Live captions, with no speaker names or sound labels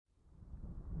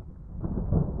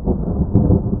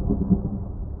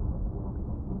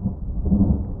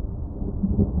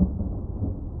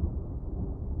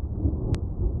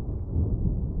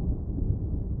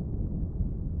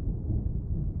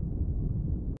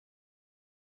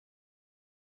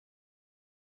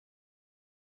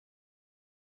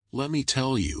Let me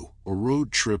tell you, a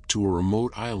road trip to a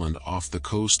remote island off the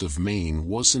coast of Maine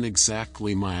wasn't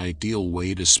exactly my ideal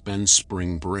way to spend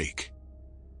spring break.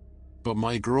 But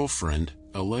my girlfriend,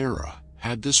 Alara,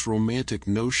 had this romantic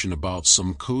notion about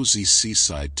some cozy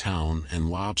seaside town and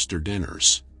lobster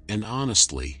dinners, and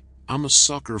honestly, I'm a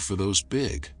sucker for those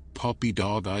big, puppy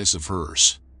dog eyes of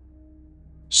hers.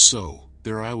 So,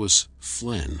 there I was,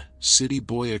 Flynn, city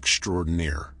boy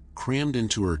extraordinaire, crammed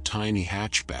into her tiny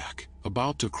hatchback,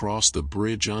 about to cross the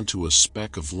bridge onto a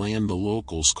speck of land the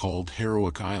locals called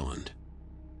Heroic Island.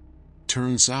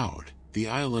 Turns out, the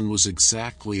island was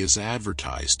exactly as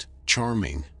advertised,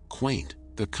 charming, quaint,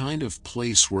 the kind of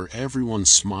place where everyone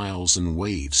smiles and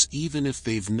waves even if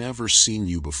they've never seen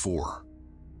you before.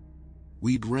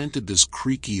 We'd rented this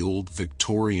creaky old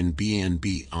Victorian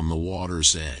B&B on the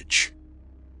water's edge.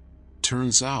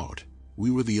 Turns out, we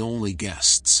were the only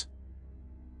guests.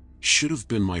 Should have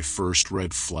been my first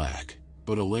red flag,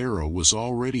 but Alara was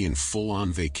already in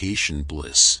full-on vacation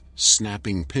bliss,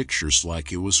 snapping pictures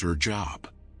like it was her job.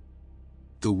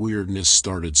 The weirdness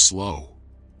started slow.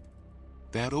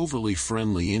 That overly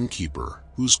friendly innkeeper,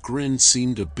 whose grin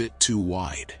seemed a bit too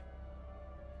wide.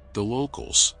 The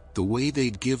locals, the way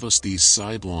they'd give us these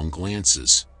sidelong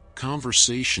glances,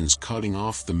 conversations cutting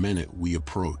off the minute we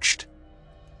approached.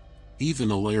 Even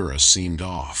Alara seemed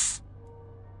off.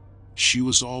 She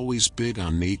was always big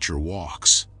on nature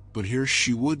walks, but here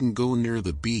she wouldn't go near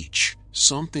the beach,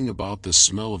 something about the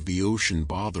smell of the ocean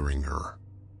bothering her.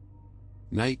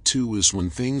 Night 2 is when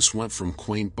things went from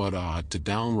quaint but odd to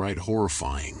downright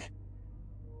horrifying.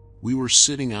 We were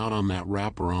sitting out on that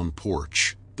wraparound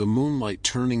porch, the moonlight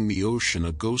turning the ocean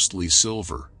a ghostly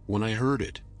silver, when I heard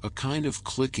it, a kind of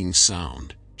clicking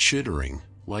sound, chittering,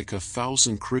 like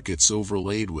 1,000 crickets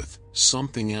overlaid with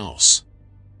something else.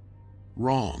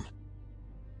 Wrong.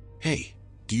 Hey,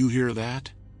 do you hear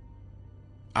that?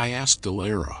 I asked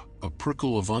Alara, a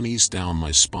prickle of unease down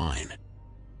my spine.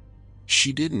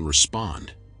 She didn't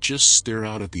respond, just stared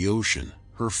out at the ocean,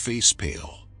 her face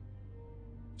pale.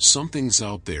 Something's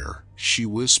out there, she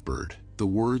whispered, the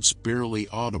words barely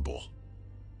audible.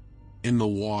 In the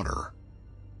water.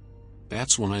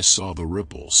 That's when I saw the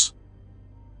ripples.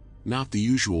 Not the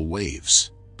usual waves,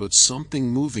 but something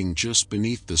moving just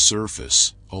beneath the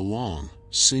surface, a long,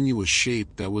 sinuous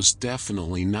shape that was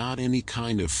definitely not any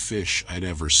kind of fish I'd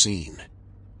ever seen.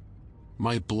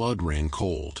 My blood ran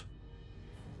cold.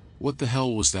 What the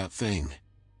hell was that thing?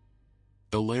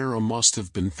 Alara must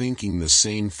have been thinking the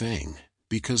same thing,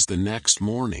 because the next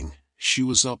morning, she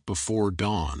was up before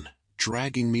dawn,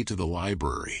 dragging me to the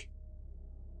library.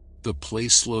 The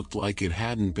place looked like it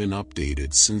hadn't been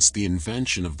updated since the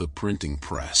invention of the printing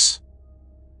press.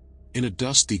 In a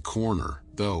dusty corner,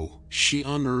 though, she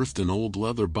unearthed an old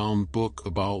leather-bound book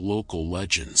about local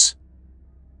legends.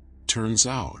 Turns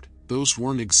out, those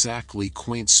weren't exactly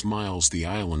quaint smiles the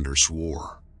islanders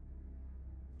wore.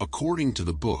 According to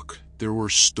the book, there were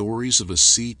stories of a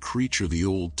sea creature the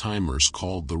old-timers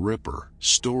called the Ripper,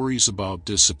 stories about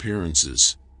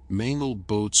disappearances, mangled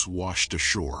boats washed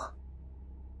ashore.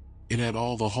 It had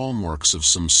all the hallmarks of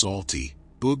some salty,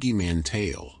 boogeyman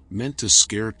tale, meant to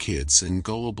scare kids and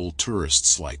gullible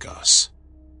tourists like us.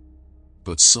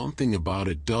 But something about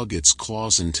it dug its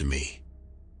claws into me.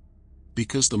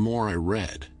 Because the more I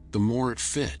read, the more it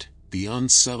fit, the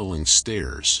unsettling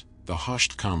stares, the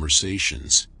hushed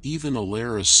conversations, even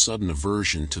Alara's sudden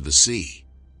aversion to the sea.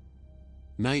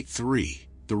 Night 3,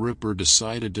 the Ripper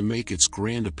decided to make its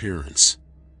grand appearance.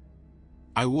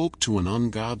 I woke to an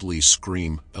ungodly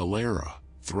scream, Alara,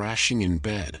 thrashing in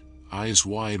bed, eyes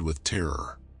wide with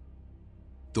terror.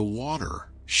 The water,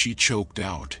 she choked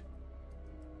out.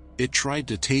 It tried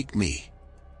to take me.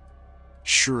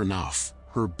 Sure enough,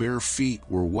 her bare feet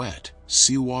were wet,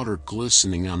 seawater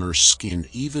glistening on her skin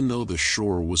even though the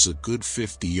shore was a good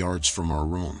 50 yards from our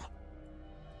room.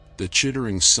 The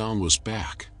chittering sound was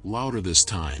back, louder this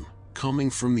time, coming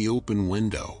from the open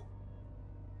window.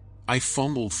 I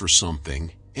fumbled for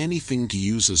something, anything to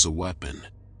use as a weapon.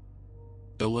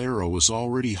 Alara was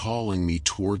already hauling me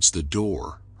towards the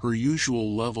door, her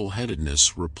usual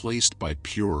level-headedness replaced by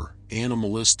pure,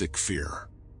 animalistic fear.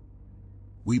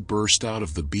 We burst out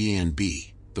of the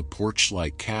B&B, the porch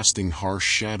light casting harsh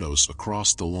shadows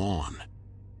across the lawn.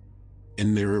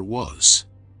 And there it was.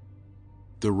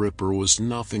 The Ripper was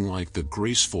nothing like the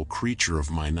graceful creature of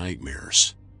my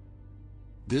nightmares.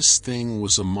 This thing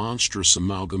was a monstrous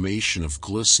amalgamation of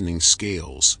glistening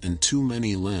scales and too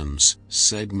many limbs,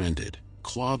 segmented,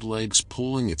 clawed legs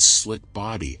pulling its slick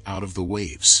body out of the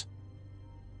waves.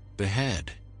 The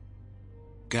head.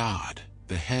 God,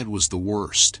 the head was the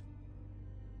worst.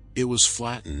 It was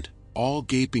flattened, all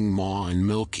gaping maw and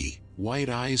milky, white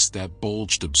eyes that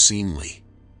bulged obscenely.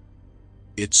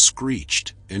 It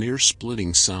screeched, an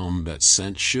ear-splitting sound that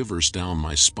sent shivers down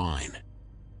my spine.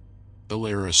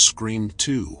 Alara screamed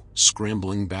too,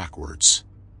 scrambling backwards.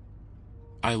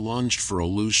 I lunged for a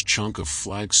loose chunk of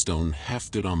flagstone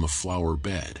hefted on the flower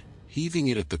bed, heaving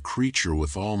it at the creature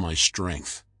with all my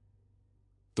strength.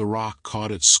 The rock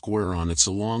caught it square on its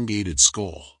elongated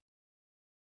skull.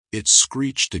 It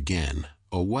screeched again,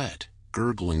 a wet,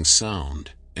 gurgling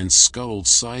sound, and scuttled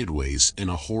sideways in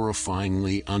a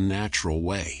horrifyingly unnatural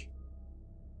way.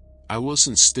 I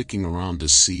wasn't sticking around to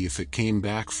see if it came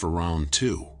back for round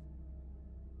two.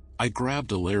 I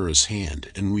grabbed Alara's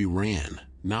hand and we ran,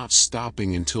 not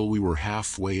stopping until we were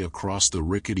halfway across the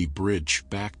rickety bridge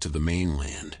back to the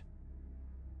mainland.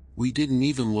 We didn't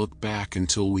even look back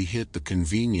until we hit the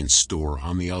convenience store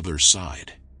on the other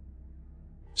side.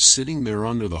 Sitting there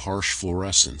under the harsh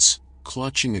fluorescence,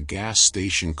 clutching a gas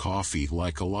station coffee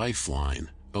like a lifeline,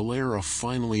 Alara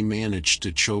finally managed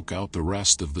to choke out the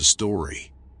rest of the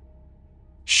story.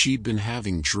 She'd been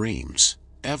having dreams,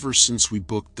 ever since we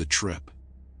booked the trip.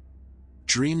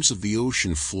 Dreams of the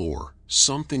ocean floor,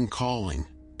 something calling,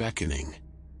 beckoning.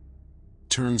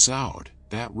 Turns out,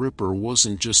 that Ripper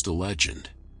wasn't just a legend.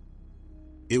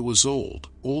 It was old,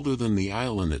 older than the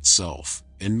island itself,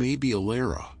 and maybe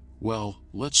Alara, well,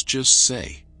 let's just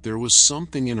say, there was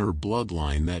something in her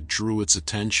bloodline that drew its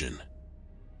attention.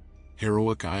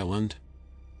 Heroic Island?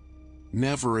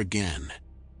 Never again.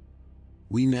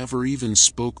 We never even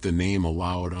spoke the name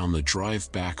aloud on the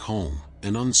drive back home,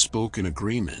 an unspoken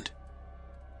agreement.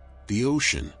 The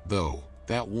ocean, though,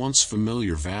 that once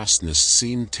familiar vastness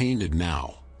seemed tainted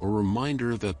now, a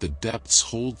reminder that the depths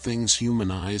hold things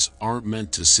human eyes aren't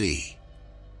meant to see.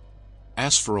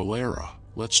 As for Alara,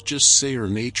 let's just say her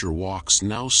nature walks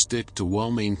now stick to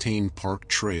well-maintained park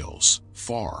trails,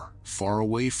 far, far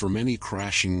away from any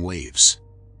crashing waves.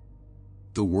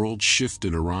 The world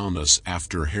shifted around us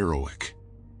after Heroic.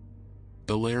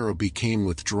 Alara became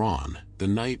withdrawn, the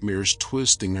nightmares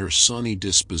twisting her sunny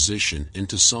disposition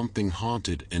into something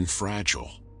haunted and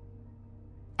fragile.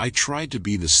 I tried to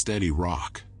be the steady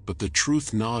rock, but the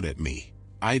truth gnawed at me.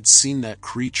 I'd seen that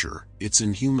creature, its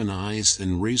inhuman eyes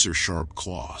and razor-sharp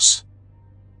claws.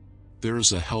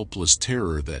 There's a helpless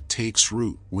terror that takes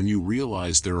root when you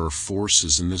realize there are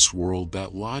forces in this world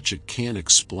that logic can't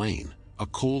explain, a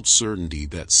cold certainty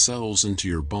that settles into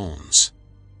your bones.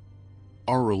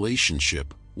 Our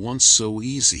relationship, once so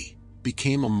easy,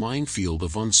 became a minefield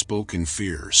of unspoken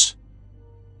fears.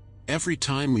 Every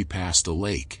time we passed a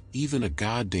lake, even a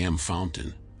goddamn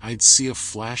fountain, I'd see a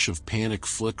flash of panic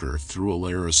flicker through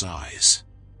Alara's eyes.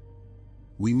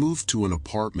 We moved to an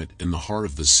apartment in the heart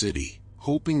of the city,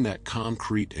 hoping that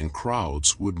concrete and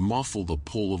crowds would muffle the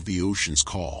pull of the ocean's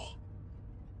call.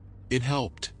 It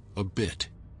helped, a bit.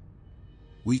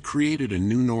 We created a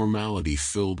new normality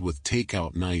filled with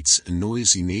takeout nights and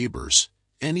noisy neighbors,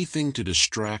 anything to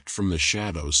distract from the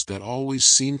shadows that always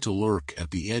seemed to lurk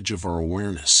at the edge of our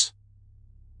awareness.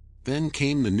 Then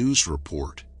came the news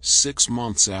report, 6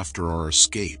 months after our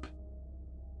escape.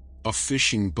 A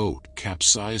fishing boat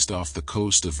capsized off the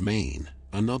coast of Maine,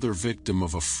 another victim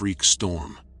of a freak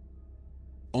storm.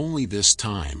 Only this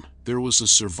time, there was a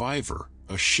survivor,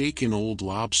 a shaken old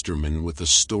lobsterman with a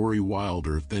story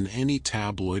wilder than any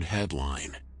tabloid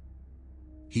headline.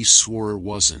 He swore it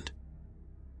wasn't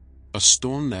a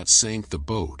storm that sank the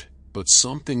boat, but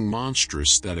something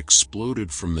monstrous that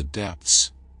exploded from the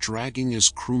depths, dragging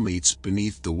his crewmates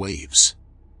beneath the waves.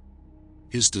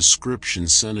 His description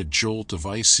sent a jolt of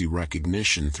icy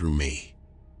recognition through me.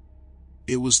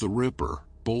 It was the Ripper,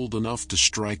 bold enough to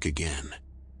strike again.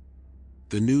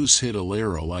 The news hit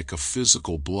Alara like a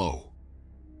physical blow.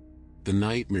 The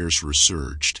nightmares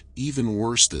resurged, even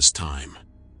worse this time.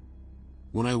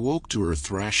 When I woke to her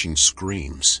thrashing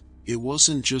screams, it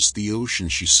wasn't just the ocean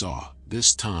she saw.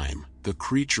 This time, the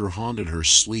creature haunted her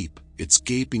sleep, its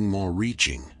gaping maw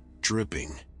reaching,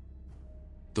 dripping.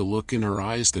 The look in her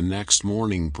eyes the next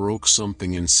morning broke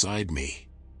something inside me.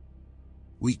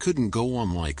 We couldn't go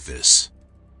on like this.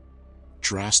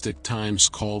 Drastic times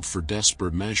called for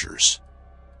desperate measures.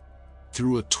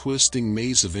 Through a twisting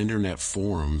maze of internet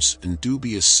forums and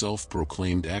dubious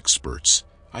self-proclaimed experts,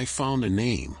 I found a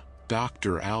name,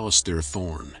 Dr. Alistair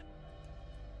Thorne.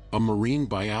 A marine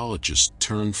biologist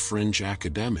turned fringe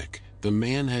academic, the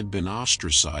man had been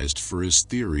ostracized for his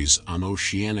theories on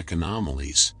oceanic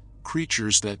anomalies,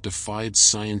 creatures that defied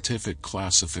scientific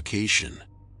classification.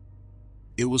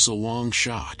 It was a long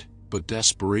shot, but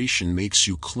desperation makes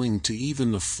you cling to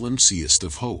even the flimsiest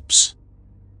of hopes.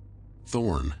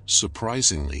 Thorne,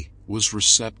 surprisingly, was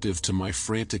receptive to my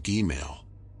frantic email.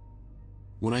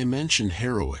 When I mentioned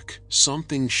heroic,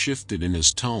 something shifted in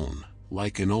his tone,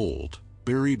 like an old,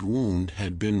 buried wound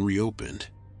had been reopened.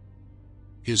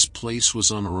 His place was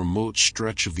on a remote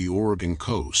stretch of the Oregon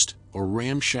coast, a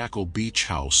ramshackle beach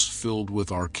house filled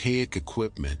with archaic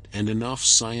equipment and enough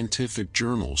scientific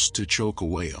journals to choke a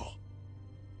whale.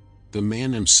 The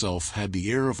man himself had the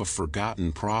air of a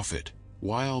forgotten prophet,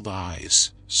 wild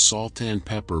eyes, salt and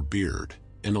pepper beard,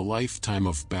 and a lifetime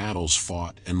of battles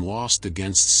fought and lost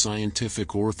against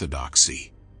scientific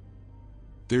orthodoxy.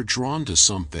 "They're drawn to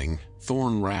something,"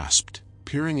 Thorne rasped,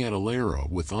 peering at Alara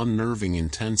with unnerving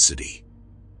intensity.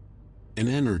 "An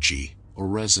energy, a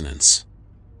resonance.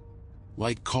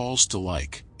 Like calls to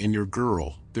like, in your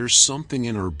girl, there's something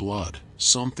in her blood,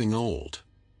 something old."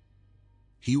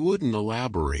 He wouldn't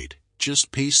elaborate,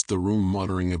 just paced the room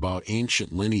muttering about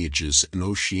ancient lineages and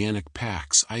oceanic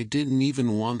pacts I didn't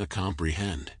even want to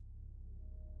comprehend.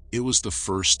 It was the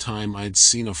first time I'd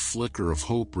seen a flicker of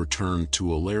hope return to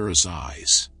Alara's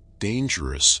eyes.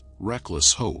 Dangerous,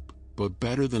 reckless hope, but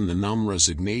better than the numb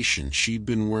resignation she'd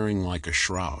been wearing like a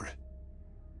shroud.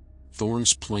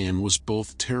 Thorne's plan was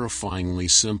both terrifyingly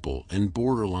simple and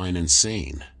borderline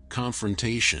insane: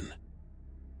 confrontation.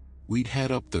 We'd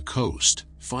head up the coast,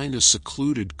 find a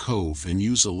secluded cove and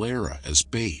use Alara as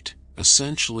bait,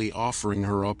 essentially offering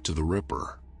her up to the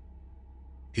Ripper.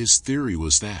 His theory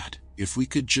was that, if we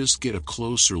could just get a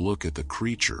closer look at the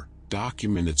creature,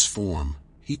 document its form,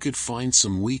 he could find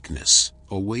some weakness,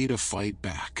 a way to fight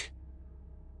back.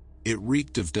 It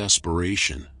reeked of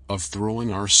desperation, of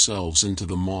throwing ourselves into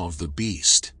the maw of the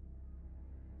beast.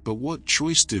 But what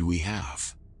choice did we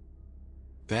have?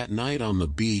 That night on the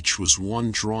beach was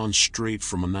one drawn straight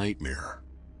from a nightmare.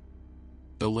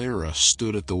 Alara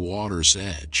stood at the water's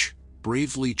edge,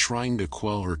 bravely trying to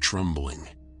quell her trembling.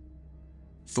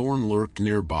 Thorne lurked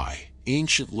nearby,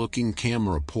 ancient-looking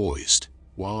camera poised,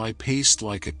 while I paced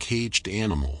like a caged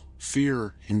animal,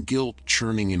 fear and guilt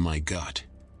churning in my gut.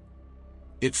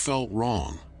 It felt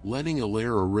wrong, letting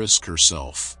Alara risk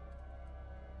herself.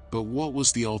 But what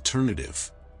was the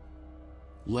alternative?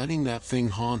 Letting that thing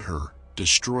haunt her,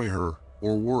 destroy her,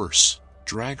 or worse,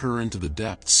 drag her into the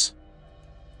depths?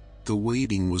 The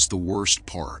waiting was the worst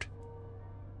part.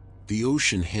 The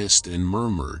ocean hissed and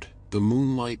murmured, the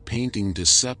moonlight painting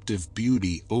deceptive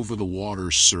beauty over the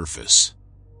water's surface.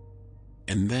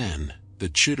 And then, the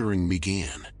chittering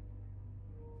began.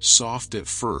 Soft at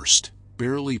first,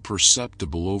 barely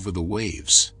perceptible over the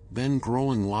waves, then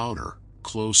growing louder,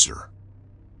 closer.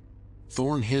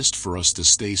 Thorne hissed for us to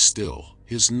stay still,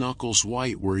 his knuckles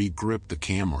white where he gripped the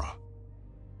camera.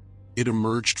 It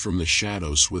emerged from the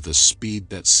shadows with a speed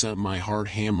that sent my heart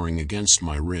hammering against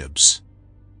my ribs.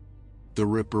 The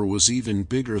Ripper was even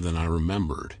bigger than I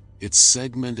remembered, its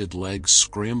segmented legs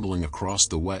scrambling across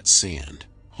the wet sand,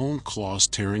 honed claws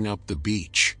tearing up the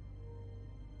beach.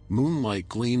 Moonlight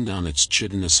gleamed on its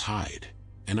chitinous hide,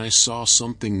 and I saw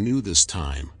something new this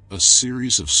time, a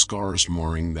series of scars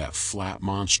marring that flat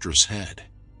monstrous head.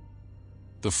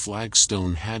 The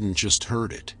flagstone hadn't just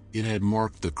hurt it, it had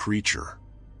marked the creature.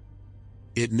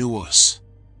 It knew us.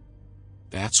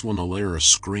 That's when Alara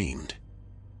screamed.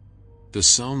 The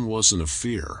sound wasn't of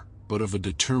fear, but of a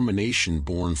determination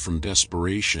born from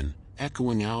desperation,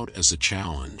 echoing out as a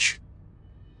challenge.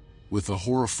 With a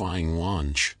horrifying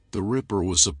lunge, the Ripper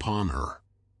was upon her.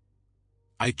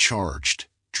 I charged,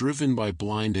 driven by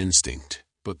blind instinct,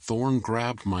 but Thorne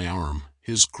grabbed my arm,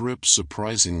 his grip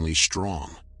surprisingly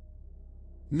strong.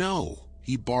 "No,"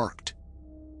 he barked.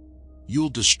 "You'll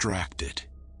distract it.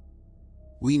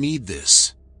 We need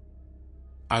this."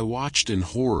 I watched in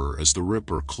horror as the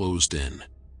Ripper closed in.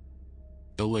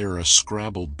 Alara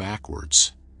scrabbled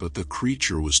backwards, but the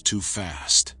creature was too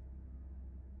fast.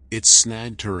 It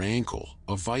snagged her ankle,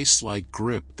 a vice-like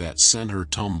grip that sent her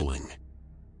tumbling.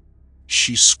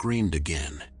 She screamed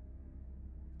again.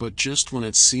 But just when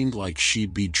it seemed like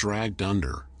she'd be dragged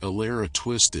under, Alara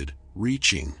twisted,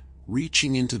 reaching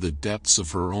into the depths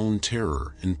of her own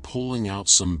terror and pulling out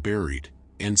some buried,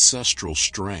 ancestral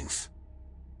strength.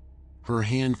 Her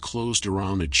hand closed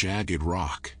around a jagged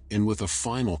rock, and with a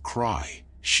final cry,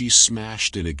 she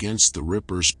smashed it against the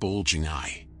Ripper's bulging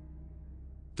eye.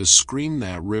 The scream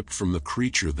that ripped from the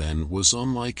creature then was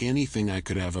unlike anything I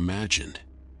could have imagined.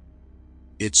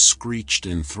 It screeched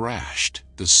and thrashed,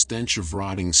 the stench of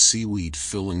rotting seaweed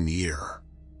filling the air.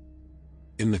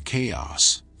 In the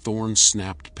chaos, Thorne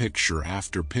snapped picture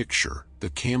after picture,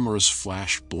 the camera's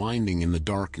flash blinding in the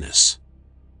darkness.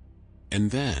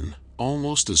 And then,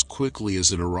 almost as quickly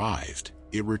as it arrived,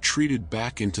 it retreated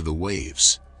back into the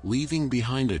waves, leaving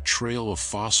behind a trail of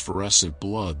phosphorescent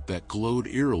blood that glowed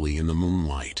eerily in the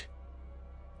moonlight.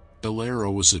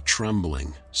 Elara was a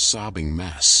trembling, sobbing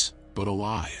mess, but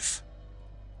alive.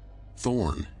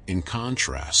 Thorn, in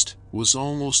contrast, was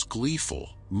almost gleeful,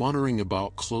 muttering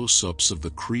about close-ups of the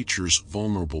creature's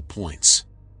vulnerable points.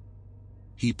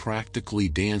 He practically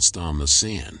danced on the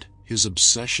sand, his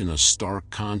obsession a stark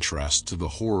contrast to the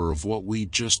horror of what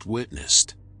we'd just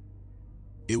witnessed.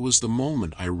 It was the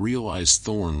moment I realized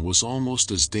Thorn was almost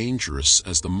as dangerous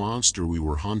as the monster we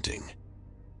were hunting.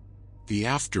 The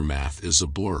aftermath is a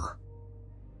blur.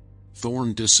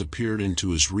 Thorn disappeared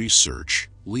into his research,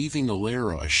 leaving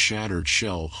Elara a shattered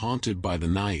shell haunted by the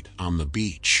night on the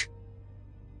beach.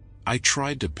 I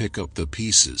tried to pick up the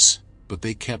pieces, but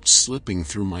they kept slipping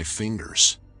through my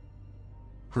fingers.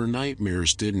 Her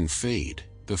nightmares didn't fade,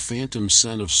 the phantom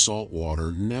scent of salt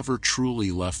water never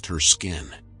truly left her skin.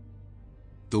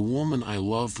 The woman I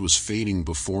loved was fading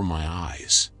before my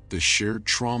eyes, the shared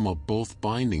trauma both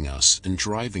binding us and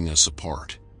driving us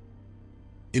apart.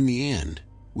 In the end,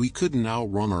 we couldn't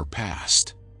outrun our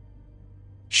past.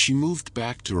 She moved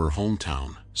back to her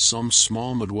hometown, some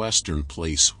small Midwestern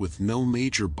place with no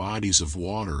major bodies of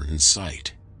water in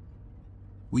sight.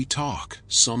 We talk,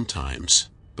 sometimes,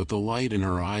 but the light in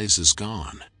her eyes is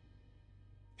gone.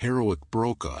 Heroic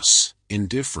broke us, in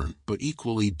different but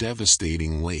equally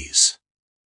devastating ways.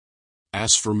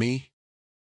 As for me,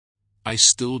 I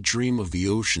still dream of the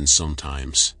ocean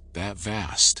sometimes, that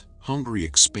vast, hungry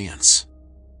expanse.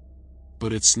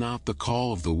 But it's not the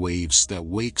call of the waves that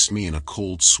wakes me in a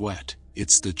cold sweat,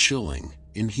 it's the chilling,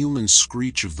 inhuman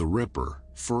screech of the Ripper,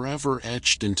 forever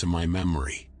etched into my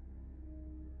memory.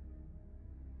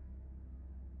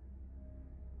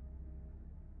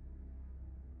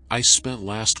 I spent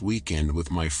last weekend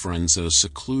with my friends at a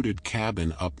secluded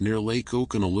cabin up near Lake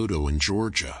Oconaludo in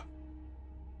Georgia.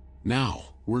 Now,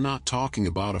 we're not talking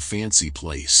about a fancy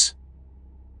place.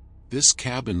 This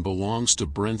cabin belongs to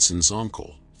Brenson's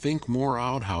uncle. Think more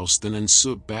outhouse than en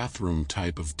suite bathroom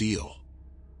type of deal.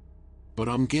 But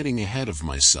I'm getting ahead of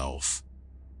myself.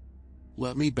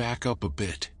 Let me back up a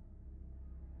bit.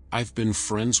 I've been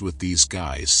friends with these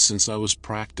guys since I was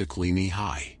practically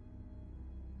knee-high.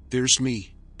 There's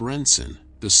me, Brenson,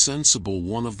 the sensible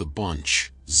one of the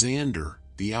bunch, Xander,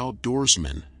 the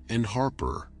outdoorsman, and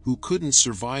Harper, who couldn't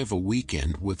survive a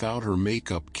weekend without her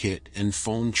makeup kit and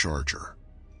phone charger.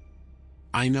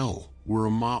 I know, we're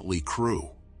a motley crew.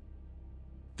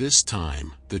 This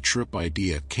time, the trip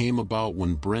idea came about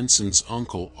when Brenson's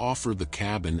uncle offered the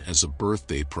cabin as a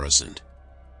birthday present.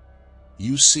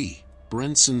 You see,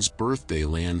 Brenson's birthday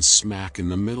lands smack in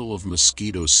the middle of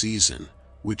mosquito season,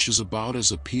 which is about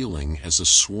as appealing as a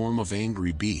swarm of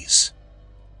angry bees.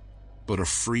 But a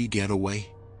free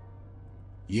getaway?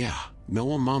 Yeah,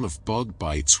 no amount of bug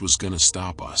bites was gonna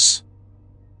stop us.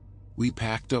 We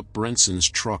packed up Brenson's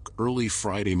truck early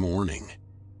Friday morning.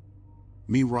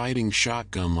 Me riding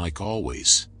shotgun like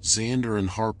always, Xander and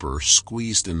Harper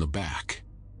squeezed in the back.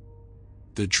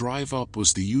 The drive up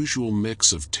was the usual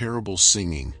mix of terrible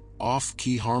singing,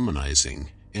 off-key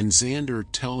harmonizing, and Xander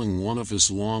telling one of his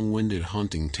long-winded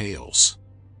hunting tales.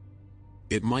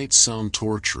 It might sound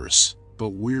torturous, but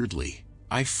weirdly,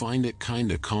 I find it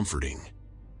kinda comforting.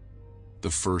 The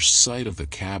first sight of the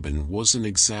cabin wasn't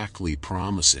exactly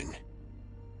promising.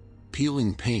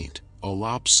 Peeling paint, a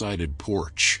lopsided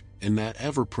porch, and that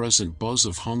ever-present buzz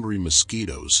of hungry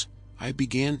mosquitoes, I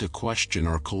began to question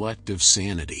our collective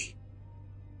sanity.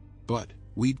 But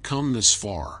we'd come this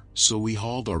far, so we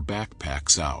hauled our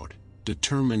backpacks out,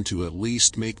 determined to at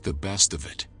least make the best of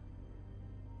it.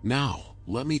 Now,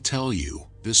 let me tell you,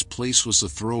 this place was a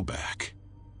throwback.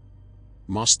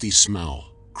 Musty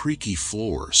smell, creaky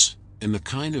floors, and the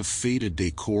kind of faded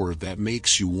decor that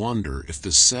makes you wonder if the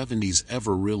 70s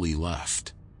ever really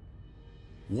left.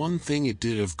 One thing it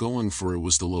did have going for it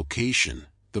was the location.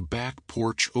 The back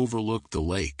porch overlooked the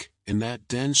lake, and that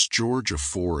dense Georgia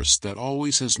forest that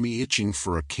always has me itching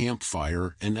for a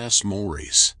campfire and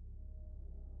s'mores.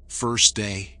 First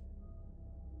day?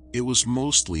 It was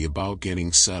mostly about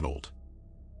getting settled.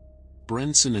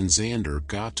 Brenson and Xander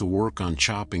got to work on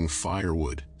chopping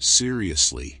firewood.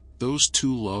 Seriously, those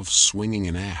two love swinging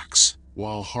an axe,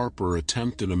 while Harper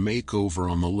attempted a makeover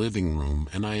on the living room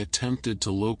and I attempted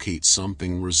to locate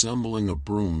something resembling a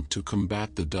broom to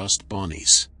combat the dust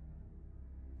bunnies.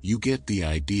 You get the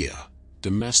idea.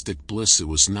 Domestic bliss it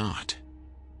was not.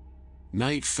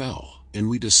 Night fell, and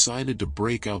we decided to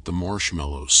break out the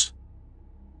marshmallows.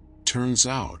 Turns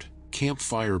out,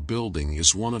 campfire building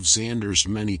is one of Xander's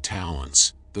many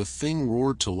talents. The thing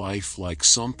roared to life like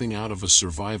something out of a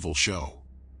survival show.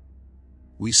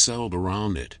 We settled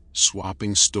around it,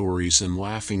 swapping stories and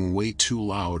laughing way too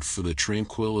loud for the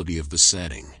tranquility of the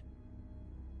setting.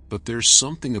 But there's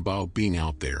something about being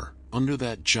out there, under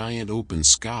that giant open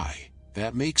sky,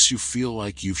 that makes you feel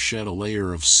like you've shed a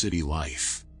layer of city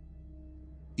life.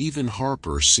 Even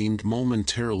Harper seemed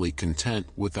momentarily content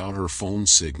without her phone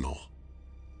signal.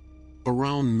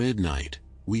 Around midnight,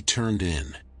 we turned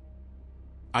in.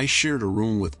 I shared a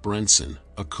room with Brenson,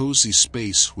 a cozy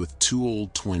space with 2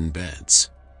 old twin beds.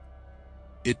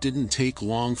 It didn't take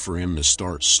long for him to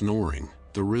start snoring,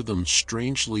 the rhythm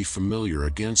strangely familiar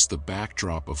against the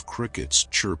backdrop of crickets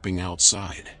chirping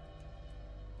outside.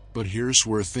 But here's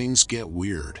where things get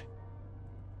weird.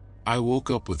 I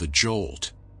woke up with a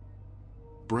jolt.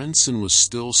 Brenson was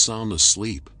still sound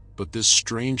asleep, but this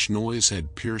strange noise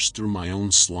had pierced through my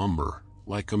own slumber,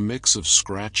 like a mix of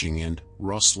scratching and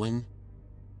rustling.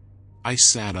 I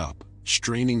sat up,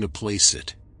 straining to place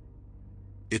it.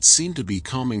 It seemed to be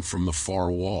coming from the far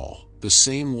wall, the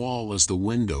same wall as the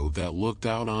window that looked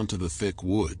out onto the thick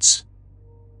woods.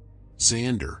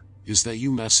 "Xander, is that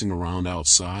you messing around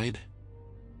outside?"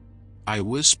 I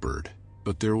whispered,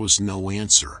 but there was no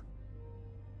answer.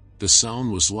 The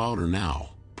sound was louder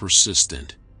now,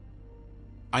 persistent.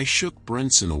 I shook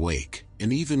Brenson awake,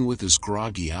 and even with his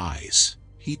groggy eyes,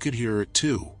 he could hear it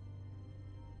too.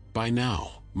 By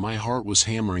now, my heart was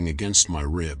hammering against my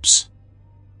ribs.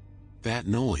 That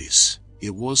noise,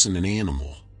 it wasn't an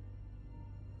animal.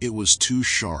 It was too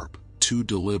sharp, too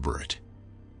deliberate.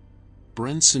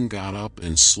 Brenson got up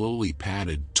and slowly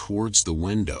padded towards the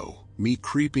window, me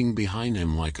creeping behind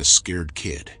him like a scared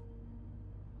kid.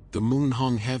 The moon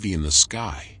hung heavy in the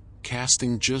sky,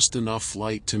 casting just enough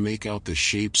light to make out the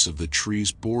shapes of the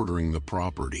trees bordering the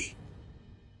property.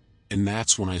 And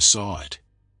that's when I saw it.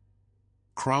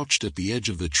 Crouched at the edge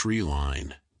of the tree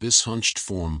line, this hunched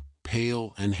form,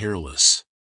 pale and hairless.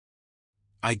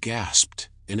 I gasped,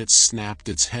 and it snapped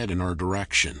its head in our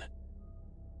direction.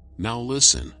 Now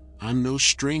listen, I'm no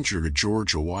stranger to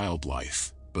Georgia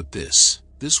wildlife, but this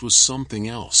was something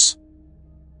else.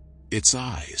 Its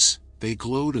eyes, they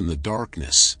glowed in the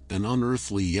darkness, an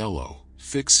unearthly yellow,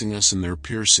 fixing us in their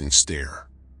piercing stare.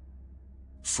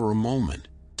 For a moment,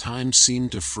 time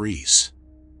seemed to freeze.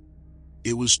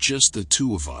 It was just the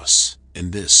two of us,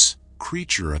 and this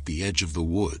creature at the edge of the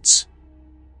woods.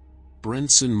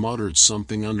 Brenson muttered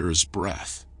something under his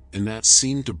breath, and that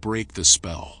seemed to break the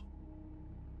spell.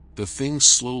 The thing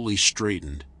slowly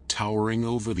straightened, towering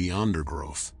over the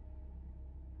undergrowth.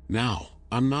 Now,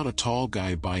 I'm not a tall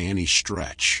guy by any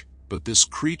stretch, but this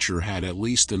creature had at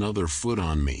least another foot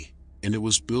on me, and it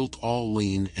was built all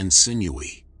lean and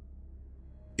sinewy.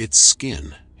 Its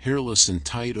skin, hairless and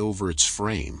tight over its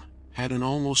frame, had an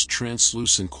almost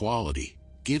translucent quality,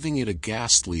 giving it a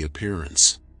ghastly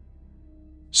appearance.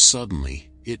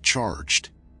 Suddenly, it charged.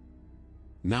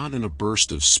 Not in a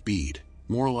burst of speed,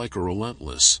 more like a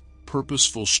relentless,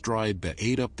 purposeful stride that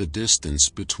ate up the distance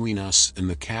between us and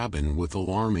the cabin with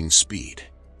alarming speed.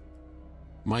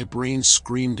 My brain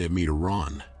screamed at me to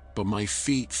run, but my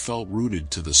feet felt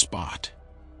rooted to the spot.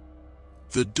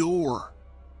 "The door!"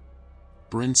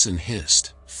 Brenson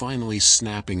hissed, finally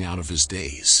snapping out of his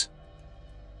daze.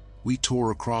 We tore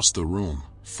across the room,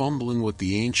 fumbling with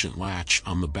the ancient latch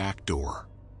on the back door.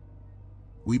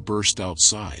 We burst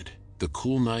outside, the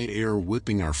cool night air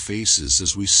whipping our faces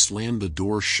as we slammed the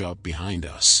door shut behind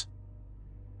us.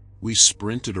 We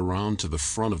sprinted around to the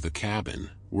front of the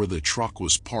cabin, where the truck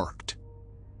was parked.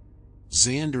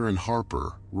 Xander and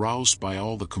Harper, roused by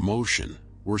all the commotion,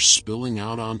 were spilling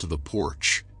out onto the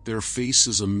porch, their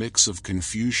faces a mix of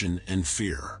confusion and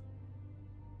fear.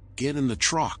 "Get in the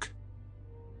truck!"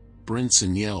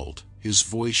 Brenson yelled, his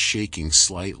voice shaking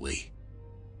slightly.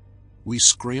 We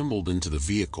scrambled into the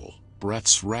vehicle,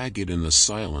 breaths ragged in the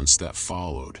silence that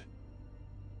followed.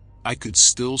 I could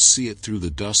still see it through the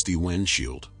dusty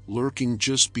windshield, lurking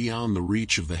just beyond the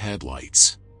reach of the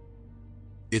headlights.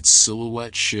 Its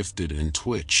silhouette shifted and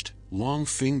twitched, long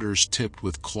fingers tipped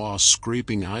with claws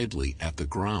scraping idly at the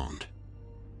ground.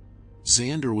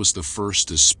 Xander was the first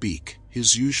to speak,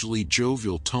 his usually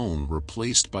jovial tone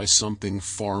replaced by something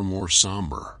far more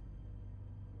somber.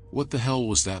 "What the hell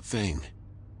was that thing?"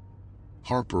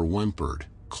 Harper whimpered,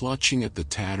 clutching at the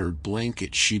tattered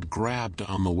blanket she'd grabbed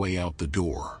on the way out the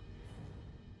door.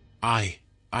 I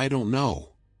don't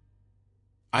know.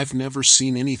 I've never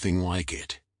seen anything like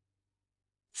it."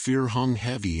 Fear hung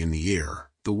heavy in the air,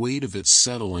 the weight of it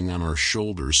settling on our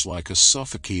shoulders like a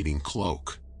suffocating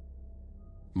cloak.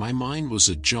 My mind was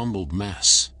a jumbled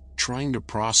mess, trying to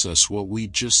process what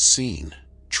we'd just seen,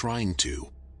 trying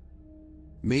to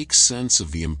make sense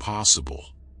of the impossible.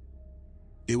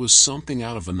 It was something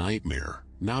out of a nightmare,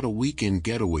 not a weekend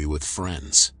getaway with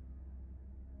friends.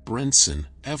 Brenson,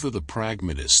 ever the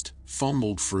pragmatist,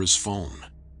 fumbled for his phone.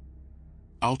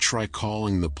 I'll try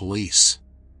calling the police."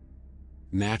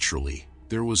 Naturally,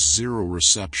 there was zero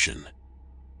reception.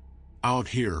 Out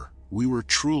here, we were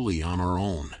truly on our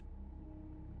own.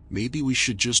 "Maybe we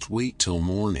should just wait till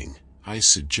morning," I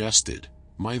suggested,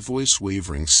 my voice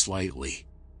wavering slightly.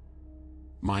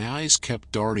 My eyes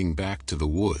kept darting back to the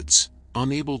woods,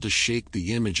 unable to shake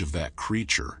the image of that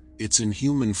creature, its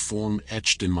inhuman form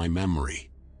etched in my memory.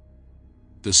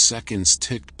 The seconds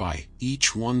ticked by,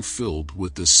 each one filled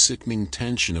with the sickening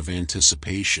tension of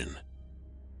anticipation.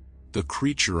 The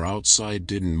creature outside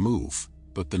didn't move,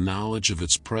 but the knowledge of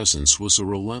its presence was a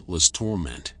relentless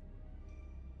torment.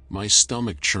 My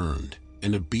stomach churned,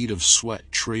 and a bead of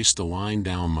sweat traced a line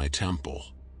down my temple.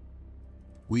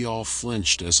 We all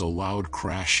flinched as a loud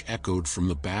crash echoed from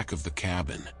the back of the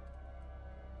cabin.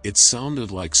 It sounded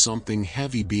like something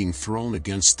heavy being thrown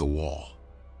against the wall.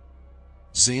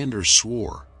 Xander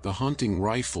swore, the hunting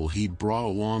rifle he'd brought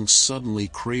along suddenly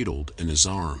cradled in his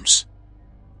arms.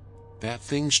 "That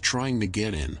thing's trying to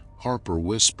get in," Harper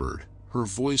whispered, her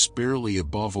voice barely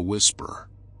above a whisper.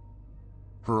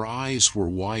 Her eyes were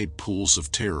wide pools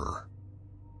of terror.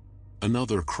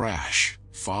 Another crash,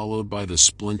 followed by the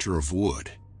splinter of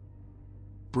wood.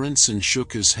 Brinson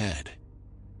shook his head.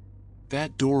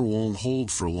 "That door won't hold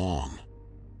for long.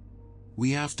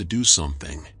 We have to do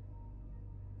something."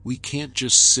 "We can't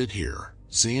just sit here,"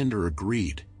 Xander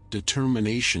agreed,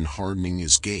 determination hardening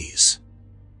his gaze.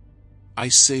 "I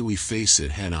say we face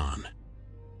it head on.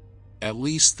 At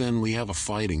least then we have a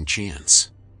fighting chance."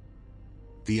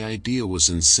 The idea was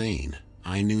insane,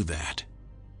 I knew that.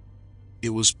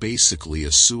 It was basically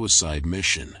a suicide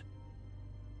mission.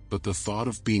 But the thought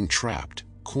of being trapped,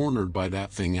 cornered by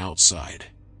that thing outside.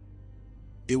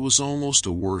 It was almost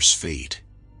a worse fate.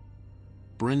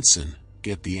 "Brinson,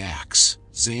 get the axe,"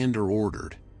 Xander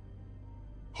ordered.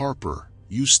 "Harper,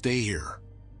 you stay here.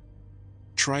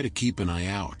 Try to keep an eye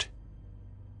out."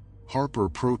 Harper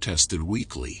protested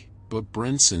weakly, but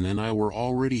Brinson and I were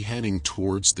already heading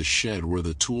towards the shed where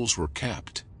the tools were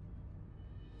kept.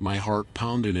 My heart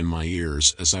pounded in my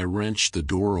ears as I wrenched the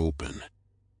door open.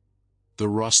 The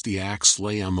rusty axe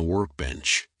lay on the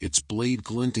workbench, its blade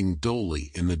glinting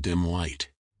dully in the dim light.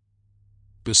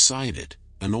 Beside it,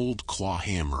 an old claw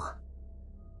hammer.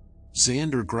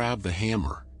 Xander grabbed the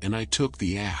hammer, and I took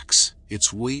the axe,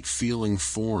 its weight feeling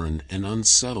foreign and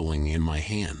unsettling in my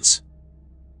hands.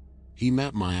 He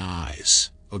met my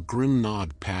eyes, a grim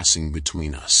nod passing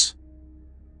between us.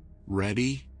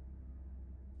 "Ready?"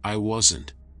 I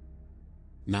wasn't.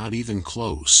 Not even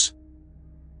close.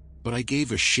 But I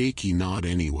gave a shaky nod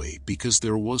anyway because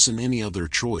there wasn't any other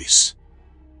choice.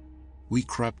 We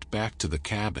crept back to the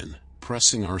cabin,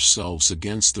 pressing ourselves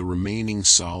against the remaining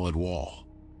solid wall.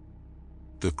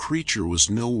 The creature was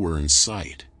nowhere in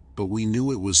sight, but we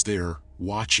knew it was there,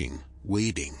 watching,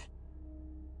 waiting.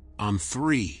 "On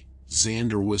 3,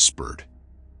 Xander whispered.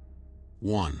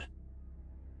 1.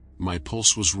 My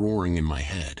pulse was roaring in my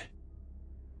head.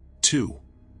 2.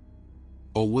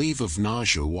 A wave of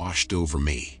nausea washed over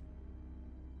me.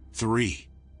 3.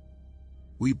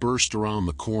 We burst around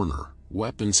the corner,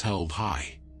 weapons held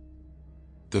high.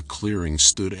 The clearing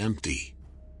stood empty.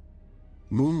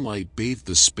 Moonlight bathed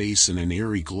the space in an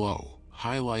eerie glow,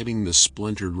 highlighting the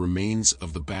splintered remains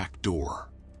of the back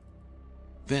door.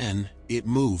 Then, it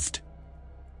moved.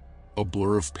 A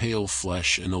blur of pale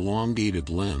flesh and elongated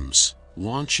limbs,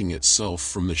 launching itself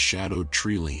from the shadowed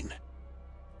tree-line.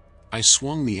 I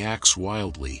swung the axe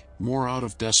wildly, more out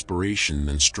of desperation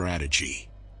than strategy.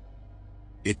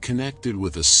 It connected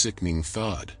with a sickening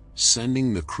thud,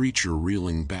 sending the creature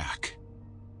reeling back.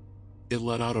 It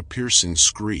let out a piercing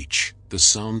screech, the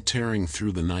sound tearing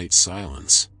through the night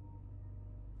silence.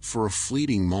 For a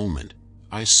fleeting moment,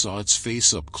 I saw its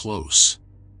face up close.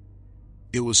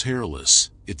 It was hairless,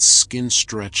 its skin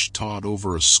stretched taut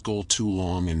over a skull too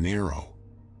long and narrow.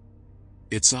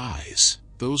 Its eyes,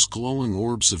 those glowing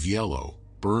orbs of yellow,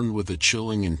 burned with a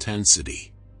chilling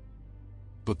intensity.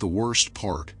 But the worst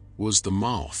part was the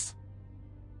mouth.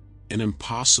 An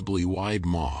impossibly wide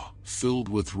maw, filled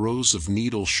with rows of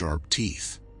needle-sharp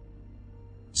teeth.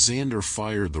 Xander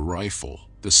fired the rifle,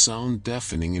 the sound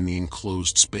deafening in the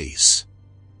enclosed space.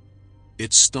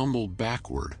 It stumbled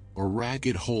backward, a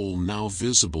ragged hole now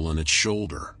visible in its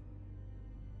shoulder.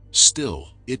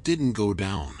 Still, it didn't go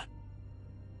down.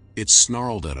 It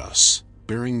snarled at us,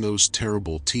 baring those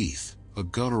terrible teeth, a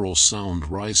guttural sound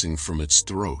rising from its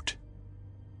throat.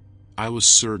 I was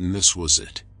certain this was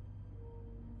it.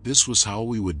 This was how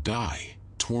we would die,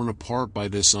 torn apart by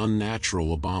this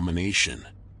unnatural abomination.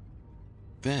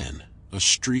 Then, a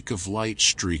streak of light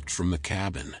streaked from the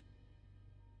cabin.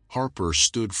 Harper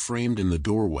stood framed in the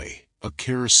doorway, a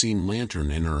kerosene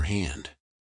lantern in her hand.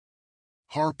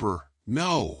 "Harper,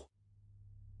 no!"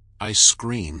 I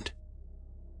screamed.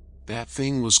 That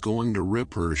thing was going to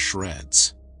rip her to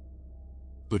shreds.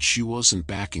 But she wasn't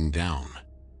backing down.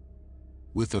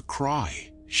 With a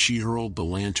cry, she hurled the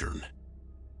lantern.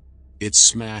 It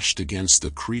smashed against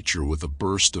the creature with a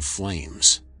burst of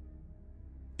flames.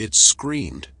 It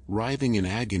screamed, writhing in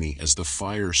agony as the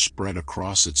fire spread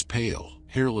across its pale,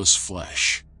 hairless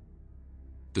flesh.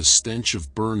 The stench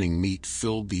of burning meat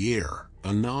filled the air,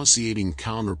 a nauseating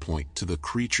counterpoint to the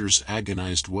creature's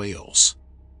agonized wails.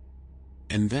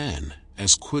 And then,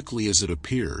 as quickly as it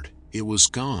appeared, it was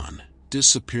gone,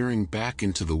 disappearing back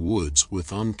into the woods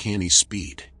with uncanny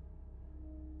speed.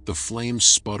 The flames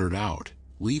sputtered out,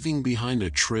 leaving behind a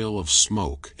trail of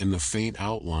smoke and the faint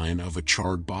outline of a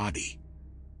charred body.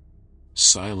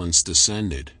 Silence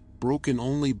descended, broken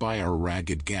only by our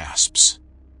ragged gasps.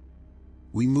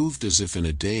 We moved as if in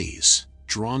a daze,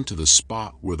 drawn to the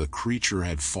spot where the creature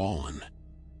had fallen.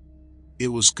 It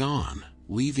was gone,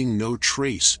 leaving no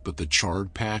trace but the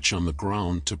charred patch on the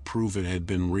ground to prove it had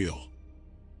been real.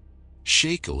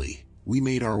 Shakily, we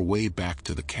made our way back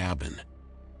to the cabin.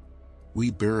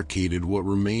 We barricaded what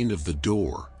remained of the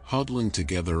door, huddling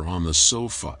together on the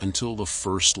sofa until the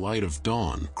first light of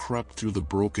dawn crept through the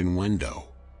broken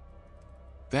window.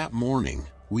 That morning,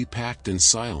 we packed in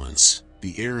silence,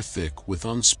 the air thick with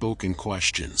unspoken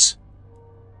questions.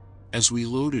 As we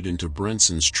loaded into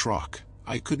Brenson's truck,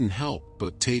 I couldn't help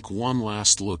but take one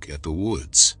last look at the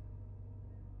woods.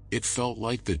 It felt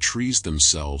like the trees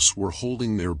themselves were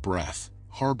holding their breath,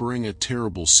 harboring a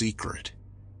terrible secret.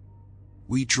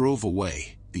 We drove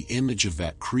away, the image of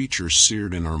that creature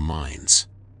seared in our minds.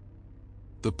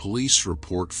 The police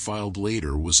report filed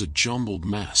later was a jumbled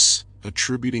mess,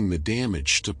 attributing the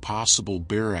damage to possible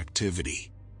bear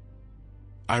activity.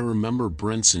 I remember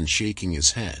Brenson shaking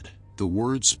his head, the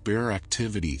words bear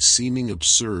activity seeming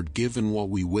absurd given what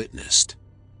we witnessed.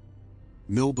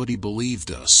 Nobody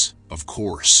believed us, of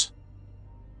course.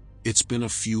 It's been a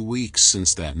few weeks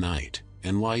since that night,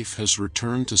 and life has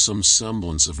returned to some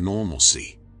semblance of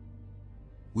normalcy.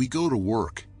 We go to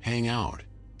work, hang out,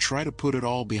 try to put it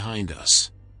all behind us.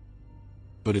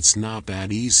 But it's not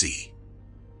that easy.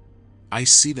 I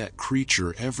see that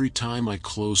creature every time I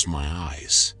close my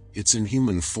eyes. It's in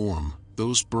human form,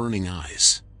 those burning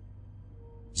eyes.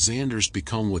 Xander's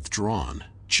become withdrawn,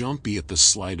 jumpy at the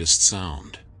slightest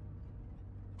sound.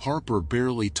 Harper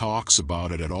barely talks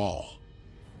about it at all.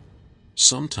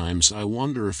 Sometimes I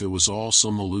wonder if it was all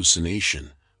some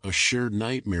hallucination, a shared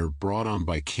nightmare brought on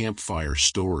by campfire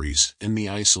stories and the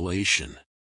isolation.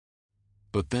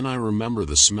 But then I remember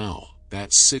the smell,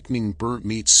 that sickening burnt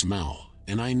meat smell,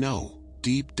 and I know,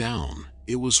 deep down,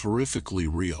 it was horrifically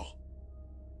real.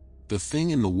 The thing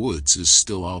in the woods is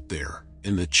still out there,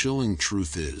 and the chilling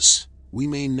truth is, we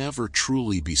may never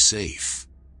truly be safe.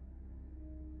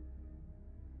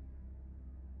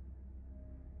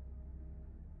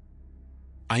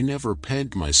 I never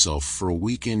pegged myself for a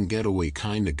weekend getaway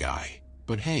kinda guy,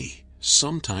 but hey,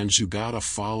 sometimes you gotta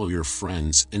follow your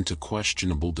friends into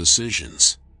questionable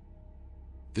decisions.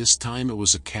 This time it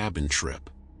was a cabin trip.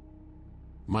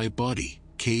 My buddy,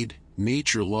 Cade,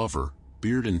 nature lover,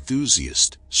 beard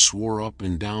enthusiast, swore up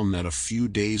and down that a few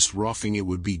days roughing it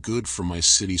would be good for my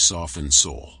city-softened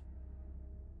soul.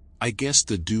 I guess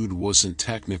the dude wasn't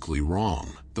technically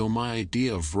wrong, though my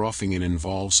idea of roughing it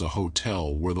involves a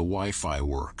hotel where the Wi-Fi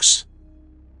works.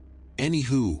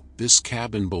 Anywho, this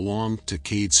cabin belonged to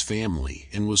Cade's family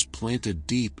and was planted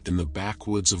deep in the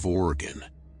backwoods of Oregon.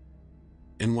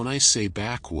 And when I say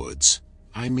backwoods,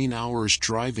 I mean hours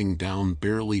driving down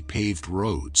barely paved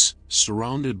roads,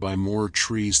 surrounded by more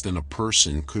trees than a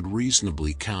person could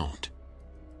reasonably count.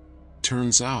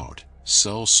 Turns out,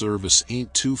 cell service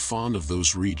ain't too fond of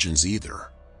those regions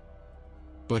either.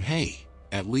 But hey,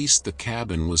 at least the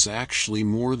cabin was actually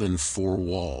more than 4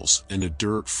 walls and a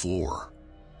dirt floor.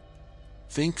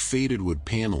 Think faded wood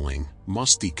paneling,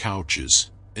 musty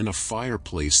couches, and a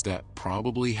fireplace that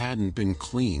probably hadn't been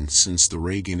cleaned since the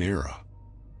Reagan era.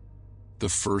 The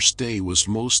first day was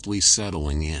mostly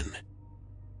settling in.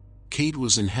 Cade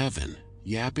was in heaven,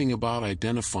 yapping about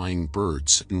identifying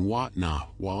birds and whatnot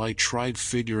while I tried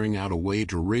figuring out a way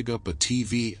to rig up a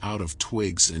TV out of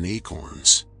twigs and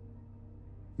acorns.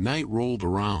 Night rolled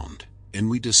around, and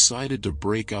we decided to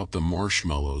break out the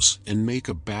marshmallows and make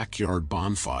a backyard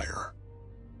bonfire.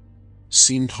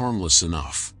 Seemed harmless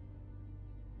enough.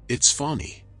 It's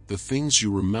funny, the things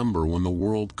you remember when the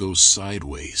world goes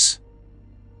sideways.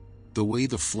 The way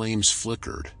the flames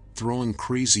flickered, throwing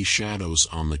crazy shadows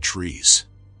on the trees.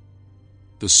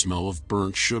 The smell of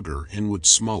burnt sugar and wood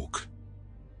smoke.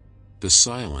 The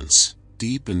silence,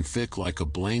 deep and thick like a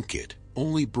blanket,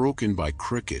 only broken by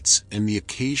crickets and the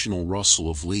occasional rustle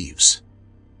of leaves.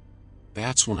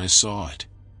 That's when I saw it.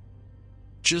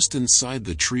 Just inside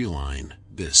the tree line,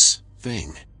 this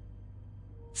thing.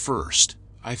 First,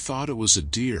 I thought it was a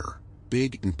deer,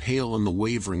 big and pale in the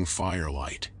wavering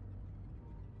firelight.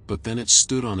 But then it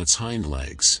stood on its hind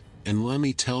legs, and let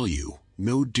me tell you,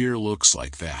 no deer looks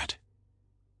like that.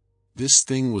 This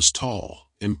thing was tall,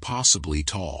 impossibly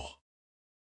tall.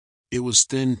 It was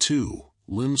thin too,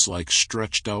 limbs like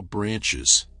stretched out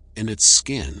branches, and its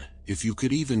skin, if you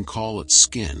could even call it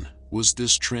skin, was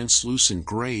this translucent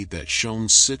gray that shone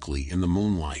sickly in the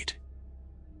moonlight.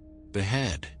 The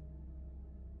head.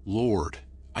 Lord,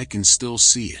 I can still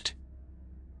see it.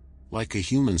 Like a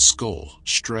human skull,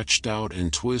 stretched out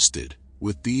and twisted,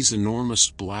 with these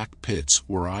enormous black pits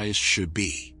where eyes should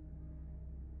be.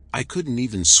 I couldn't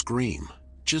even scream,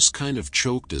 just kind of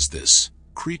choked as this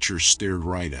creature stared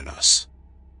right at us.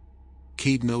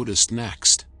 Cade noticed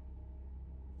next.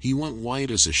 He went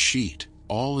white as a sheet,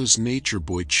 all his nature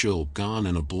boy chill gone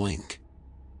in a blink.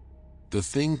 The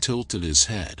thing tilted his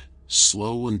head,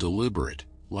 slow and deliberate,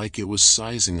 like it was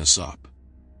sizing us up.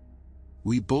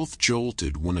 We both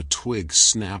jolted when a twig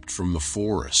snapped from the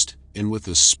forest, and with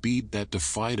a speed that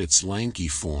defied its lanky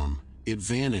form, it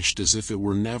vanished as if it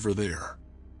were never there.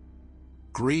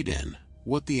 Graydon,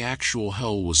 what the actual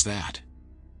hell was that?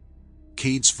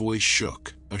 Cade's voice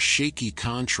shook, a shaky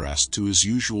contrast to his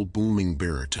usual booming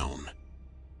baritone.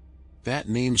 That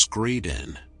name's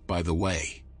Graydon, by the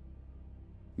way.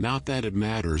 Not that it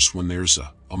matters when there's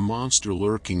a monster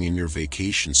lurking in your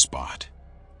vacation spot.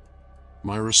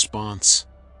 My response?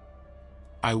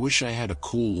 I wish I had a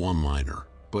cool one-liner,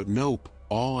 but nope,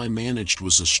 all I managed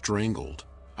was a strangled,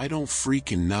 I don't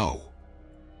freaking know.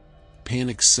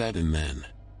 Panic set in then.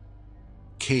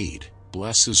 Cade,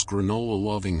 bless his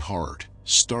granola-loving heart,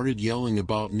 started yelling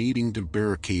about needing to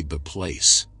barricade the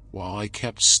place, while I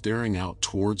kept staring out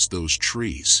towards those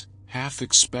trees, half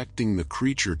expecting the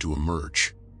creature to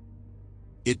emerge.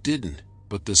 It didn't,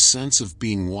 but the sense of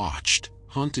being watched,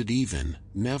 hunted even,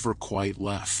 never quite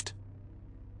left.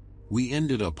 We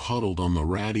ended up huddled on the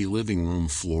ratty living room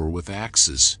floor with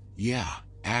axes,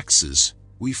 axes,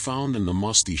 we found in the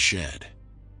musty shed.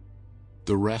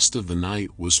 The rest of the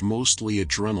night was mostly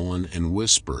adrenaline and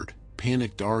whispered,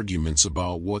 panicked arguments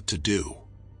about what to do.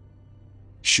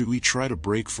 Should we try to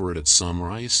break for it at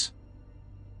sunrise?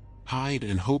 Hide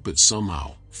and hope it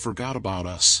somehow forgot about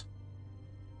us?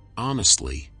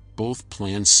 Honestly, both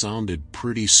plans sounded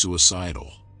pretty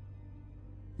suicidal.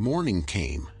 Morning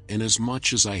came, and as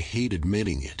much as I hate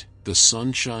admitting it, the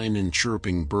sunshine and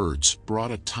chirping birds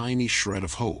brought a tiny shred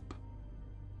of hope.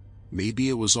 Maybe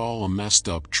it was all a messed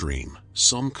up dream,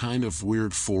 some kind of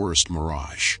weird forest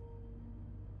mirage.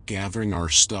 Gathering our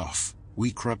stuff,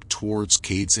 we crept towards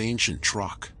Cade's ancient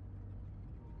truck.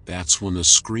 That's when the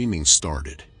screaming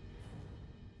started.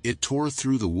 It tore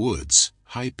through the woods,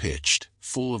 high-pitched,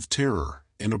 full of terror,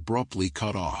 and abruptly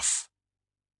cut off.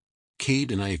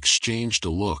 Cade and I exchanged a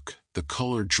look, the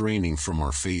color draining from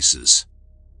our faces.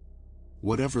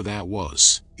 Whatever that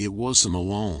was, it wasn't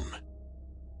alone.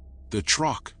 The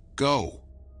truck, go!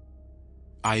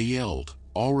 I yelled,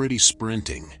 already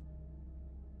sprinting.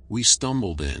 We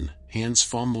stumbled in, hands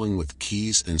fumbling with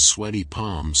keys and sweaty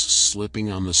palms slipping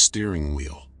on the steering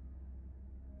wheel.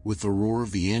 With the roar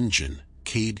of the engine,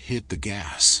 Cade hit the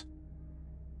gas.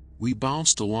 We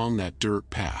bounced along that dirt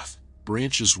path,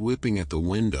 branches whipping at the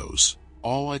windows.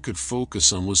 All I could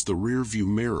focus on was the rearview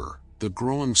mirror, the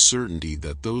growing certainty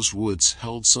that those woods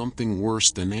held something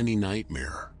worse than any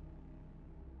nightmare.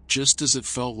 Just as it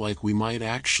felt like we might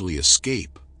actually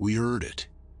escape, we heard it.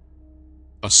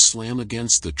 A slam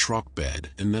against the truck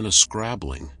bed and then a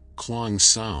scrabbling, clawing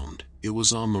sound. It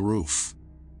was on the roof.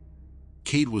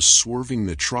 Cade was swerving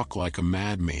the truck like a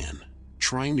madman,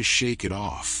 trying to shake it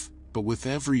off, but with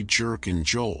every jerk and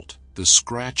jolt, the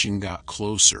scratching got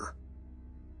closer.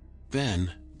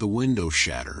 Then, the window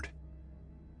shattered.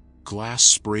 Glass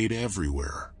sprayed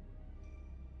everywhere.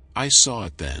 I saw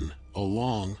it then, a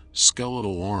long,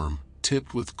 skeletal arm,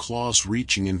 tipped with claws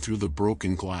reaching in through the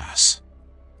broken glass.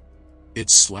 It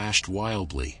slashed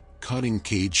wildly, cutting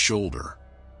Cade's shoulder.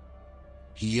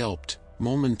 He yelped,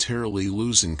 momentarily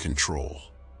losing control.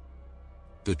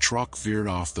 The truck veered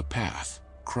off the path,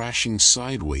 crashing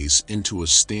sideways into a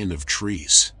stand of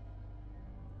trees.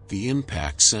 The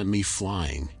impact sent me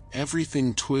flying,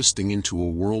 everything twisting into a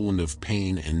whirlwind of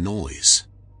pain and noise.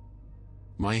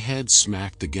 My head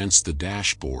smacked against the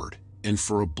dashboard, and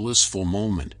for a blissful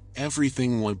moment,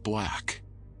 everything went black.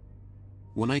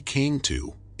 When I came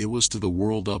to, it was to the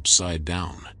world upside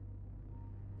down.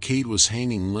 Cade was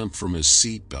hanging limp from his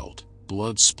seatbelt,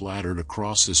 blood splattered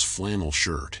across his flannel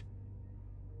shirt.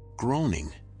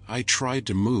 Groaning, I tried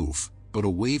to move, but a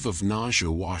wave of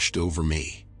nausea washed over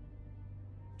me.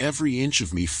 Every inch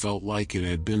of me felt like it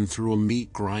had been through a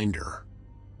meat grinder.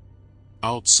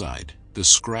 Outside, the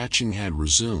scratching had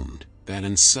resumed, that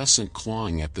incessant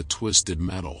clawing at the twisted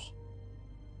metal.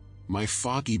 My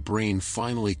foggy brain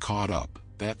finally caught up.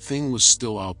 That thing was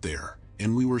still out there,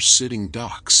 and we were sitting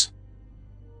ducks.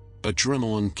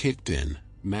 Adrenaline kicked in,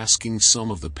 masking some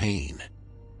of the pain.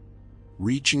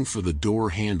 Reaching for the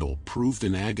door handle proved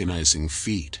an agonizing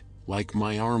feat, like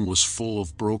my arm was full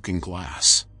of broken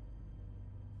glass.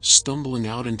 Stumbling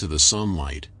out into the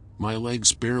sunlight, my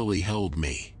legs barely held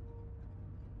me.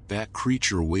 That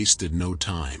creature wasted no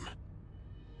time.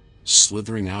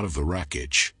 Slithering out of the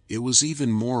wreckage, it was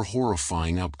even more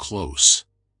horrifying up close.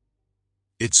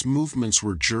 Its movements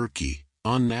were jerky,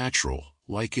 unnatural,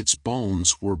 like its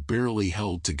bones were barely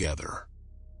held together.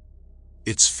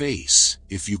 Its face,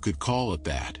 if you could call it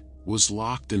that, was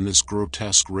locked in this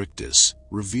grotesque rictus,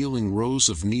 revealing rows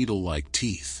of needle-like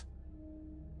teeth.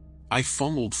 I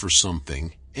fumbled for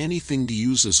something, anything to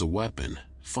use as a weapon,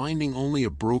 finding only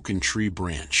a broken tree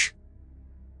branch.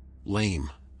 Lame,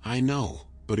 I know,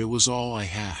 but it was all I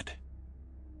had.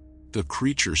 The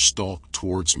creature stalked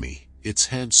towards me, its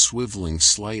head swiveling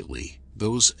slightly,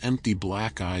 those empty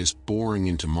black eyes boring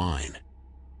into mine.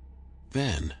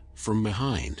 Then, from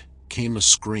behind, came a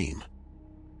scream.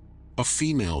 A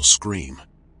female scream.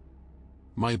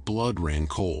 My blood ran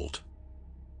cold.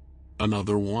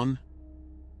 Another one?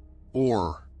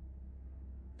 Or,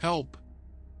 "Help!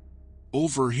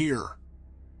 Over here!"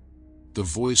 The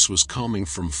voice was coming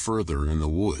from further in the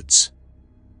woods.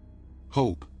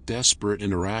 Hope, desperate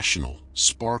and irrational,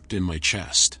 sparked in my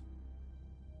chest.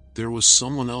 There was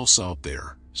someone else out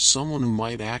there, someone who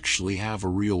might actually have a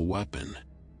real weapon.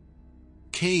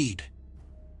 "Cade!"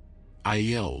 I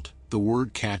yelled, the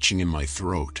word catching in my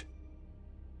throat.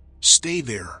 "Stay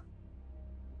there!"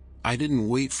 I didn't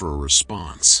wait for a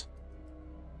response.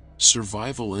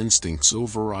 Survival instincts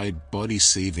override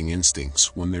buddy-saving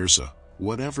instincts when there's a,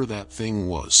 whatever that thing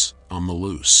was, on the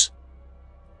loose.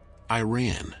 I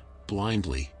ran,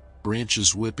 blindly,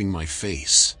 branches whipping my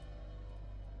face.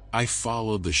 I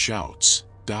followed the shouts,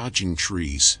 dodging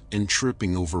trees and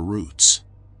tripping over roots.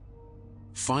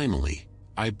 Finally,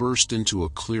 I burst into a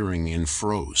clearing and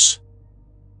froze.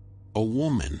 A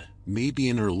woman, maybe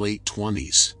in her late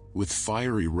 20s, with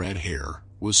fiery red hair,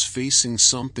 was facing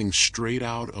something straight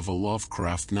out of a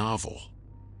Lovecraft novel.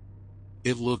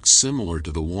 It looked similar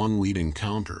to the one we'd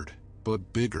encountered,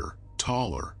 but bigger,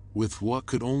 taller, with what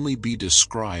could only be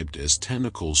described as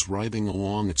tentacles writhing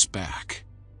along its back.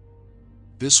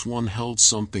 This one held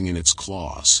something in its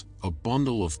claws, a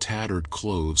bundle of tattered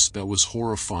clothes that was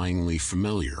horrifyingly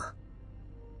familiar.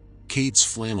 Cade's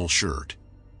flannel shirt.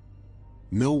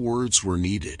 No words were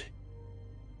needed.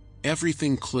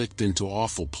 Everything clicked into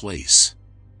awful place.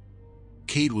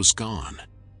 Cade was gone.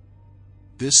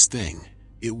 This thing,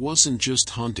 it wasn't just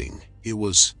hunting, it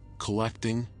was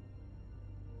collecting.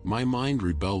 My mind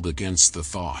rebelled against the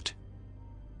thought.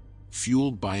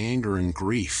 Fueled by anger and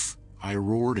grief, I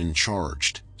roared and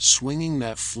charged, swinging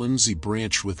that flimsy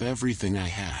branch with everything I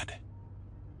had.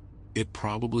 It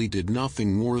probably did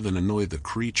nothing more than annoy the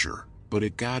creature, but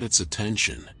it got its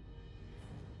attention.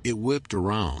 It whipped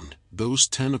around, those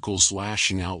tentacles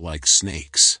lashing out like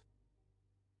snakes.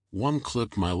 One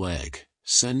clipped my leg,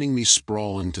 sending me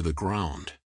sprawling to the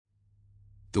ground.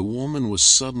 The woman was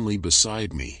suddenly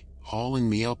beside me, hauling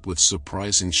me up with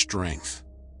surprising strength.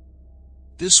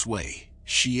 "This way,"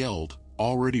 she yelled,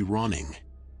 already running.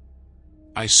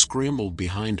 I scrambled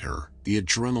behind her, the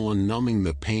adrenaline numbing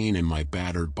the pain in my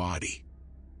battered body.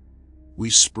 We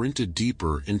sprinted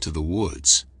deeper into the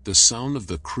woods, the sound of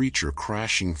the creature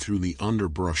crashing through the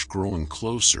underbrush growing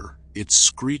closer, its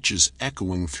screeches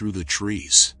echoing through the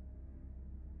trees.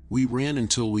 We ran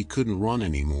until we couldn't run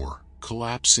anymore,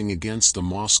 collapsing against a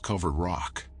moss-covered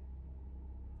rock.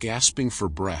 Gasping for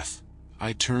breath,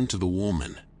 I turned to the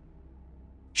woman.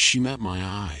 She met my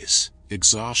eyes,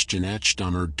 exhaustion etched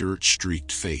on her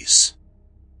dirt-streaked face.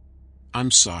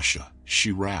 "I'm Sasha,"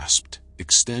 she rasped,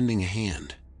 extending a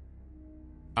hand.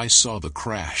 I saw the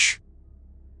crash.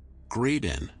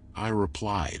 "Graydon," I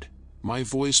replied, my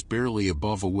voice barely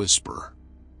above a whisper.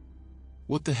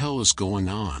 "What the hell is going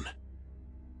on?"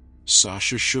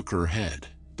 Sasha shook her head,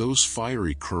 those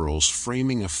fiery curls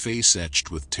framing a face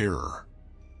etched with terror.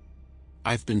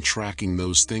 "I've been tracking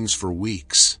those things for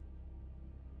weeks.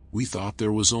 We thought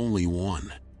there was only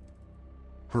one."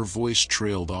 Her voice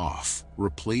trailed off,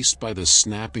 replaced by the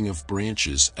snapping of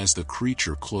branches as the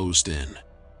creature closed in.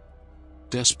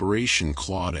 Desperation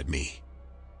clawed at me.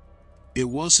 It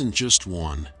wasn't just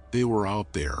one, they were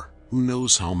out there, who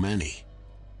knows how many.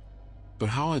 But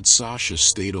how had Sasha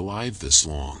stayed alive this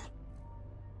long?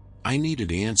 I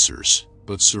needed answers,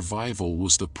 but survival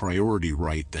was the priority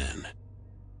right then.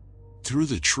 Through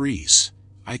the trees,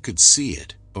 I could see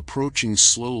it, approaching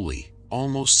slowly,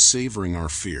 almost savoring our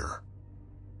fear.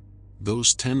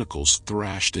 Those tentacles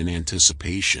thrashed in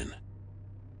anticipation.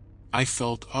 I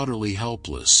felt utterly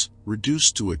helpless,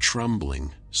 reduced to a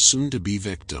trembling, soon-to-be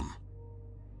victim.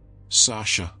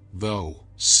 Sasha, though,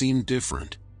 seemed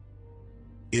different.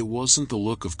 It wasn't the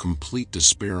look of complete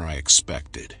despair I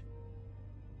expected.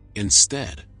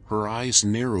 Instead, her eyes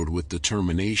narrowed with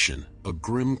determination, a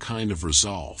grim kind of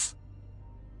resolve.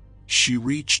 She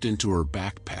reached into her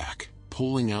backpack,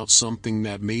 pulling out something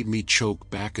that made me choke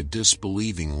back a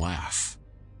disbelieving laugh.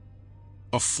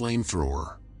 A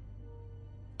flamethrower.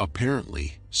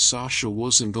 Apparently, Sasha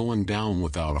wasn't going down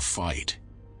without a fight.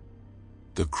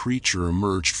 The creature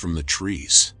emerged from the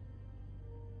trees.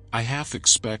 I half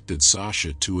expected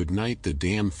Sasha to ignite the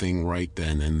damn thing right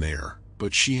then and there,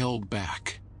 but she held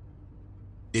back.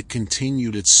 It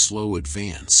continued its slow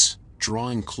advance,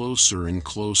 drawing closer and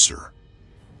closer.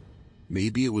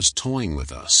 Maybe it was toying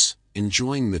with us,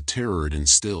 enjoying the terror it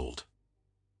instilled.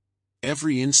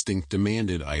 Every instinct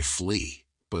demanded I flee,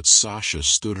 but Sasha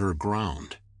stood her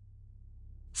ground.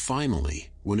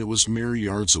 Finally, when it was mere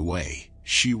yards away,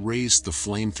 she raised the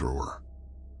flamethrower.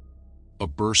 A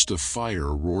burst of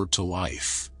fire roared to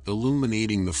life,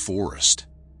 illuminating the forest.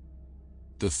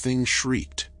 The thing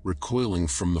shrieked, recoiling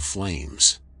from the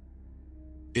flames.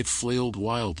 It flailed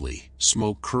wildly,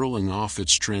 smoke curling off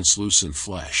its translucent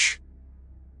flesh.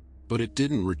 But it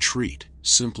didn't retreat,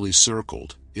 simply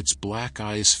circled, its black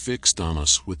eyes fixed on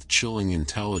us with chilling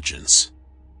intelligence.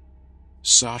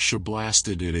 Sasha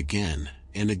blasted it again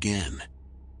and again.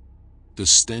 The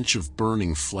stench of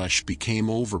burning flesh became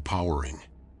overpowering.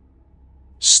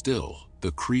 Still,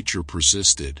 the creature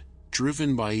persisted,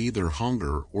 driven by either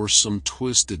hunger or some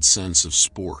twisted sense of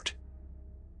sport.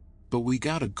 But we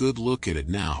got a good look at it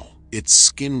now. Its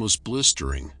skin was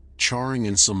blistering, charring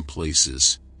in some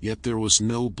places, yet there was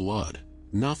no blood,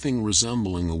 nothing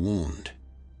resembling a wound.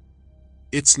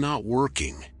 "It's not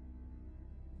working,"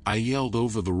 I yelled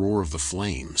over the roar of the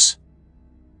flames.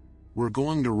 "We're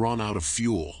going to run out of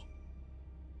fuel."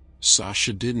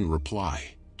 Sasha didn't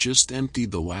reply, just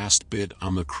emptied the last bit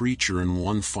on the creature in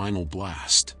one final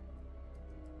blast.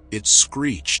 It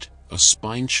screeched, a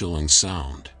spine-chilling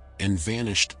sound, and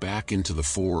vanished back into the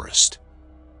forest.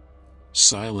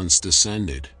 Silence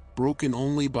descended, broken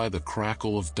only by the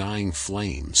crackle of dying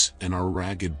flames and our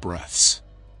ragged breaths.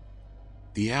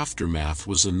 The aftermath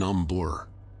was a numb blur.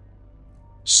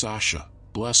 Sasha,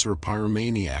 bless her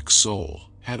pyromaniac soul,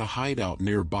 had a hideout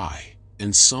nearby,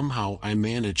 and somehow I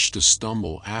managed to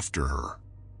stumble after her.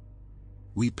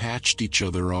 We patched each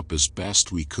other up as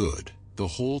best we could, the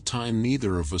whole time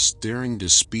neither of us daring to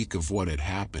speak of what had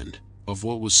happened, of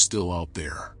what was still out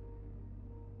there.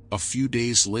 A few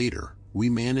days later, we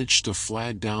managed to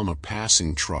flag down a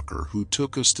passing trucker who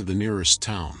took us to the nearest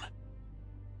town.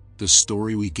 The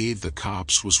story we gave the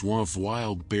cops was one of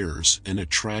wild bears and a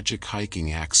tragic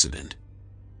hiking accident.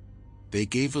 They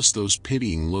gave us those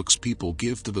pitying looks people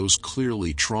give to those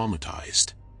clearly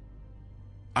traumatized.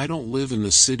 I don't live in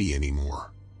the city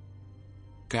anymore.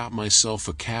 Got myself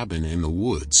a cabin in the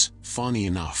woods, funny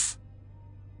enough.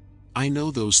 I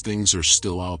know those things are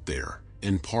still out there,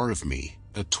 and part of me,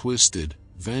 a twisted,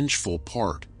 vengeful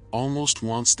part, almost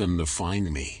wants them to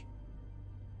find me.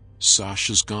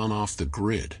 Sasha's gone off the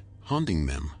grid, hunting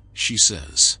them, she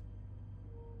says.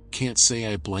 Can't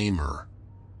say I blame her.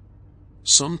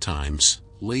 Sometimes,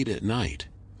 late at night,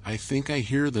 I think I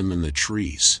hear them in the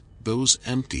trees, those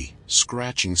empty,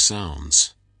 scratching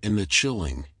sounds, and the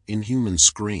chilling, inhuman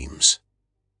screams.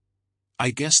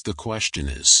 I guess the question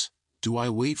is, do I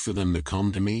wait for them to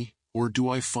come to me, or do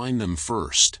I find them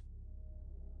first?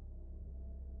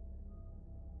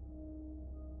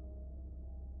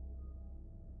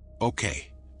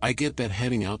 Okay, I get that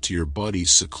heading out to your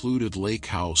buddy's secluded lake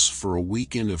house for a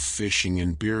weekend of fishing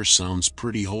and beer sounds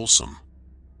pretty wholesome.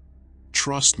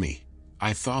 Trust me,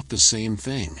 I thought the same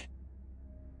thing.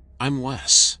 I'm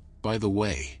Wes, by the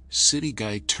way, city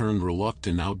guy turned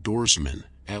reluctant outdoorsman,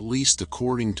 at least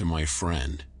according to my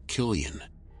friend, Killian.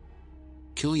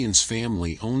 Killian's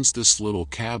family owns this little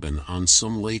cabin on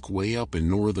some lake way up in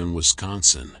northern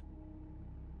Wisconsin.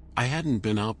 I hadn't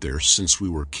been out there since we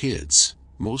were kids,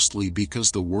 mostly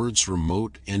because the words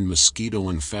remote and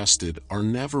mosquito-infested are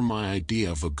never my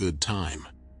idea of a good time.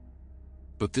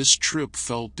 But this trip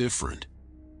felt different.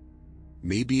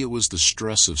 Maybe it was the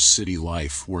stress of city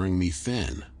life wearing me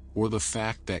thin, or the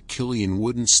fact that Killian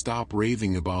wouldn't stop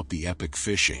raving about the epic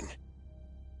fishing.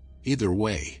 Either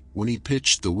way, when he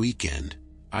pitched the weekend,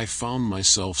 I found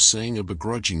myself saying a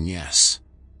begrudging yes.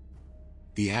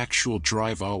 The actual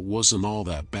drive out wasn't all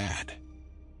that bad.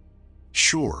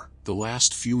 Sure, the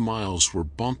last few miles were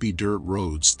bumpy dirt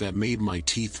roads that made my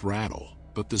teeth rattle,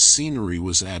 but the scenery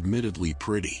was admittedly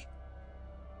pretty.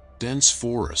 Dense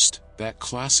forest, that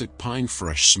classic pine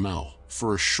fresh smell.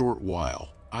 For a short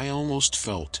while, I almost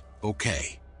felt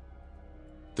okay.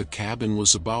 The cabin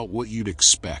was about what you'd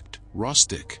expect,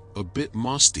 rustic, a bit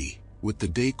musty, with the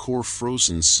decor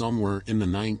frozen somewhere in the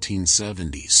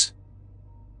 1970s.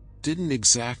 Didn't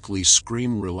exactly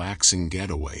scream relaxing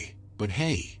getaway, but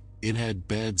hey, it had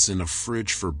beds and a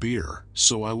fridge for beer,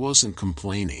 so I wasn't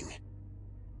complaining.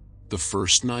 The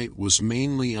first night was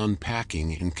mainly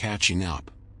unpacking and catching up.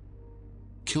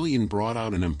 Killian brought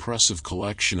out an impressive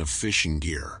collection of fishing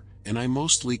gear, and I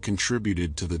mostly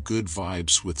contributed to the good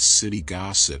vibes with city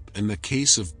gossip and the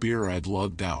case of beer I'd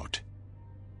lugged out.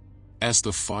 As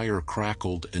the fire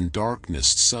crackled and darkness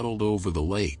settled over the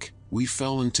lake, we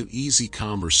fell into easy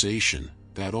conversation,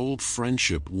 that old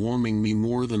friendship warming me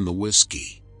more than the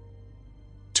whiskey.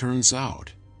 Turns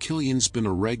out, Killian's been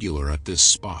a regular at this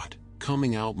spot,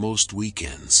 coming out most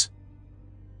weekends.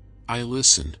 I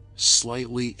listened,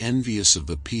 slightly envious of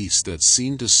the peace that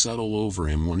seemed to settle over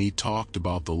him when he talked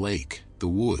about the lake, the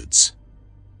woods.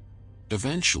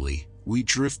 Eventually, we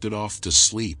drifted off to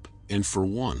sleep, and for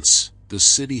once, the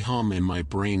city hum in my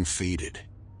brain faded.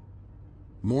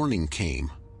 Morning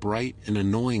came, bright and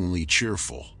annoyingly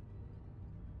cheerful.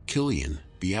 Killian,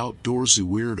 the outdoorsy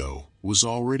weirdo, was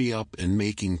already up and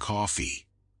making coffee.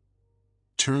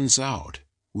 Turns out,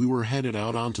 we were headed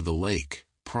out onto the lake,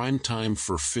 prime time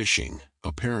for fishing,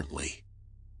 apparently.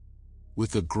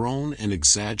 With a groan and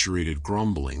exaggerated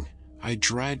grumbling, I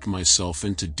dragged myself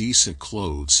into decent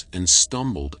clothes and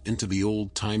stumbled into the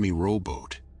old-timey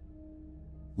rowboat.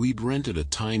 We'd rented a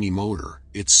tiny motor,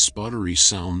 its sputtery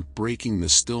sound breaking the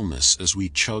stillness as we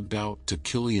chugged out to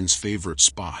Killian's favorite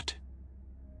spot.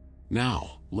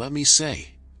 Now, let me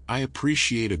say, I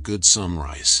appreciate a good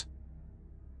sunrise.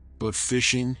 But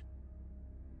fishing?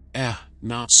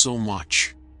 Not so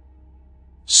much.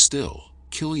 Still,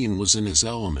 Killian was in his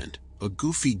element, a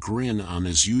goofy grin on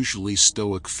his usually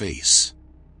stoic face.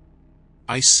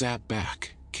 I sat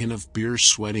back, can of beer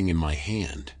sweating in my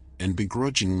hand, and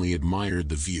begrudgingly admired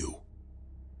the view.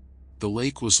 The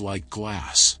lake was like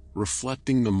glass,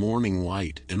 reflecting the morning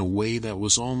light in a way that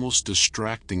was almost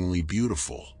distractingly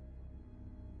beautiful.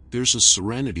 There's a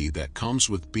serenity that comes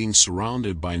with being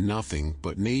surrounded by nothing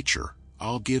but nature,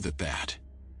 I'll give it that.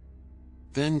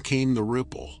 Then came the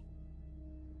ripple.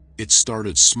 It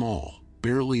started small,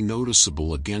 barely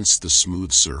noticeable against the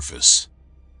smooth surface.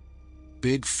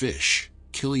 Big fish,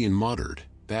 Killian muttered,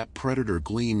 that predator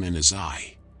gleam in his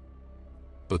eye.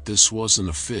 But this wasn't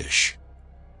a fish.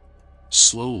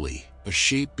 Slowly, a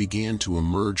shape began to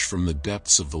emerge from the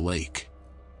depths of the lake.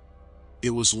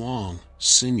 It was long,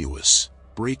 sinuous,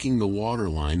 breaking the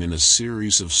waterline in a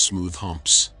series of smooth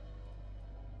humps.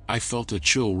 I felt a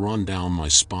chill run down my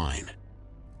spine.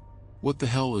 What the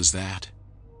hell is that?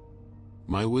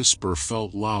 My whisper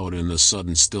felt loud in the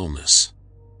sudden stillness.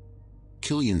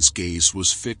 Killian's gaze was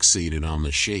fixated on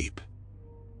the shape.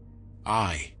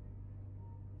 I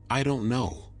don't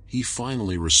know, he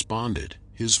finally responded,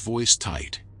 his voice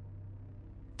tight.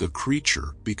 The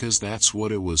creature, because that's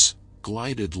what it was,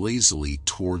 glided lazily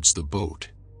towards the boat.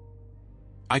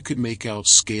 I could make out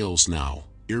scales now,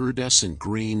 iridescent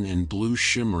green and blue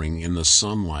shimmering in the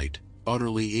sunlight,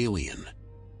 utterly alien.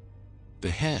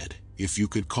 The head, if you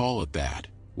could call it that,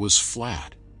 was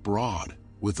flat, broad,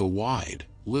 with a wide,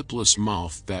 lipless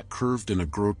mouth that curved in a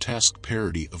grotesque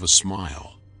parody of a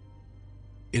smile.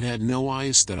 It had no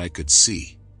eyes that I could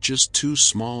see, just two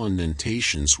small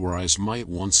indentations where eyes might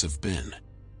once have been.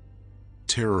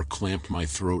 Terror clamped my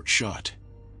throat shut.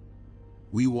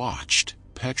 We watched,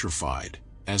 petrified,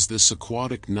 as this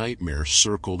aquatic nightmare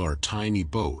circled our tiny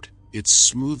boat, its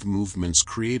smooth movements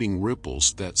creating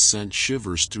ripples that sent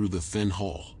shivers through the thin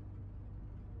hull.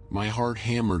 My heart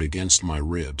hammered against my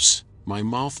ribs, my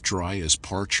mouth dry as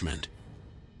parchment.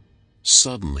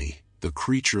 Suddenly, the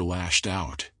creature lashed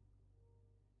out.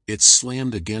 It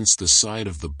slammed against the side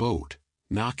of the boat,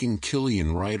 knocking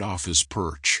Killian right off his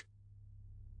perch.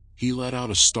 He let out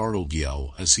a startled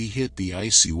yell as he hit the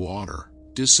icy water,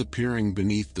 disappearing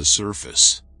beneath the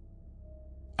surface.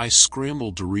 I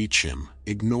scrambled to reach him,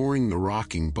 ignoring the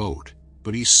rocking boat,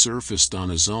 but he surfaced on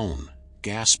his own,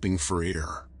 gasping for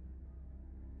air.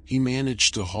 He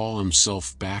managed to haul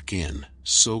himself back in,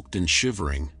 soaked and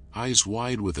shivering, eyes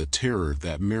wide with a terror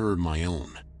that mirrored my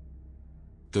own.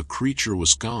 The creature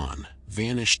was gone,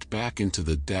 vanished back into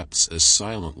the depths as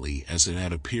silently as it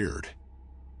had appeared.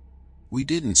 We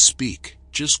didn't speak,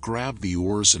 just grabbed the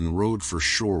oars and rowed for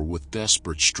shore with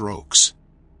desperate strokes.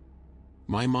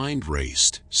 My mind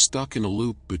raced, stuck in a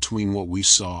loop between what we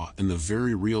saw and the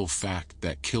very real fact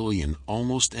that Killian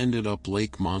almost ended up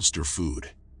lake monster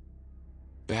food.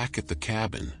 Back at the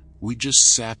cabin, we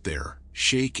just sat there,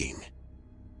 shaking.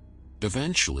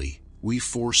 Eventually, we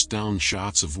forced down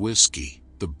shots of whiskey,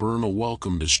 the burn a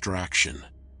welcome distraction.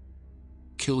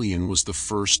 Killian was the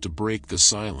first to break the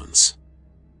silence.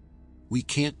 "We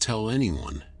can't tell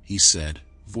anyone," he said,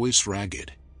 voice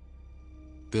ragged.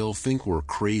 "They'll think we're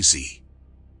crazy."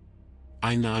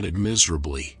 I nodded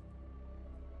miserably.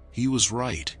 He was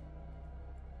right.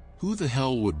 Who the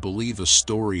hell would believe a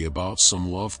story about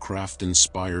some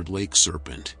Lovecraft-inspired lake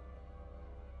serpent?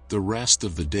 The rest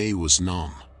of the day was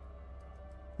numb.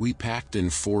 We packed in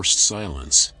forced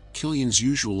silence, Killian's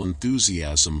usual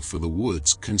enthusiasm for the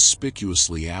woods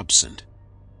conspicuously absent.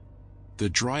 The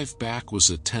drive back was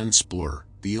a tense blur,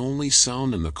 the only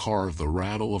sound in the car the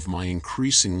rattle of my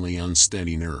increasingly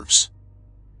unsteady nerves.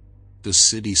 The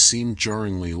city seemed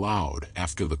jarringly loud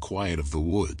after the quiet of the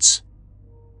woods.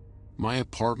 My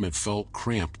apartment felt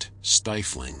cramped,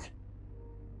 stifling.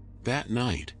 That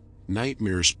night,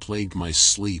 nightmares plagued my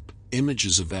sleep,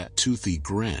 images of that toothy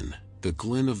grin, the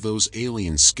glint of those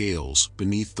alien scales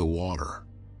beneath the water.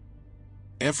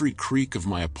 Every creak of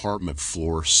my apartment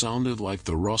floor sounded like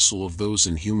the rustle of those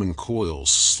inhuman coils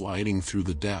sliding through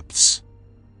the depths.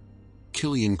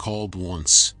 Killian called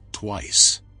once,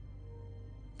 twice.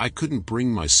 I couldn't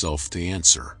bring myself to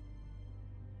answer.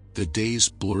 The days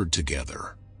blurred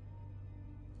together.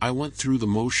 I went through the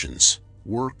motions: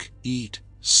 work, eat,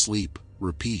 sleep,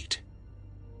 repeat.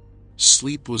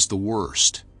 Sleep was the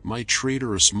worst, my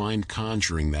traitorous mind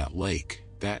conjuring that lake,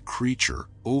 that creature,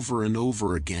 over and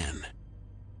over again.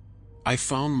 I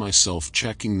found myself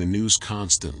checking the news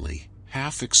constantly,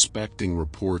 half expecting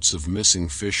reports of missing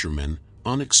fishermen,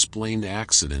 unexplained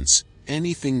accidents,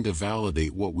 anything to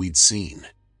validate what we'd seen.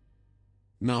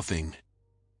 Nothing.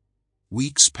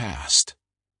 Weeks passed.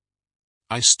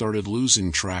 I started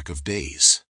losing track of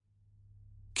days.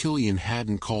 Killian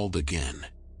hadn't called again.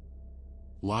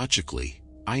 Logically,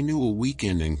 I knew a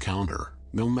weekend encounter,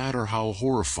 no matter how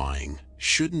horrifying,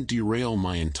 shouldn't derail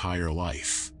my entire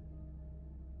life.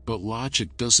 But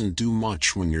logic doesn't do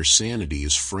much when your sanity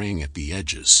is fraying at the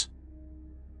edges.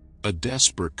 A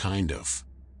desperate kind of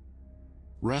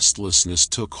restlessness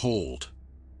took hold.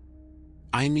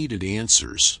 I needed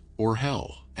answers, or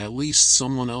hell, at least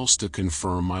someone else to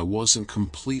confirm I wasn't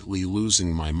completely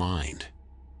losing my mind.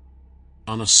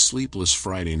 On a sleepless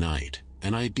Friday night,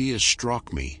 an idea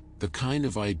struck me, the kind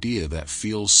of idea that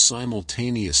feels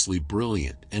simultaneously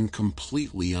brilliant and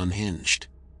completely unhinged.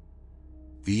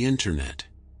 The internet.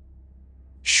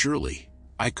 Surely,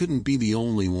 I couldn't be the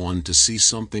only one to see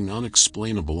something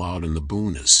unexplainable out in the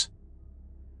boonies.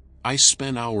 I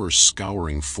spent hours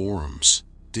scouring forums,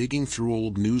 digging through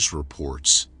old news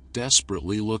reports,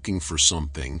 desperately looking for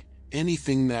something,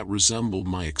 anything that resembled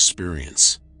my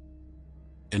experience.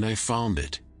 And I found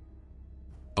it.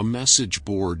 A message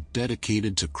board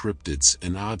dedicated to cryptids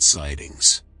and odd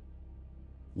sightings.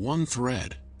 One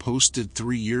thread, posted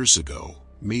 3 years ago,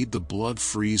 made the blood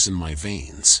freeze in my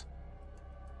veins.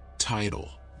 Title: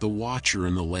 The Watcher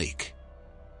in the Lake.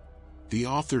 The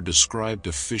author described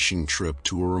a fishing trip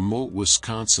to a remote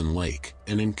Wisconsin lake,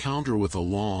 an encounter with a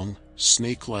long,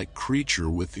 snake-like creature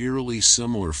with eerily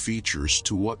similar features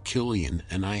to what Killian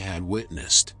and I had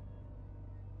witnessed.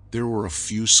 There were a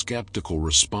few skeptical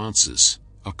responses,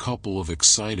 a couple of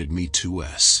excited Me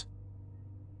Too's.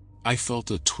 I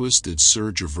felt a twisted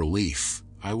surge of relief.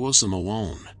 I wasn't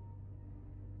alone.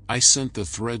 I sent the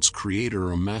thread's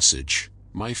creator a message,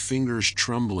 my fingers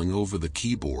trembling over the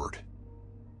keyboard.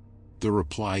 The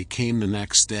reply came the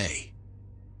next day.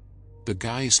 The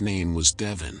guy's name was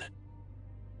Devin.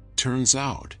 Turns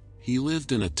out, he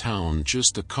lived in a town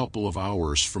just a couple of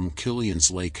hours from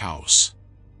Killian's lake house.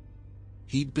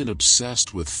 He'd been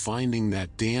obsessed with finding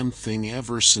that damn thing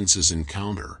ever since his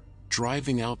encounter,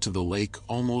 driving out to the lake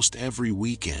almost every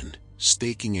weekend,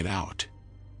 staking it out.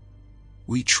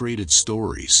 We traded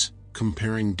stories,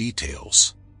 comparing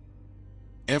details.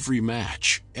 Every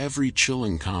match, every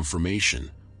chilling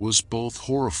confirmation, was both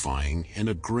horrifying and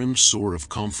a grim sort of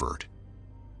comfort.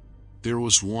 There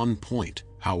was one point,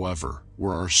 however,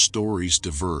 where our stories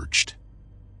diverged.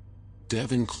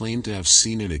 Devin claimed to have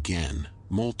seen it again,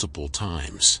 multiple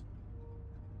times.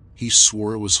 He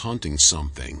swore it was hunting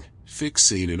something,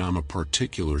 fixated on a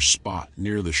particular spot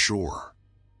near the shore.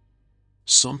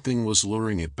 Something was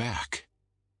luring it back.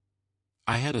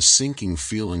 I had a sinking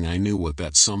feeling I knew what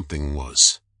that something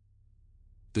was.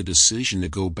 The decision to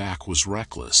go back was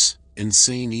reckless,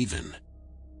 insane even.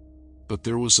 But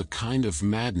there was a kind of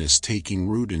madness taking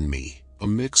root in me, a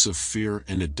mix of fear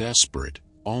and a desperate,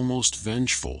 almost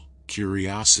vengeful,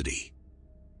 curiosity.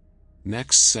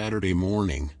 Next Saturday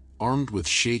morning, armed with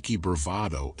shaky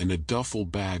bravado and a duffel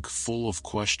bag full of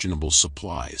questionable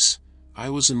supplies, I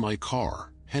was in my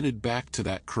car, headed back to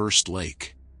that cursed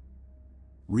lake.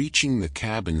 Reaching the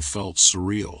cabin felt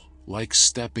surreal, like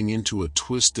stepping into a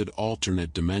twisted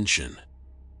alternate dimension.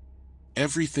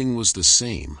 Everything was the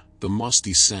same, the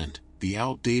musty scent, the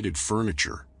outdated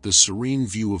furniture, the serene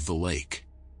view of the lake.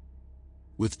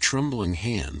 With trembling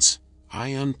hands, I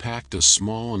unpacked a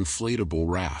small inflatable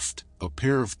raft, a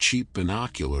pair of cheap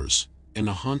binoculars, and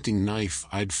a hunting knife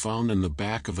I'd found in the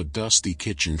back of a dusty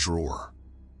kitchen drawer.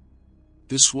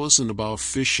 This wasn't about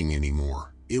fishing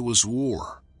anymore, it was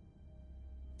war.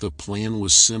 The plan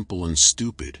was simple and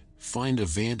stupid: find a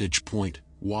vantage point,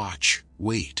 watch,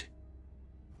 wait.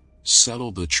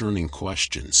 Settle the churning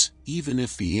questions, even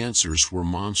if the answers were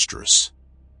monstrous.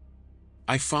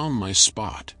 I found my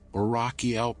spot, a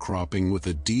rocky outcropping with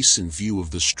a decent view of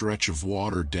the stretch of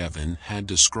water Devon had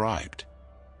described.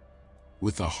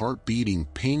 With a heart beating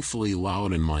painfully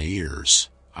loud in my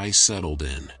ears, I settled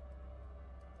in.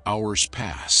 Hours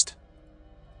passed.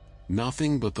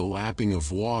 Nothing but the lapping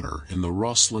of water and the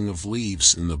rustling of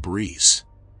leaves in the breeze.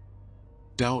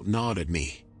 Doubt gnawed at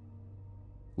me.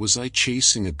 Was I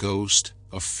chasing a ghost,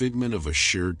 a figment of a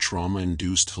shared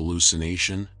trauma-induced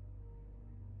hallucination?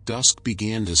 Dusk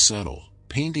began to settle,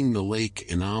 painting the lake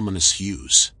in ominous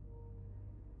hues.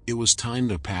 It was time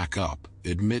to pack up,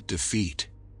 admit defeat.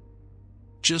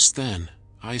 Just then,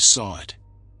 I saw it.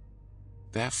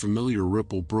 That familiar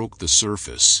ripple broke the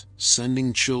surface,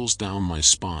 sending chills down my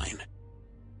spine.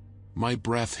 My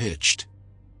breath hitched.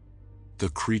 The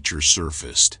creature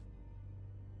surfaced.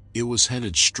 It was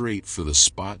headed straight for the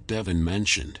spot Devon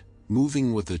mentioned,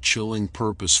 moving with a chilling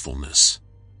purposefulness.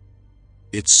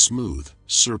 Its smooth,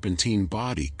 serpentine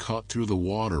body cut through the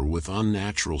water with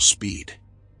unnatural speed.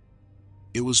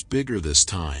 It was bigger this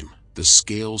time, the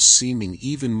scales seeming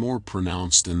even more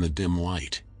pronounced in the dim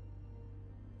light.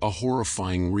 A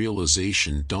horrifying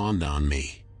realization dawned on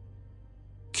me.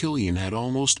 Killian had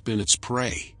almost been its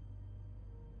prey.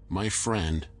 My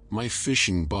friend, my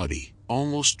fishing buddy,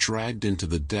 almost dragged into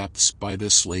the depths by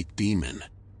this lake demon.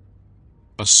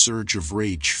 A surge of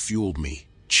rage fueled me,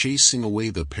 chasing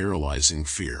away the paralyzing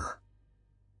fear.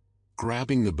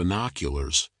 Grabbing the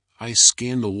binoculars, I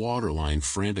scanned the waterline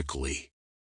frantically.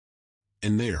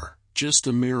 And there, just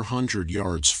a mere 100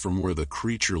 yards from where the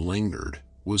creature lingered,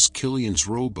 was Killian's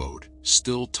rowboat,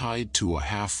 still tied to a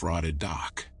half-rotted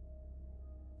dock.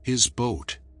 His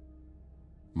boat.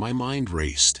 My mind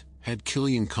raced. Had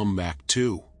Killian come back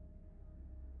too?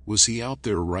 Was he out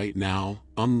there right now,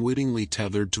 unwittingly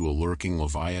tethered to a lurking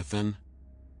leviathan?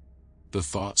 The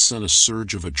thought sent a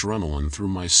surge of adrenaline through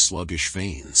my sluggish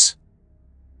veins.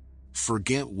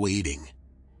 Forget waiting.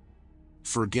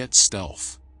 Forget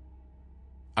stealth.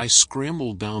 I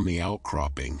scrambled down the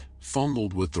outcropping,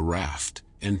 fumbled with the raft,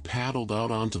 and paddled out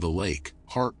onto the lake,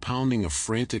 heart pounding a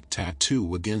frantic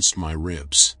tattoo against my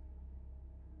ribs.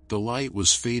 The light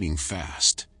was fading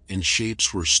fast, and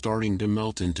shapes were starting to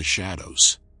melt into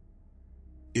shadows.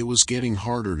 It was getting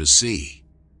harder to see.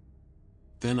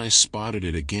 Then I spotted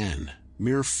it again,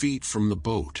 mere feet from the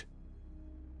boat.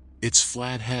 Its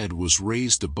flat head was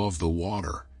raised above the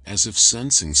water, as if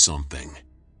sensing something.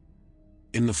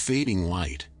 In the fading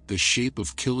light, the shape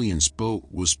of Killian's boat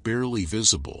was barely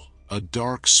visible, a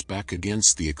dark speck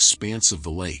against the expanse of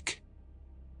the lake.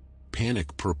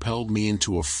 Panic propelled me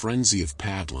into a frenzy of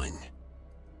paddling.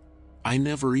 I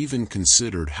never even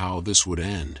considered how this would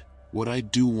end, what I'd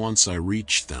do once I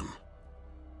reached them.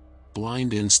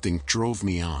 Blind instinct drove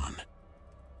me on.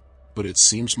 But it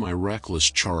seems my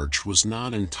reckless charge was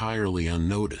not entirely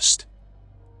unnoticed.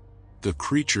 The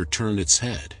creature turned its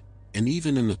head, and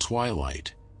even in the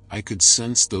twilight, I could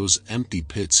sense those empty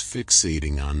pits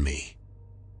fixating on me.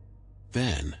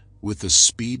 Then, with a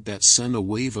speed that sent a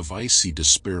wave of icy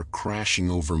despair crashing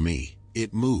over me,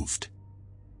 it moved.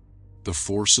 The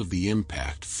force of the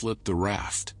impact flipped the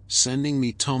raft, sending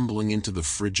me tumbling into the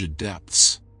frigid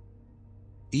depths.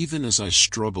 Even as I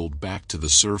struggled back to the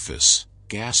surface,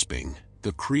 gasping,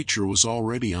 the creature was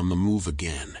already on the move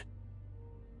again.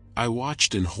 I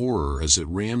watched in horror as it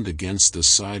rammed against the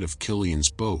side of Killian's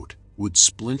boat, wood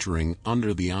splintering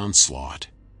under the onslaught.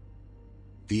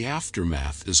 The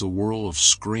aftermath is a whirl of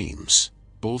screams,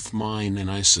 both mine and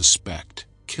I suspect,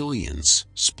 Killian's,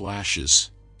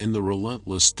 splashes, and the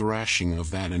relentless thrashing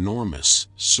of that enormous,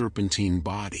 serpentine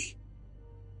body.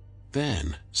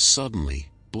 Then,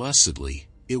 suddenly, blessedly,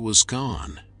 it was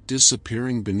gone,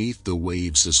 disappearing beneath the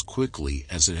waves as quickly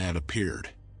as it had appeared.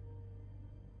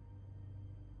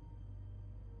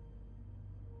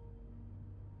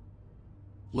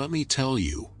 Let me tell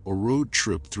you, a road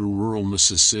trip through rural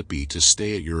Mississippi to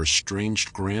stay at your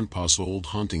estranged grandpa's old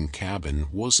hunting cabin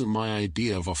wasn't my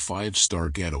idea of a 5-star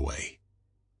getaway.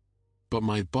 But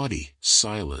my buddy,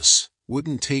 Silas,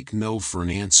 wouldn't take no for an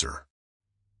answer.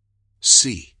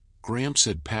 See, Gramps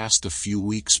had passed a few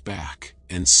weeks back,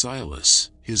 and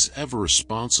Silas, his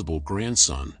ever-responsible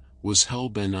grandson, was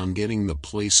hell-bent on getting the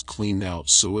place cleaned out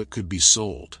so it could be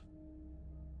sold.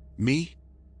 Me?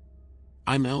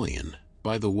 I'm Elian,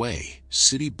 by the way,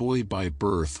 city boy by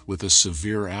birth with a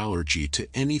severe allergy to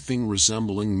anything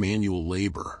resembling manual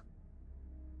labor.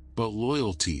 But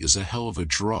loyalty is a hell of a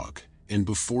drug, and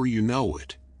before you know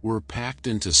it, we're packed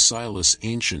into Silas'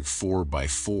 ancient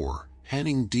 4x4,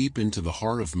 heading deep into the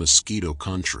heart of Mosquito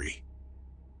Country.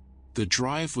 The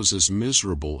drive was as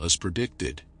miserable as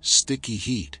predicted, sticky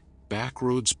heat,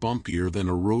 backroads bumpier than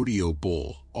a rodeo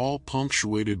bull, all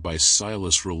punctuated by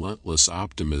Silas' relentless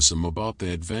optimism about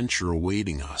the adventure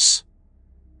awaiting us.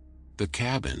 The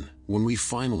cabin, when we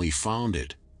finally found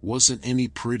it, wasn't any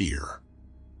prettier.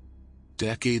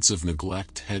 Decades of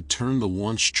neglect had turned the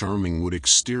once charming wood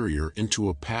exterior into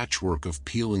a patchwork of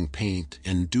peeling paint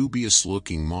and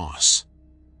dubious-looking moss.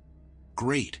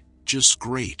 Great, just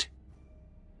great.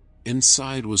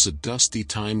 Inside was a dusty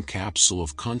time capsule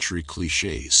of country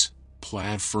cliches,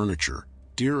 plaid furniture,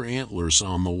 deer antlers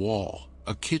on the wall,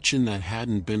 a kitchen that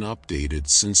hadn't been updated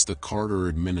since the Carter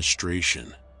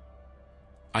administration.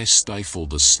 I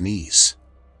stifled a sneeze.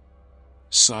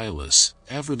 Silas,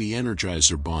 ever the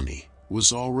Energizer Bunny,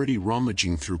 was already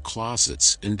rummaging through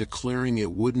closets and declaring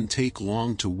it wouldn't take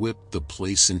long to whip the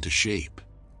place into shape.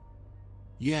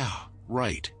 Yeah,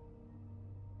 right.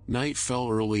 Night fell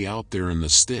early out there in the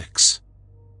sticks.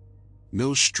 No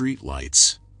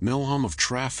streetlights, no hum of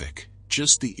traffic,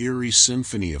 just the eerie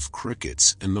symphony of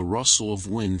crickets and the rustle of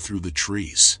wind through the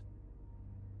trees.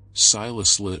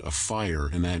 Silas lit a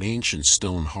fire in that ancient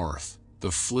stone hearth,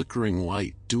 the flickering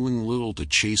light doing little to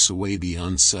chase away the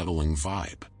unsettling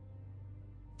vibe.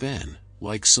 Then,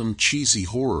 like some cheesy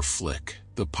horror flick,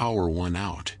 the power went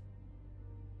out.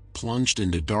 Plunged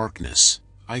into darkness,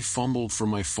 I fumbled for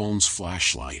my phone's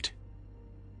flashlight.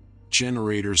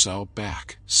 Generator's out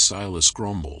back, Silas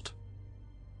grumbled.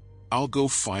 I'll go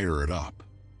fire it up.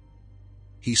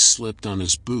 He slipped on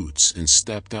his boots and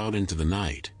stepped out into the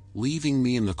night, leaving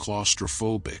me in the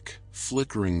claustrophobic,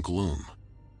 flickering gloom.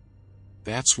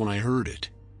 That's when I heard it.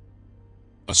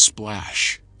 A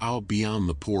splash, out beyond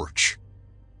the porch.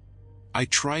 I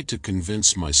tried to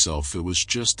convince myself it was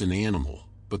just an animal,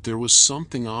 but there was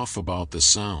something off about the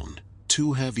sound,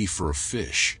 too heavy for a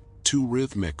fish, too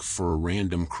rhythmic for a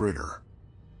random critter.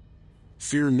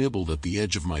 Fear nibbled at the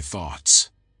edge of my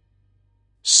thoughts.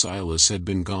 Silas had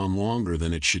been gone longer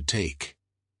than it should take.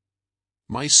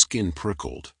 My skin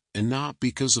prickled, and not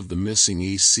because of the missing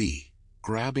AC.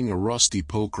 Grabbing a rusty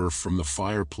poker from the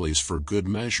fireplace for good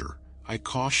measure, I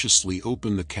cautiously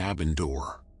opened the cabin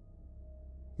door.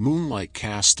 Moonlight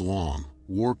cast long,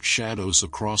 warped shadows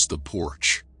across the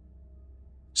porch.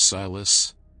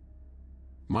 Silas?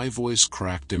 My voice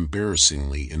cracked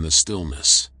embarrassingly in the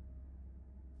stillness.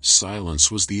 Silence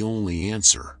was the only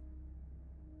answer.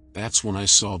 That's when I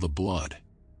saw the blood.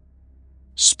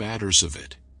 Spatters of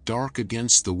it, dark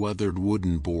against the weathered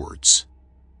wooden boards.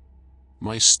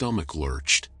 My stomach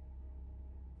lurched.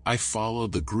 I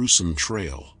followed the gruesome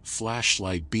trail,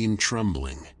 flashlight beam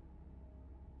trembling.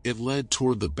 It led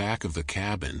toward the back of the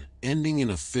cabin, ending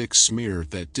in a thick smear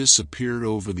that disappeared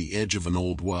over the edge of an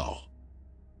old well.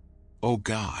 Oh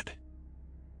God!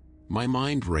 My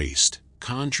mind raced,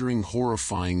 conjuring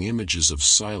horrifying images of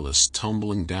Silas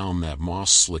tumbling down that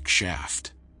moss-slick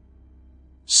shaft.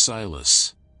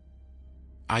 Silas!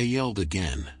 I yelled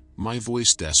again, my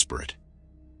voice desperate.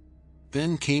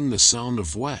 Then came the sound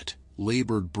of wet,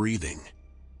 labored breathing.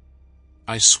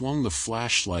 I swung the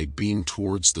flashlight beam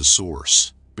towards the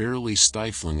source, barely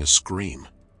stifling a scream.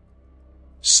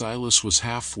 Silas was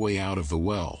halfway out of the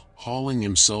well, hauling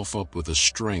himself up with a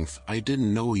strength I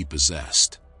didn't know he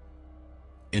possessed.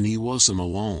 And he wasn't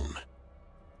alone.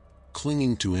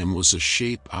 Clinging to him was a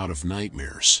shape out of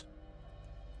nightmares.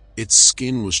 Its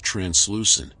skin was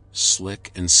translucent,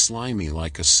 slick and slimy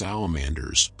like a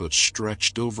salamander's, but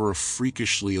stretched over a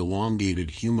freakishly elongated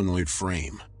humanoid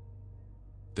frame.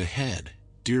 The head,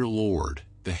 dear Lord,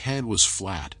 the head was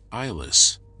flat,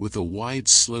 eyeless, with a wide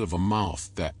slit of a mouth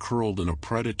that curled in a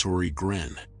predatory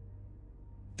grin.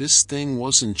 This thing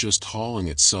wasn't just hauling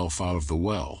itself out of the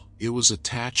well, it was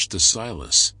attached to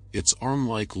Silas, its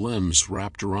arm-like limbs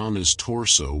wrapped around his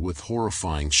torso with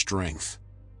horrifying strength.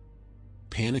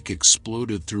 Panic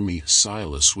exploded through me.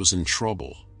 Silas was in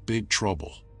trouble, big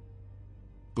trouble.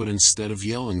 But instead of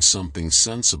yelling something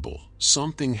sensible,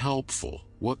 something helpful,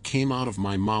 what came out of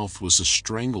my mouth was a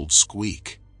strangled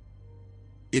squeak.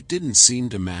 It didn't seem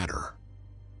to matter.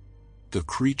 The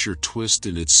creature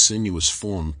twisted its sinuous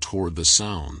form toward the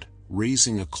sound,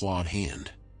 raising a clawed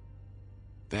hand.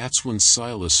 That's when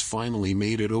Silas finally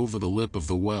made it over the lip of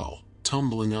the well,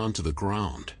 tumbling onto the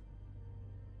ground.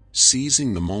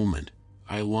 Seizing the moment,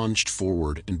 I lunged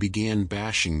forward and began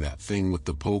bashing that thing with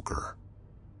the poker.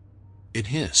 It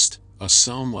hissed, a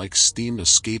sound like steam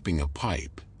escaping a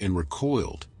pipe, and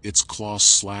recoiled, its claws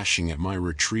slashing at my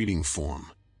retreating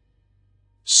form.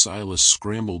 Silas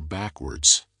scrambled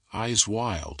backwards, eyes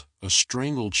wild, a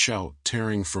strangled shout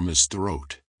tearing from his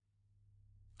throat.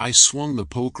 I swung the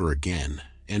poker again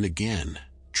and again,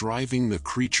 driving the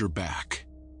creature back.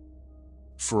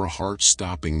 For a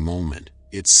heart-stopping moment,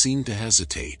 it seemed to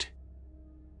hesitate.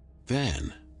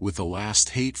 Then, with a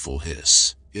last hateful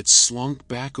hiss, it slunk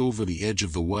back over the edge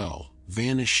of the well,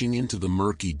 vanishing into the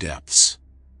murky depths.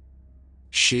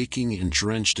 Shaking and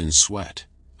drenched in sweat,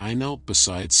 I knelt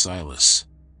beside Silas.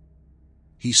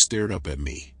 He stared up at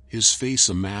me, his face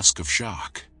a mask of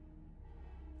shock.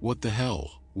 What the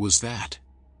hell was that?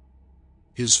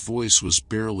 His voice was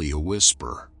barely a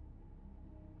whisper.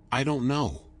 I don't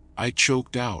know, I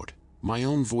choked out, my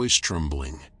own voice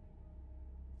trembling.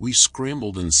 We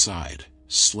scrambled inside,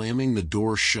 slamming the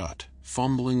door shut,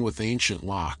 fumbling with ancient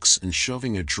locks and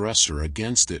shoving a dresser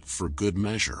against it for good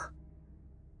measure.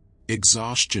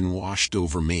 Exhaustion washed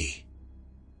over me.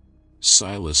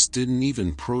 Silas didn't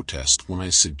even protest when I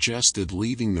suggested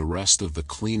leaving the rest of the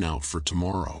clean-out for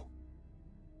tomorrow.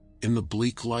 In the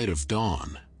bleak light of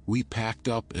dawn, we packed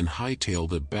up and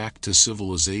hightailed it back to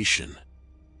civilization.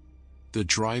 The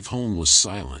drive home was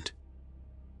silent.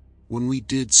 When we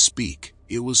did speak,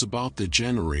 it was about the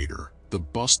generator, the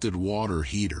busted water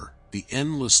heater, the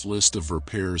endless list of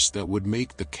repairs that would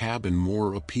make the cabin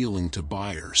more appealing to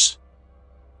buyers.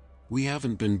 We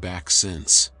haven't been back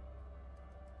since.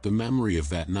 The memory of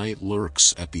that night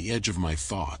lurks at the edge of my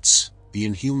thoughts, the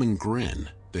inhuman grin,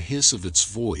 the hiss of its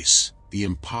voice, the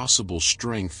impossible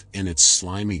strength in its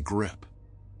slimy grip.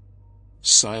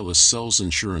 Silas sells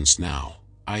insurance now,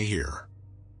 I hear.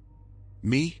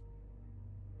 Me?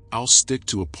 I'll stick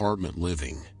to apartment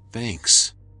living,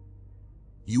 thanks.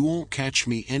 You won't catch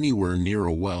me anywhere near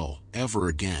a well, ever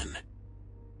again.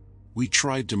 We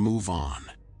tried to move on.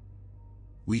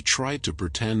 We tried to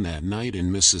pretend that night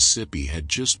in Mississippi had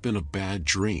just been a bad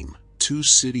dream, two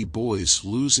city boys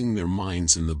losing their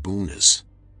minds in the boonies.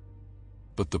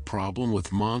 But the problem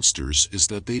with monsters is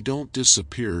that they don't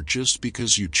disappear just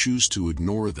because you choose to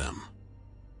ignore them.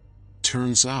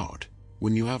 Turns out,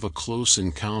 when you have a close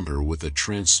encounter with a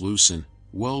translucent,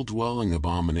 well-dwelling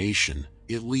abomination,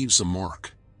 it leaves a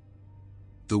mark.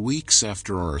 The weeks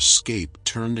after our escape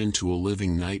turned into a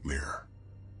living nightmare.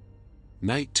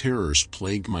 Night terrors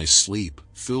plagued my sleep,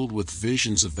 filled with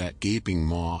visions of that gaping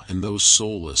maw and those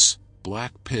soulless,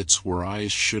 black pits where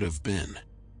eyes should have been.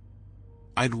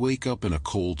 I'd wake up in a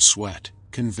cold sweat,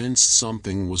 convinced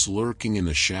something was lurking in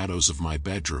the shadows of my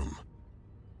bedroom.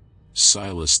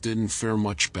 Silas didn't fare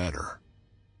much better.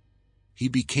 He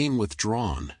became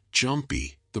withdrawn,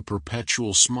 jumpy, the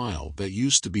perpetual smile that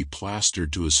used to be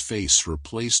plastered to his face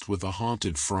replaced with a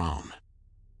haunted frown.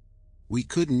 We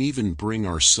couldn't even bring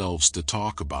ourselves to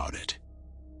talk about it.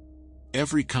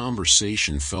 Every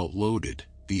conversation felt loaded,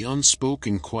 the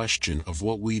unspoken question of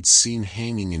what we'd seen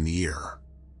hanging in the air.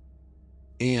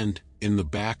 And, in the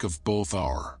back of both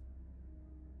our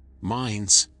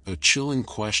minds, a chilling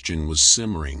question was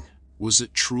simmering. Was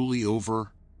it truly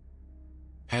over?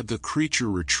 Had the creature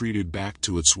retreated back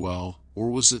to its well,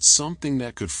 or was it something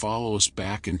that could follow us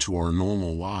back into our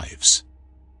normal lives?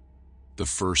 The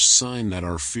first sign that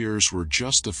our fears were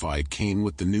justified came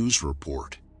with the news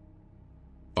report.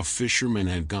 A fisherman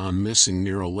had gone missing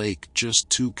near a lake just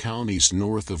 2 counties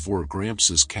north of where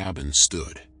Gramps' cabin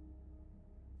stood.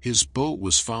 His boat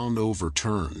was found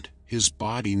overturned, his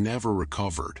body never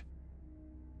recovered.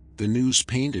 The news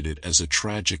painted it as a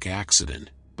tragic accident,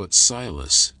 but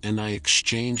Silas and I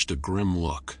exchanged a grim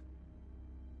look.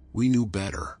 We knew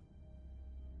better.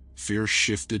 Fear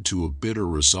shifted to a bitter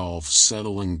resolve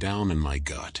settling down in my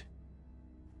gut.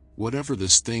 Whatever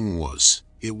this thing was,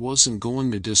 it wasn't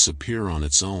going to disappear on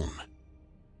its own.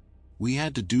 We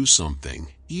had to do something,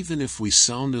 even if we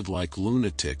sounded like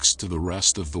lunatics to the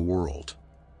rest of the world.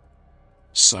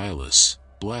 Silas,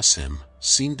 bless him,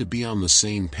 seemed to be on the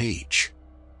same page.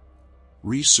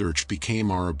 Research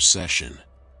became our obsession.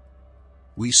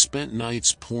 We spent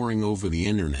nights poring over the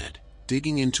internet,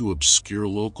 digging into obscure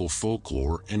local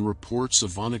folklore and reports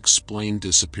of unexplained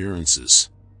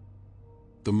disappearances.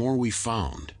 The more we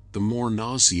found, the more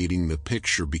nauseating the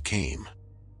picture became.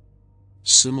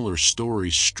 Similar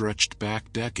stories stretched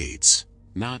back decades,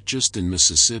 not just in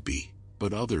Mississippi,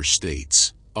 but other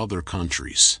states, other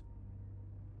countries.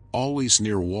 Always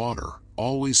near water,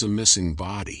 always a missing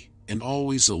body, and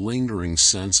always a lingering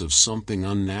sense of something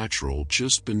unnatural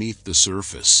just beneath the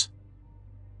surface.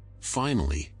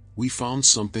 Finally, we found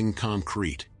something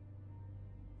concrete.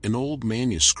 An old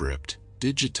manuscript,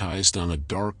 digitized on a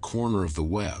dark corner of the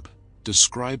web,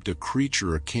 described a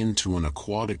creature akin to an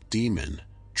aquatic demon,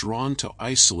 drawn to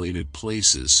isolated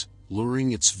places,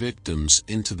 luring its victims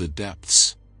into the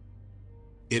depths.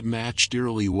 It matched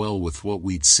eerily well with what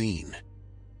we'd seen.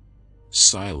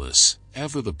 Silas,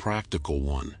 ever the practical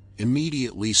one,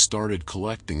 immediately started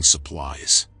collecting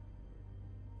supplies.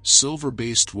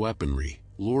 Silver-based weaponry,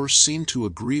 lore seemed to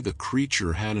agree the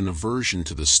creature had an aversion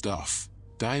to the stuff,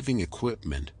 diving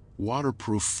equipment,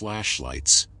 waterproof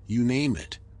flashlights, you name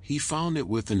it, he found it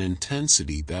with an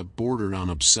intensity that bordered on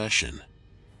obsession.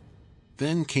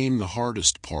 Then came the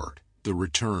hardest part, the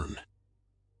return.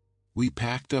 We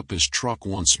packed up his truck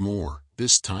once more,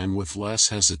 this time with less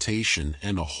hesitation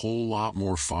and a whole lot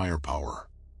more firepower.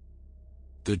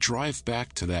 The drive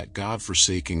back to that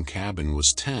godforsaken cabin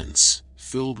was tense,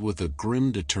 filled with a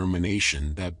grim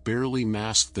determination that barely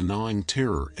masked the gnawing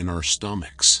terror in our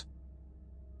stomachs.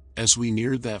 As we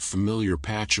neared that familiar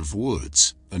patch of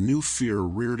woods, a new fear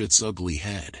reared its ugly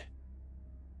head.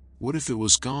 What if it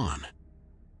was gone?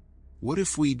 What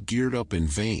if we'd geared up in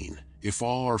vain, if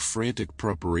all our frantic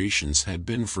preparations had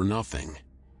been for nothing?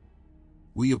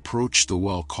 We approached the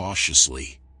well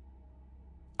cautiously.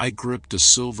 I gripped a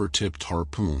silver-tipped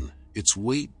harpoon, its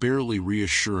weight barely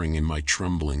reassuring in my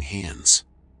trembling hands.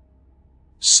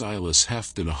 Silas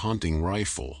hefted a hunting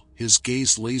rifle, his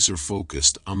gaze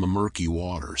laser-focused on the murky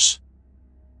waters.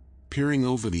 Peering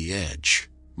over the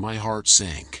edge, my heart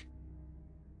sank.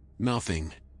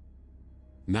 Nothing.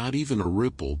 Not even a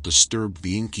ripple disturbed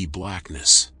the inky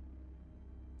blackness.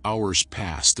 Hours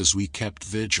passed as we kept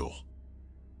vigil.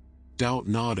 Doubt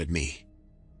gnawed at me.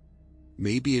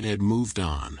 Maybe it had moved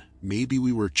on, maybe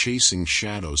we were chasing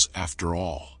shadows after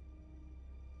all.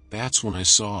 That's when I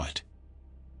saw it.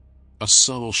 A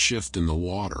subtle shift in the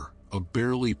water, a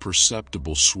barely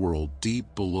perceptible swirl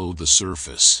deep below the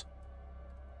surface.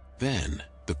 Then,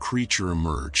 the creature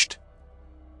emerged.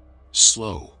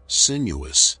 Slow,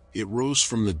 sinuous, it rose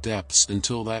from the depths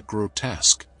until that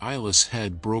grotesque, eyeless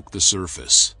head broke the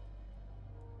surface.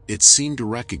 It seemed to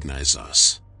recognize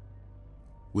us.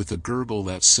 With a gurgle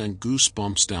that sent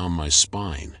goosebumps down my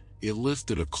spine, it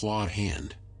lifted a clawed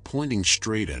hand, pointing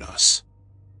straight at us.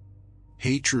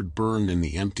 Hatred burned in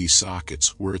the empty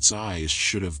sockets where its eyes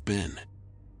should have been.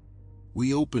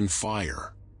 We opened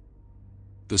fire.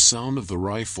 The sound of the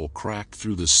rifle cracked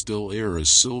through the still air as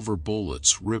silver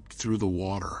bullets ripped through the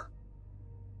water.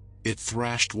 It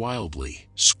thrashed wildly,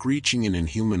 screeching in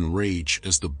inhuman rage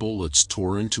as the bullets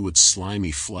tore into its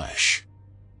slimy flesh.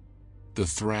 The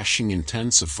thrashing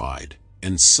intensified,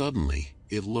 and suddenly,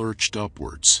 it lurched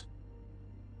upwards.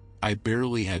 I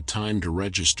barely had time to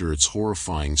register its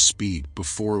horrifying speed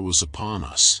before it was upon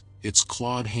us, its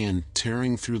clawed hand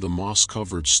tearing through the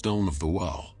moss-covered stone of the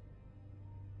well.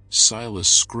 Silas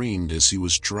screamed as he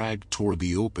was dragged toward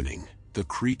the opening, the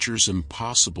creature's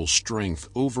impossible strength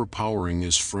overpowering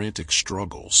his frantic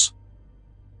struggles.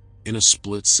 In a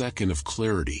split second of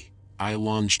clarity, I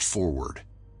lunged forward.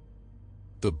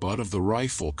 The butt of the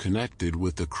rifle connected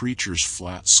with the creature's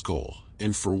flat skull,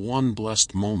 and for one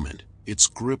blessed moment, its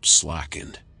grip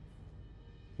slackened.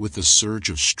 With a surge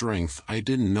of strength I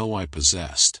didn't know I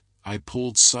possessed, I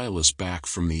pulled Silas back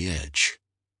from the edge.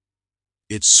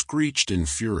 It screeched in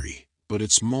fury, but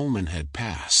its moment had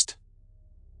passed.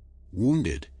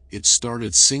 Wounded, it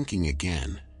started sinking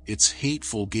again, its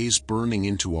hateful gaze burning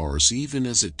into ours even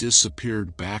as it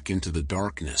disappeared back into the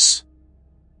darkness.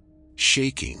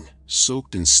 Shaking,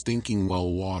 soaked in stinking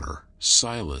well water,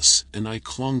 Silas and I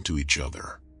clung to each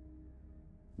other.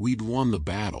 We'd won the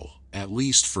battle, at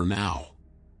least for now.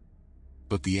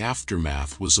 But the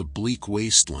aftermath was a bleak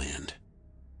wasteland.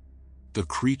 The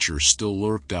creature still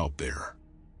lurked out there.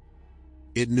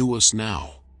 It knew us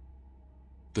now.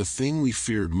 The thing we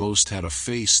feared most had a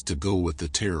face to go with the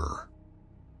terror.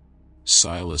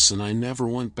 Silas and I never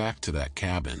went back to that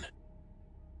cabin.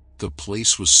 The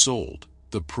place was sold,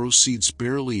 the proceeds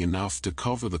barely enough to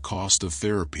cover the cost of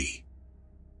therapy.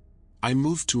 I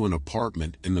moved to an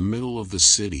apartment in the middle of the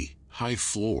city, high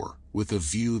floor, with a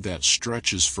view that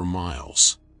stretches for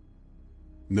miles.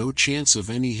 No chance of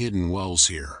any hidden wells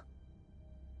here.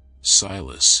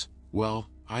 Silas, well,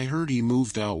 I heard he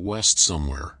moved out west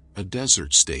somewhere, a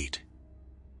desert state.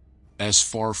 As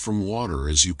far from water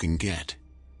as you can get.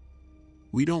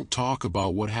 We don't talk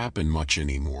about what happened much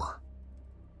anymore.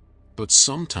 But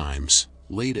sometimes,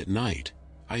 late at night,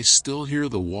 I still hear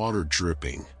the water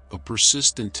dripping, a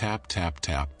persistent tap tap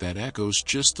tap that echoes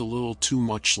just a little too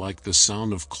much like the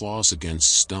sound of claws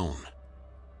against stone.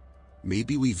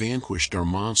 Maybe we vanquished our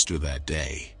monster that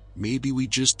day, maybe we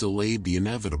just delayed the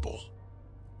inevitable.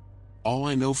 All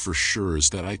I know for sure is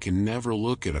that I can never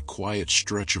look at a quiet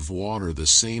stretch of water the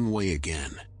same way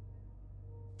again.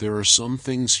 There are some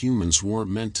things humans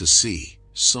weren't meant to see,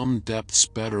 some depths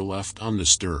better left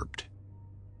undisturbed.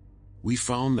 We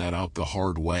found that out the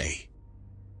hard way.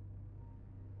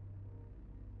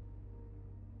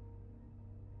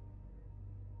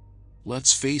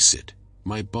 Let's face it,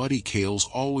 my buddy Cale's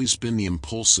always been the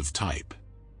impulsive type.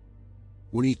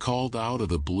 When he called out of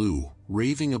the blue,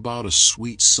 raving about a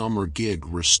sweet summer gig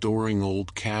restoring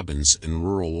old cabins in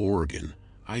rural Oregon,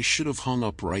 I should have hung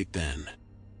up right then.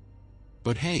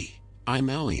 But hey, I'm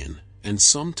alien, and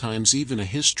sometimes even a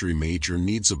history major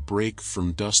needs a break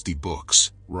from dusty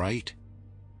books, right?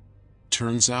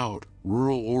 Turns out,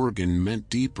 rural Oregon meant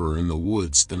deeper in the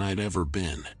woods than I'd ever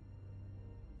been.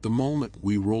 The moment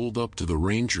we rolled up to the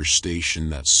ranger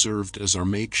station that served as our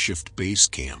makeshift base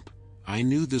camp, I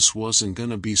knew this wasn't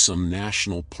gonna be some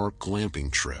national park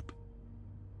glamping trip.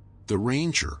 The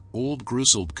ranger, old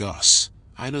grizzled Gus,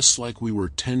 eyed us like we were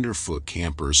tenderfoot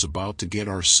campers about to get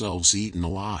ourselves eaten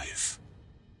alive.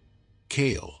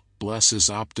 Cale, bless his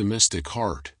optimistic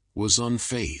heart, was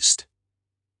unfazed.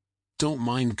 "Don't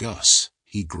mind Gus,"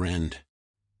 he grinned.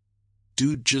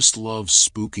 "Dude just loves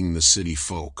spooking the city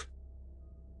folk."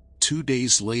 2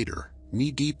 days later,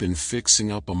 knee-deep in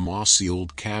fixing up a mossy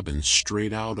old cabin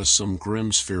straight out of some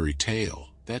Grimm's fairy tale,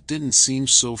 that didn't seem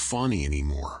so funny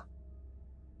anymore.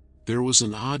 There was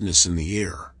an oddness in the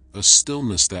air, a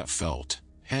stillness that felt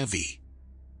heavy.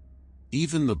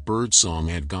 Even the birdsong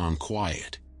had gone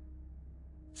quiet.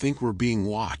 "Think we're being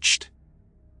watched?"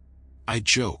 I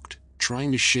joked,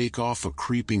 trying to shake off a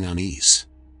creeping unease.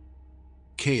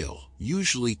 Cale,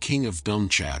 usually king of dumb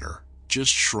chatter,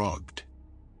 just shrugged.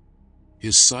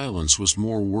 His silence was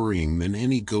more worrying than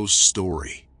any ghost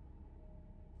story.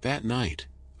 That night,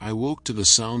 I woke to the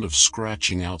sound of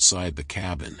scratching outside the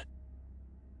cabin.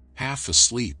 Half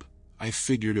asleep, I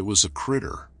figured it was a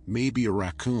critter, maybe a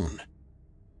raccoon.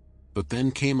 But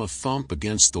then came a thump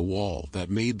against the wall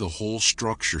that made the whole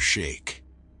structure shake.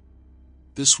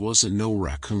 This wasn't no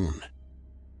raccoon.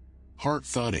 Heart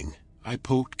thudding, I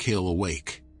poked Cale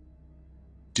awake.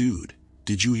 "Dude,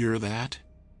 did you hear that?"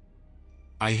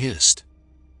 I hissed.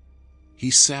 He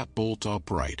sat bolt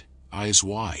upright, eyes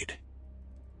wide.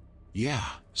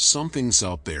 "Yeah, something's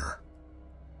out there."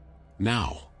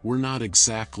 Now, we're not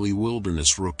exactly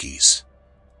wilderness rookies.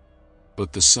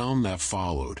 But the sound that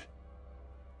followed.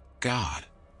 God,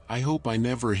 I hope I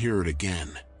never hear it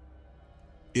again.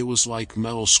 It was like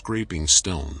metal scraping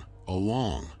stone, a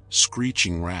long,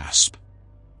 screeching rasp.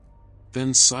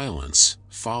 Then silence,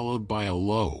 followed by a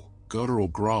low, guttural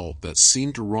growl that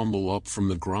seemed to rumble up from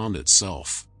the ground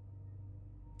itself.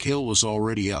 Cale was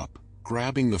already up,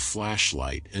 grabbing the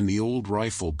flashlight and the old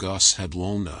rifle Gus had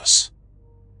loaned us.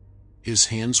 His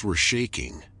hands were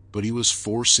shaking, but he was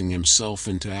forcing himself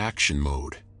into action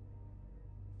mode.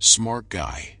 Smart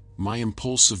guy, my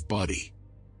impulsive buddy.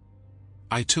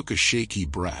 I took a shaky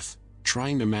breath,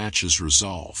 trying to match his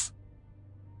resolve.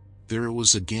 There it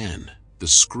was again, the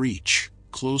screech,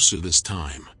 closer this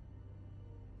time.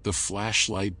 The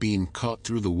flashlight beam cut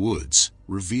through the woods,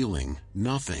 revealing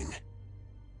nothing.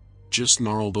 Just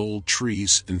gnarled old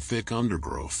trees and thick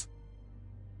undergrowth.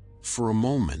 For a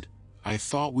moment, I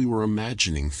thought we were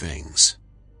imagining things.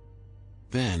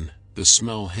 Then, the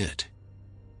smell hit.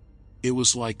 It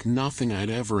was like nothing I'd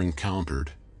ever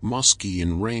encountered, musky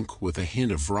and rank with a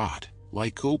hint of rot,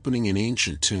 like opening an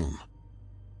ancient tomb.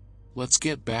 "Let's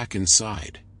get back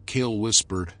inside," Cale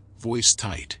whispered, voice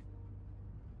tight.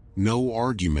 No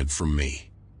argument from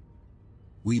me.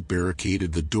 We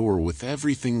barricaded the door with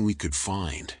everything we could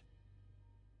find.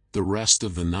 The rest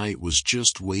of the night was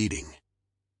just waiting.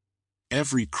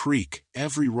 Every creak,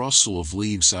 every rustle of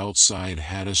leaves outside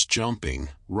had us jumping,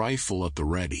 rifle at the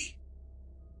ready.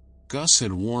 Gus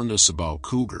had warned us about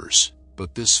cougars,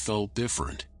 but this felt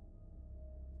different.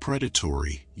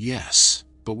 Predatory, yes,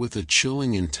 but with a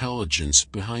chilling intelligence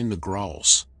behind the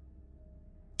growls.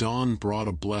 Dawn brought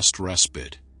a blessed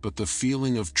respite, but the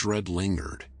feeling of dread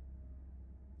lingered.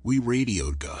 We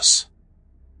radioed Gus.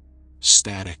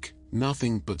 Static,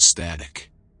 nothing but static.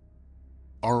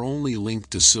 Our only link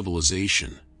to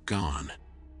civilization, gone.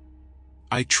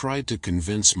 I tried to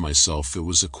convince myself it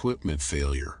was equipment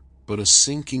failure, but a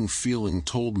sinking feeling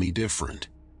told me different.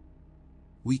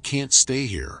 "We can't stay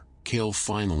here," Cale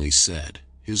finally said,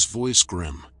 his voice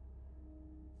grim.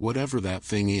 "Whatever that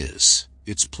thing is,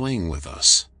 it's playing with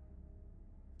us."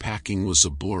 Packing was a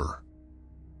blur.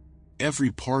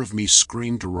 Every part of me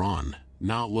screamed to run,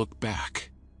 not look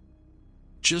back.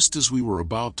 Just as we were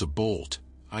about to bolt,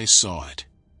 I saw it.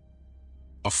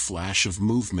 A flash of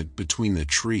movement between the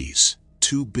trees,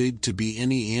 too big to be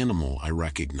any animal I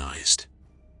recognized.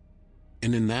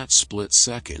 And in that split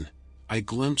second, I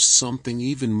glimpsed something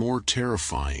even more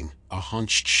terrifying, a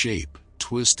hunched shape,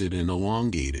 twisted and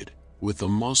elongated, with a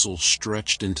muzzle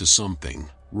stretched into something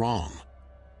wrong.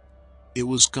 It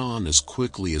was gone as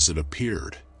quickly as it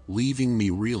appeared, leaving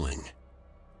me reeling.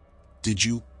 Did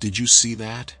you see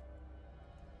that?"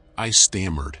 I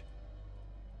stammered.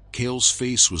 Cale's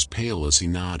face was pale as he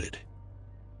nodded.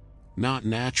 "Not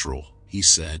natural," he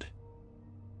said.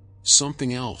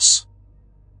 "Something else."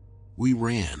 We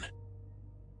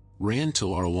ran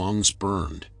till our lungs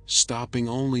burned, stopping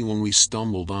only when we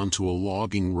stumbled onto a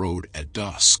logging road at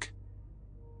dusk.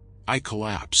 I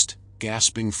collapsed,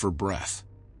 gasping for breath.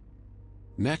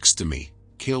 Next to me,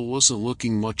 Cale wasn't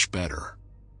looking much better.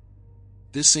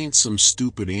 "This ain't some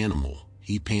stupid animal,"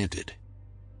 he panted.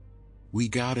 "We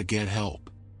gotta get help."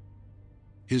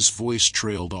 His voice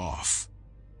trailed off.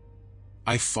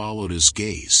 I followed his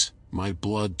gaze, my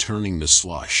blood turning to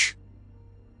slush.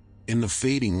 In the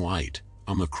fading light,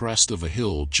 on the crest of a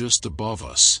hill just above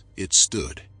us, it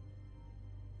stood.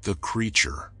 The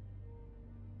creature.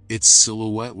 Its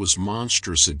silhouette was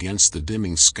monstrous against the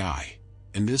dimming sky,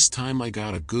 and this time I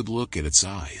got a good look at its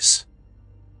eyes.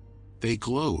 They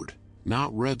glowed,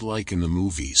 not red like in the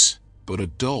movies, but a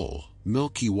dull,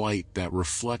 milky white that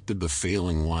reflected the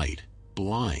failing light,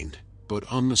 blind, but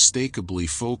unmistakably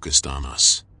focused on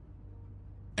us.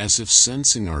 As if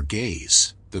sensing our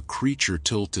gaze, the creature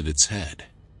tilted its head.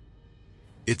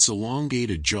 Its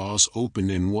elongated jaws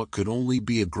opened in what could only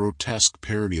be a grotesque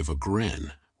parody of a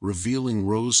grin, revealing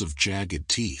rows of jagged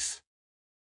teeth.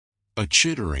 A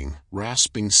chittering,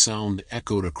 rasping sound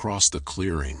echoed across the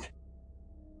clearing.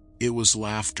 It was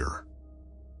laughter.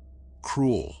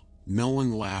 Cruel,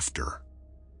 knowing laughter.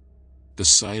 The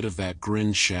sight of that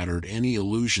grin shattered any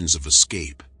illusions of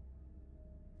escape.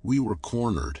 We were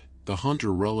cornered, the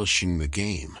hunter relishing the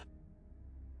game.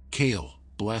 Cale,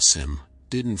 bless him,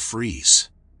 didn't freeze.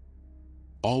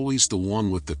 Always the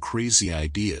one with the crazy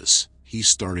ideas, he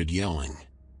started yelling.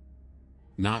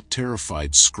 Not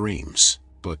terrified screams,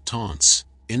 but taunts,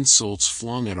 insults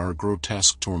flung at our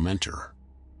grotesque tormentor.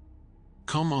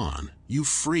 "Come on, you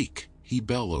freak," he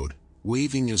bellowed,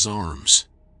 waving his arms.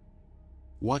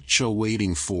 "What you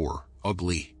waiting for,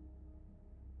 ugly?"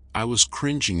 I was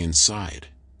cringing inside,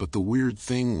 but the weird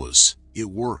thing was, it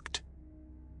worked.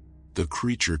 The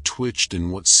creature twitched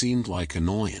in what seemed like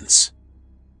annoyance.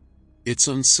 Its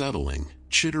unsettling,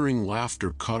 chittering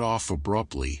laughter cut off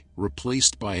abruptly,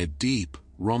 replaced by a deep,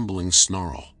 rumbling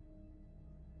snarl.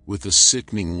 With a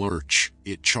sickening lurch,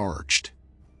 it charged.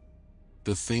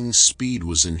 The thing's speed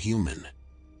was inhuman.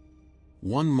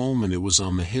 One moment it was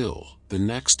on the hill, the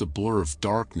next a blur of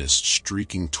darkness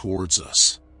streaking towards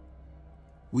us.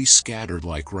 We scattered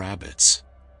like rabbits.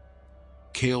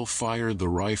 Cale fired the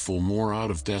rifle more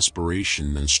out of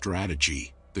desperation than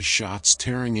strategy, the shots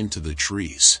tearing into the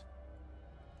trees.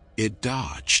 It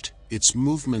dodged, its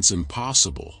movements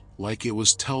impossible, like it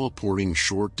was teleporting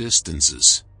short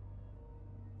distances.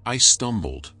 I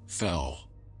stumbled, fell.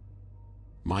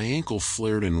 My ankle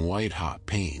flared in white-hot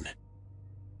pain.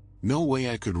 No way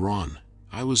I could run,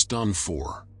 I was done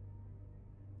for.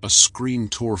 A scream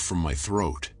tore from my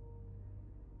throat.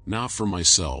 Not for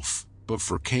myself, but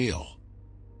for Cale.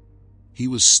 He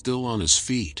was still on his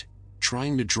feet,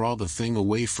 trying to draw the thing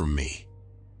away from me.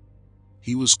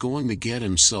 He was going to get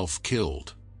himself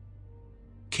killed.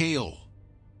 "Cale!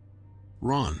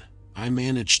 Run," I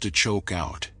managed to choke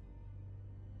out.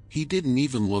 He didn't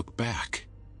even look back.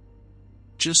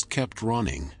 Just kept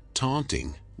running,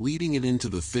 taunting, leading it into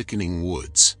the thickening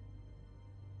woods.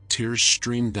 Tears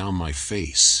streamed down my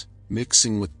face,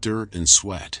 mixing with dirt and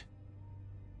sweat.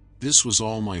 This was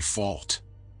all my fault.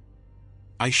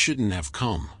 I shouldn't have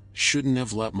come, shouldn't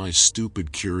have let my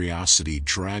stupid curiosity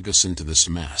drag us into this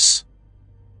mess.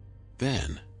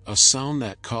 Then, a sound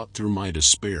that cut through my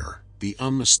despair, the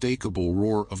unmistakable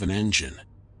roar of an engine.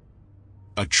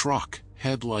 A truck,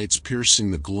 headlights piercing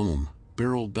the gloom,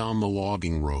 barreled down the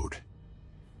logging road.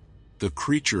 The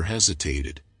creature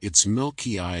hesitated, its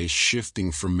milky eyes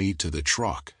shifting from me to the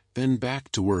truck, then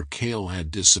back to where Cale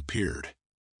had disappeared.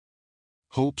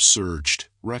 Hope surged,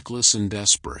 reckless and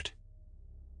desperate.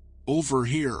 "Over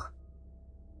here!"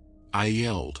 I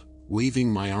yelled,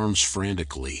 waving my arms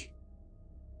frantically.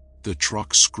 The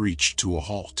truck screeched to a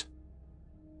halt.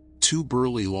 Two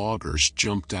burly loggers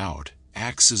jumped out,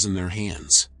 axes in their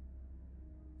hands.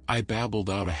 I babbled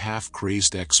out a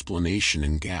half-crazed explanation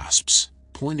in gasps,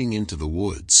 pointing into the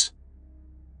woods.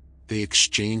 They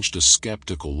exchanged a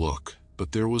skeptical look,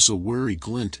 but there was a wary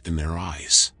glint in their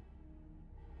eyes.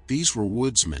 These were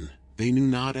woodsmen. They knew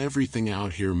not everything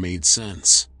out here made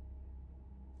sense.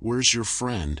 "Where's your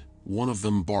friend?" one of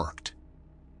them barked.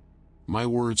 My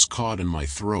words caught in my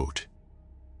throat.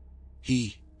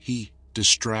 He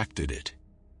distracted it.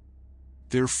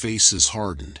 Their faces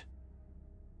hardened.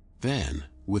 Then,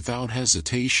 without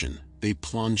hesitation, they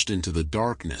plunged into the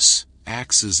darkness,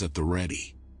 axes at the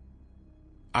ready.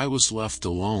 I was left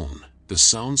alone, the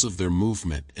sounds of their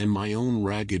movement and my own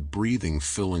ragged breathing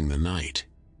filling the night.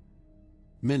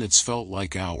 Minutes felt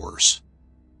like hours.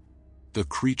 The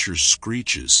creatures'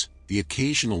 screeches, the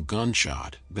occasional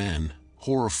gunshot, then,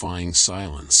 horrifying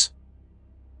silence.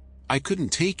 I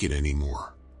couldn't take it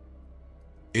anymore.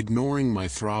 Ignoring my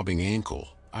throbbing ankle,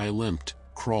 I limped,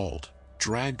 crawled,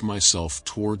 dragged myself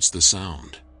towards the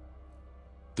sound.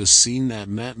 The scene that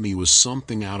met me was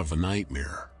something out of a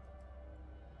nightmare.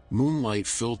 Moonlight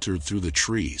filtered through the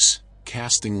trees,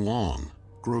 casting long,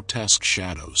 grotesque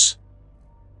shadows.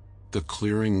 The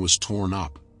clearing was torn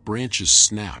up, branches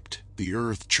snapped, the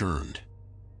earth churned.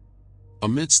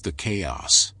 Amidst the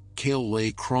chaos, Cale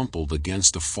lay crumpled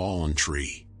against a fallen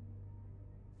tree.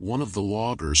 One of the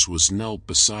loggers was knelt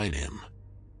beside him.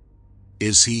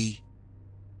 "Is he?"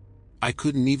 I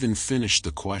couldn't even finish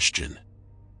the question.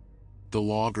 The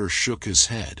logger shook his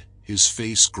head, his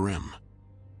face grim.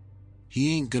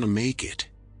 "He ain't gonna make it.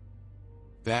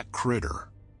 That critter."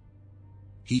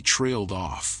 He trailed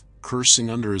off, cursing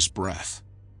under his breath.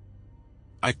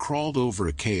 I crawled over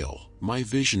to Cale, my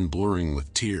vision blurring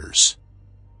with tears.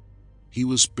 He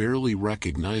was barely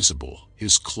recognizable,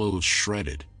 his clothes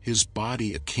shredded, his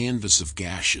body a canvas of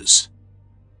gashes.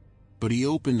 But he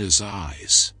opened his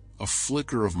eyes, a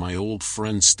flicker of my old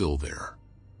friend still there.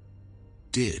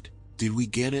 Did we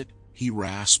get it?" he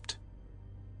rasped.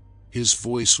 His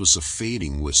voice was a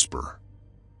fading whisper.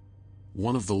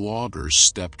 One of the loggers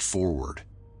stepped forward.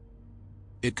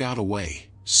 "It got away,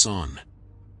 son.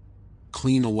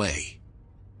 Clean away.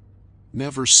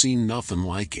 Never seen nothing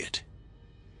like it."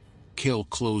 Cale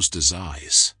closed his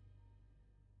eyes.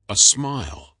 A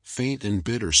smile, faint and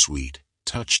bittersweet,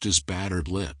 touched his battered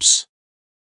lips.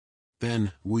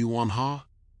 "Then, we won, huh?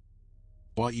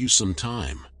 Bought you some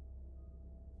time."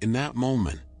 In that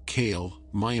moment, Cale,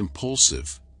 my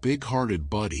impulsive, big-hearted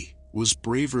buddy, was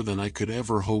braver than I could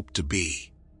ever hope to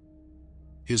be.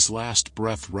 His last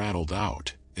breath rattled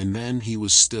out, and then he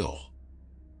was still.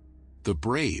 The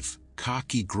brave,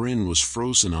 cocky grin was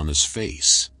frozen on his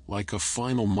face, like a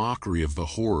final mockery of the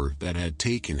horror that had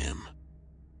taken him.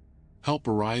 Help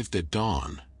arrived at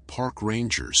dawn, park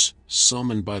rangers,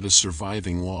 summoned by the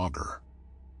surviving logger.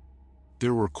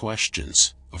 There were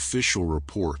questions, official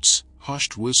reports,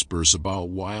 hushed whispers about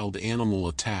wild animal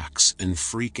attacks and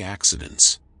freak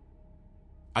accidents.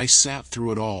 I sat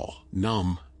through it all,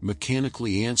 numb,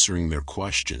 mechanically answering their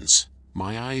questions,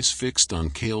 my eyes fixed on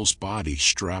Cale's body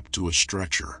strapped to a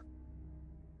stretcher.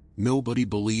 Nobody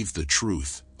believed the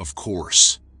truth, of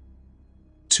course.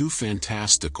 Too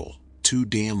fantastical, too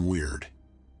damn weird.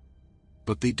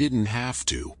 But they didn't have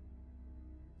to.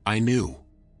 I knew.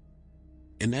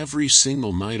 In every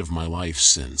single night of my life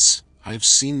since, I've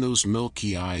seen those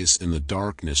milky eyes in the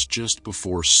darkness just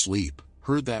before sleep,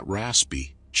 heard that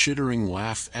raspy, chittering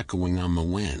laugh echoing on the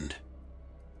wind.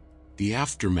 The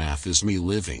aftermath is me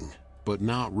living, but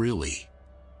not really.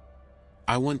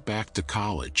 I went back to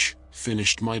college,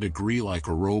 finished my degree like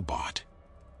a robot.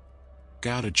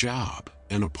 Got a job,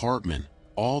 an apartment,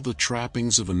 all the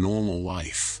trappings of a normal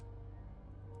life.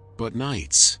 But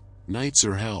nights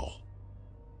are hell.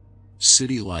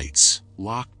 City lights,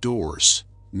 locked doors,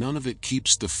 none of it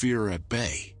keeps the fear at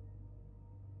bay.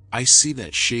 I see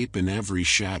that shape in every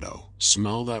shadow,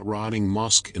 smell that rotting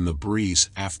musk in the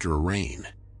breeze after a rain.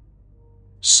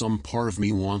 Some part of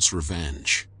me wants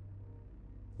revenge.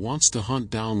 Wants to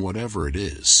hunt down whatever it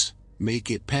is,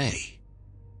 make it pay.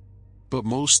 But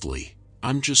mostly,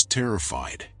 I'm just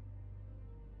terrified.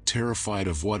 Terrified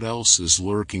of what else is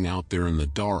lurking out there in the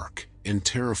dark, and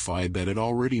terrified that it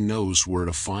already knows where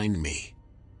to find me.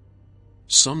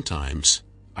 Sometimes,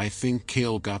 I think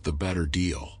Cale got the better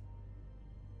deal.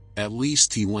 At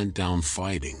least he went down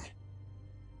fighting.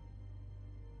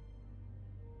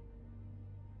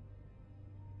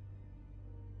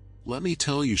 Let me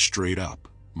tell you straight up,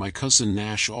 my cousin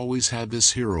Nash always had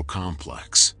this hero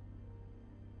complex.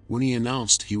 When he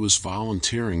announced he was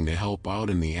volunteering to help out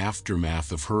in the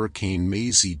aftermath of Hurricane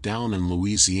Maisie down in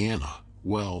Louisiana,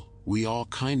 well, we all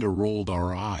kinda rolled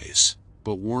our eyes,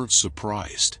 but weren't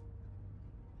surprised.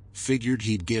 Figured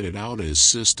he'd get it out of his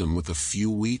system with a few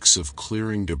weeks of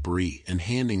clearing debris and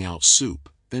handing out soup,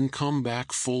 then come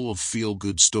back full of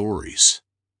feel-good stories.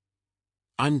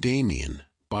 I'm Damien,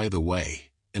 by the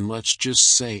way, and let's just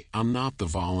say I'm not the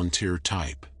volunteer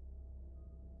type.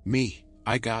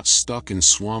 I got stuck in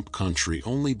swamp country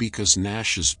only because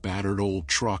Nash's battered old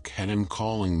truck had him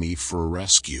calling me for a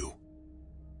rescue.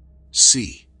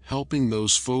 Helping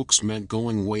those folks meant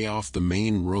going way off the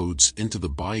main roads into the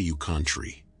bayou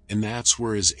country, and that's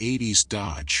where his '80s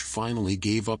Dodge finally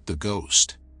gave up the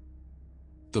ghost.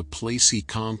 The place he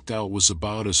conked out was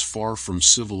about as far from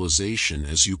civilization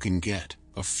as you can get,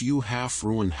 a few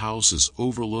half-ruined houses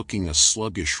overlooking a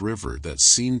sluggish river that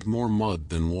seemed more mud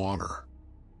than water.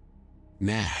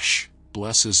 Nash,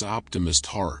 bless his optimist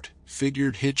heart,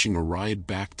 figured hitching a ride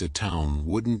back to town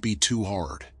wouldn't be too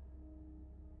hard.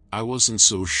 I wasn't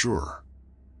so sure.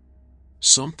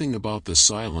 Something about the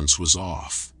silence was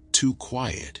off, too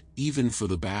quiet, even for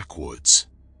the backwoods.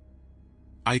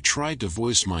 I tried to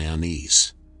voice my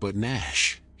unease, but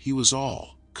Nash, he was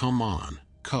all, "Come on,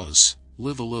 cuz,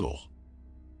 live a little.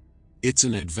 It's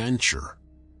an adventure."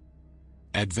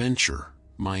 Adventure,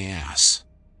 my ass.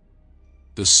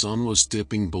 The sun was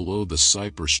dipping below the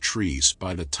cypress trees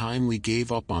by the time we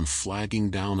gave up on flagging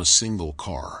down a single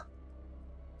car.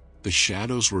 The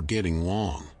shadows were getting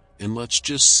long, and let's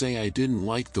just say I didn't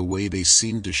like the way they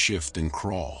seemed to shift and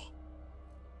crawl.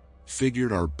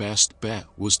 Figured our best bet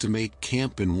was to make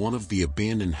camp in one of the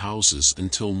abandoned houses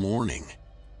until morning.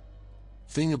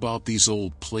 Thing about these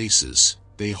old places,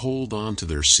 they hold on to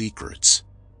their secrets.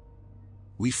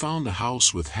 We found a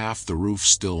house with half the roof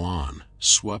still on,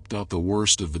 swept out the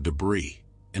worst of the debris,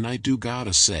 and I do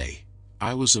gotta say,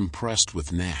 I was impressed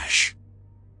with Nash.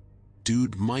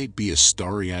 Dude might be a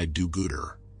starry-eyed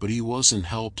do-gooder, but he wasn't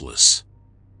helpless.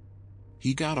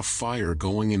 He got a fire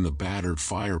going in the battered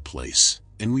fireplace,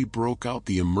 and we broke out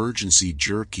the emergency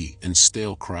jerky and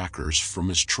stale crackers from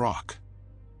his truck.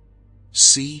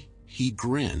 He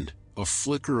grinned, a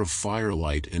flicker of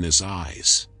firelight in his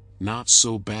eyes. Not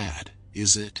so bad,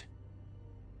 is it?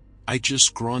 I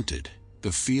just grunted,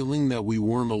 the feeling that we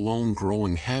weren't alone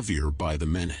growing heavier by the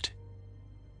minute.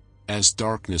 As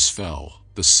darkness fell,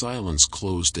 the silence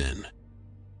closed in.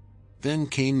 Then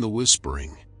came the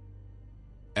whispering.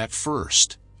 At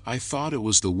first, I thought it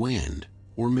was the wind,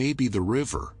 or maybe the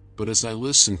river, but as I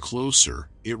listened closer,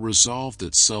 it resolved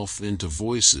itself into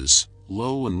voices,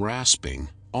 low and rasping,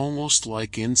 almost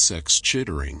like insects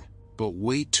chittering, but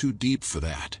way too deep for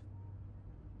that.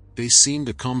 They seemed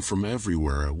to come from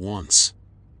everywhere at once.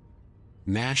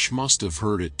 Nash must have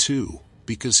heard it too,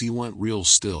 because he went real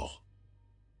still.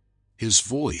 His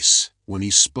voice, when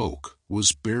he spoke,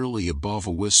 was barely above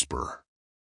a whisper.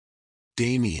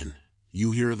 "Damien,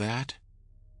 you hear that?"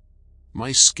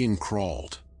 My skin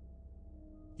crawled.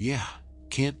 "Yeah,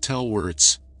 can't tell where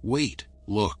it's. Wait,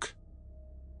 look."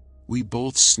 We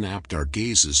both snapped our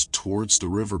gazes towards the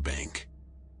riverbank.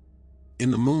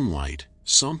 In the moonlight,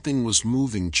 something was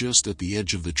moving just at the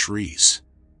edge of the trees.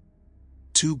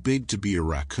 Too big to be a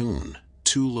raccoon,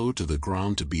 too low to the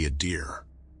ground to be a deer.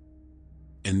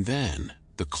 And then,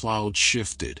 the cloud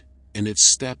shifted, and it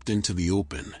stepped into the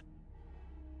open.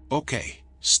 Okay,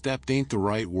 stepped ain't the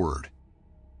right word.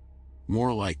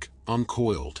 More like,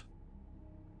 uncoiled.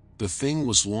 The thing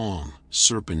was long,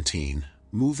 serpentine,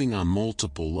 moving on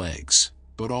multiple legs,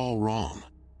 but all wrong.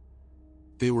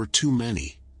 They were too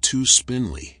many, too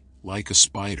spindly, like a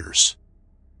spider's.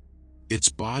 Its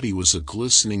body was a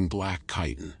glistening black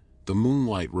chitin, the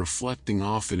moonlight reflecting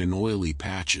off it in oily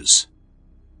patches.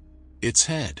 Its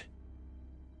head.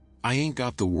 I ain't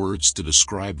got the words to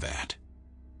describe that.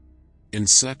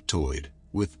 Insectoid,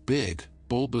 with big,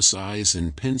 bulbous eyes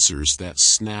and pincers that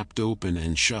snapped open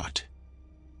and shut.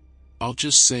 I'll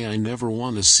just say I never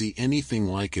want to see anything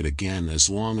like it again as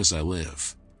long as I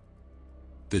live.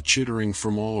 The chittering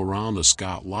from all around us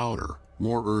got louder,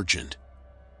 more urgent.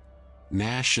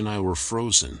 Nash and I were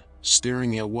frozen,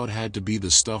 staring at what had to be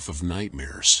the stuff of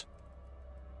nightmares.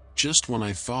 Just when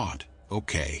I thought,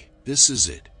 okay, this is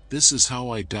it, this is how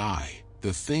I die,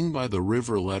 the thing by the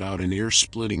river let out an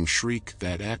ear-splitting shriek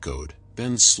that echoed,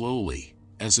 then slowly,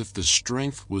 as if the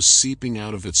strength was seeping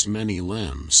out of its many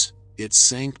limbs, it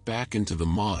sank back into the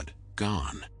mud,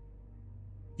 gone.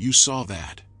 "You saw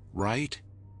that, right?"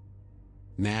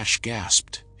 Nash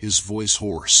gasped, his voice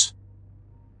hoarse.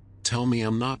 "Tell me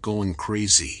I'm not going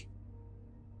crazy."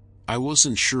 I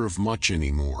wasn't sure of much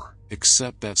anymore,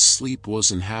 except that sleep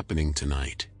wasn't happening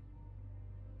tonight.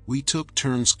 We took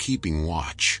turns keeping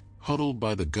watch, huddled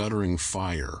by the guttering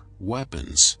fire,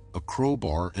 weapons, a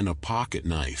crowbar and a pocket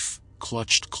knife,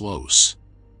 clutched close.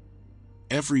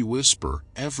 Every whisper,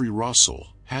 every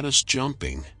rustle, had us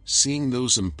jumping, seeing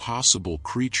those impossible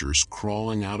creatures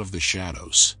crawling out of the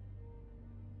shadows.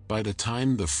 By the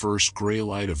time the first gray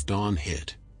light of dawn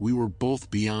hit, we were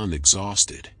both beyond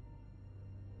exhausted.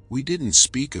 We didn't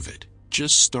speak of it,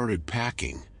 just started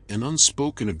packing, an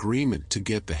unspoken agreement to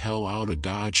get the hell out of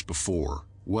Dodge before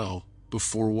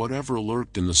whatever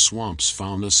lurked in the swamps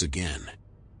found us again.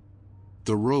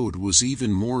 The road was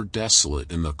even more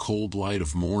desolate in the cold light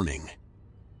of morning.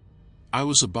 I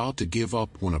was about to give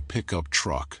up when a pickup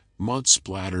truck,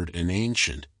 mud-splattered and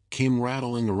ancient, came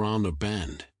rattling around a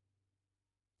bend.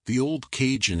 The old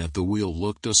Cajun at the wheel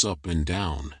looked us up and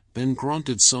down, then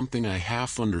grunted something I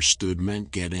half understood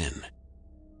meant get in.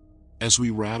 As we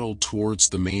rattled towards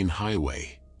the main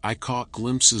highway, I caught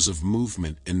glimpses of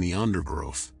movement in the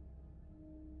undergrowth.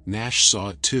 Nash saw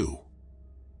it too.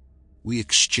 We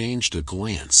exchanged a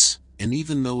glance, and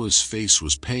even though his face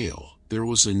was pale, there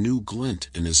was a new glint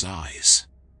in his eyes.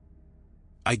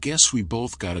 I guess we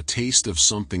both got a taste of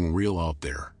something real out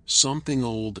there, something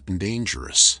old and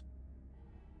dangerous.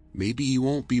 Maybe he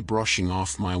won't be brushing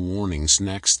off my warnings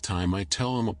next time I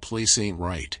tell him a place ain't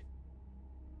right.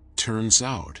 Turns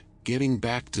out, getting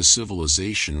back to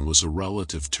civilization was a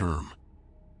relative term.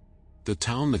 The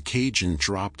town the Cajun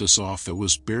dropped us off at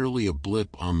was barely a blip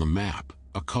on the map,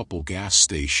 a couple gas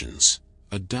stations,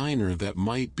 a diner that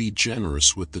might be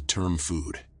generous with the term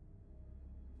food.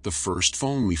 The first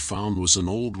phone we found was an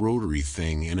old rotary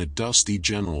thing in a dusty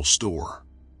general store.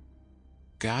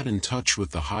 Got in touch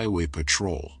with the highway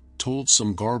patrol, told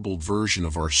some garbled version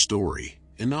of our story,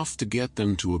 enough to get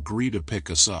them to agree to pick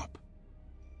us up.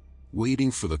 Waiting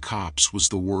for the cops was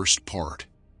the worst part.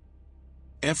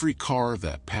 Every car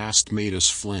that passed made us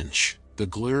flinch, the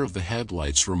glare of the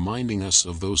headlights reminding us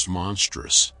of those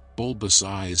monstrous, bulbous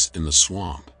eyes in the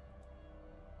swamp.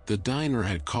 The diner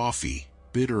had coffee,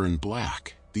 bitter and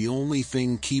black, the only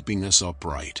thing keeping us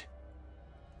upright.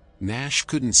 Nash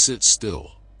couldn't sit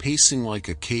still, pacing like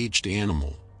a caged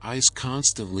animal, eyes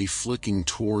constantly flicking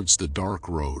towards the dark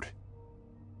road.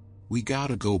 "We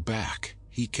gotta go back,"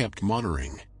 he kept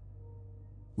muttering.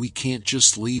 "We can't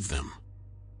just leave them.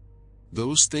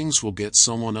 Those things will get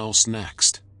someone else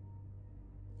next."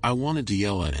 I wanted to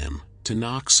yell at him, to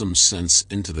knock some sense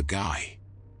into the guy.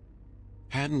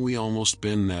 Hadn't we almost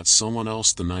been that someone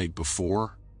else the night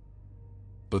before?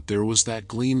 But there was that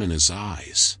gleam in his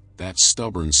eyes, that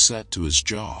stubborn set to his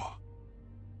jaw.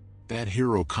 That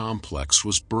hero complex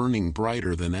was burning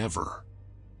brighter than ever.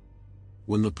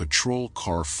 When the patrol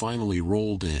car finally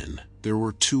rolled in, there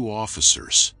were 2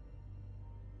 officers.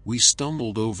 We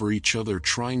stumbled over each other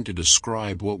trying to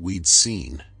describe what we'd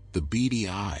seen, the beady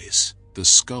eyes, the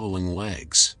scuttling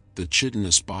legs, the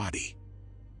chitinous body.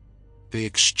 They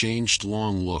exchanged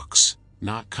long looks,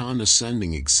 not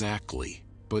condescending exactly,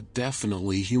 but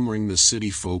definitely humoring the city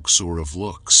folk sort of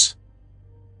looks.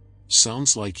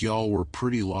 "Sounds like y'all were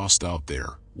pretty lost out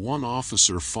there," one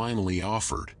officer finally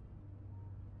offered.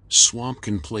 "Swamp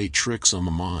can play tricks on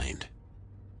the mind."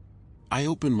 I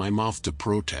opened my mouth to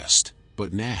protest,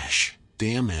 but Nash,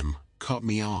 damn him, cut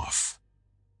me off.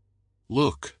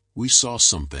 "Look, we saw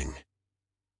something.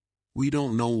 We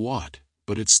don't know what,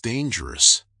 but it's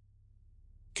dangerous.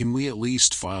 Can we at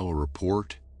least file a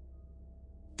report?"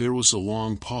 There was a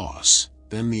long pause,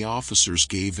 then the officers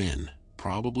gave in,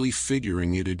 probably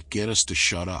figuring it'd get us to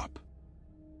shut up.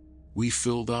 We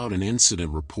filled out an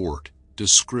incident report,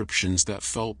 descriptions that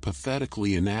felt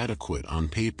pathetically inadequate on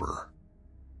paper.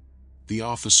 The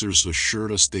officers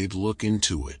assured us they'd look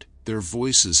into it, their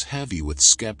voices heavy with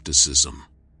skepticism.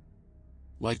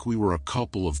 Like we were a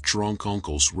couple of drunk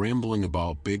uncles rambling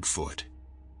about Bigfoot.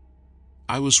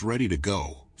 I was ready to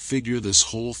go, figure this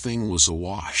whole thing was a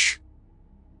wash.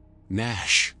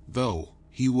 Nash, though,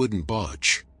 he wouldn't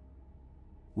budge.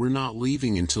 "We're not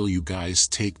leaving until you guys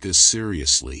take this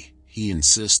seriously," he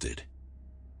insisted.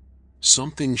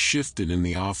 Something shifted in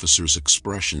the officer's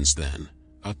expressions then,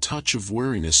 a touch of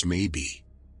wariness maybe.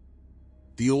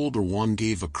 The older one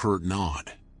gave a curt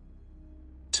nod.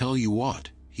 "Tell you what,"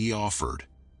 he offered.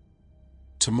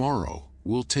 "Tomorrow,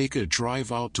 we'll take a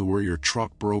drive out to where your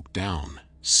truck broke down,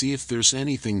 see if there's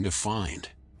anything to find.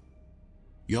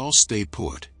 Y'all stay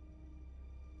put."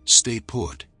 Stay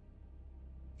put.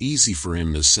 Easy for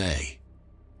him to say.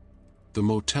 The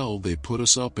motel they put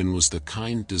us up in was the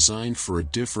kind designed for a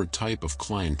different type of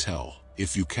clientele,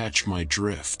 if you catch my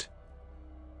drift.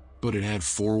 but it had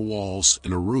 4 walls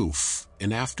and a roof,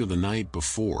 and after the night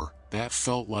before, that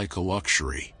felt like a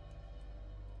luxury.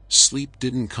 Sleep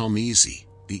didn't come easy.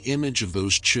 The image of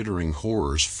those chittering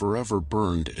horrors forever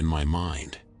burned in my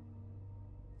mind.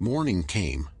 Morning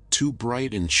came, too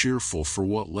bright and cheerful for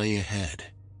what lay ahead.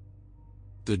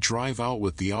 The drive out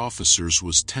with the officers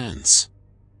was tense.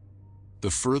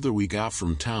 The further we got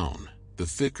from town, the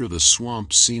thicker the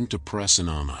swamp seemed to press in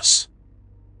on us.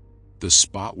 The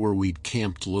spot where we'd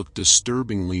camped looked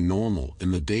disturbingly normal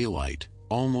in the daylight,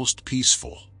 almost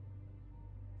peaceful.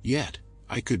 Yet,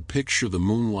 I could picture the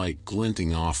moonlight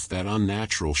glinting off that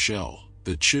unnatural shell,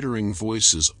 the chittering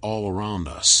voices all around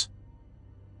us.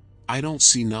 "I don't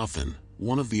see nothin',"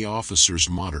 one of the officers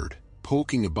muttered,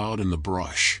 poking about in the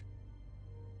brush.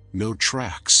 "No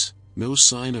tracks, no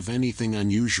sign of anything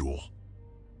unusual."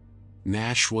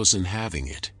 Nash wasn't having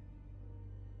it.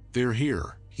 "They're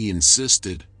here," he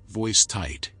insisted, voice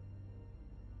tight.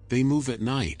 "They move at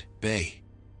night, they."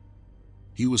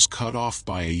 He was cut off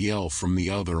by a yell from the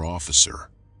other officer.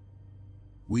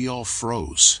 We all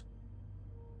froze.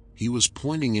 He was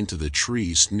pointing into the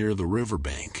trees near the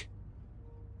riverbank.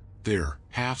 There,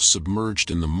 half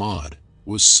submerged in the mud,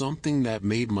 was something that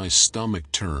made my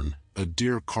stomach turn, a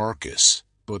deer carcass,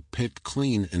 but picked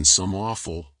clean in some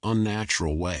awful,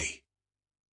 unnatural way.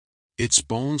 Its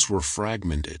bones were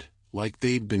fragmented, like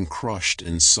they'd been crushed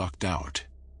and sucked out.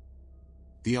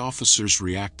 The officers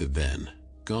reacted then,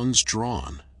 guns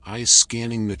drawn, eyes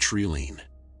scanning the tree-line.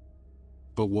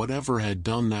 But whatever had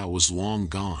done that was long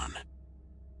gone.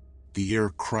 The air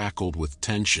crackled with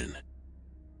tension.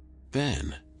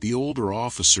 Then, the older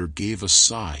officer gave a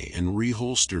sigh and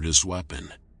reholstered his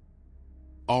weapon.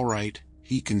 "All right,"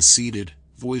 he conceded,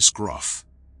 voice gruff.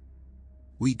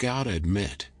 "We gotta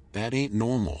admit, that ain't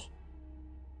normal.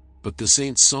 But this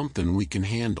ain't something we can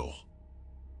handle.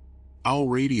 I'll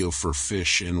radio for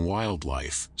fish and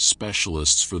wildlife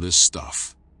specialists for this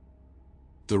stuff."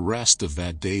 The rest of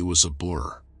that day was a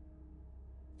blur.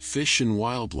 Fish and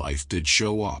Wildlife did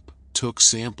show up, took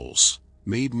samples,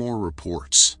 made more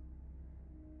reports.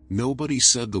 Nobody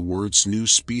said the words new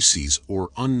species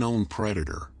or unknown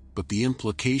predator, but the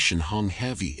implication hung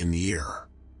heavy in the air.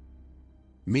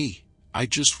 I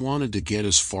just wanted to get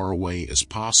as far away as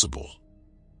possible.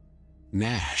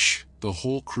 Nash, the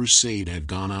whole crusade had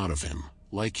gone out of him,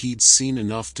 like he'd seen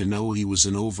enough to know he was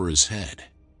in over his head.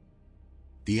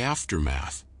 The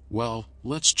aftermath, well,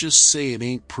 let's just say it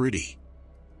ain't pretty.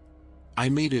 I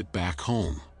made it back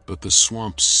home, but the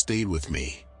swamps stayed with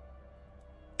me.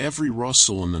 Every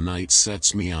rustle in the night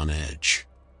sets me on edge.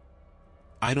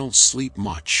 I don't sleep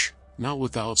much, not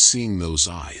without seeing those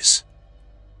eyes.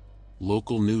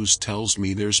 Local news tells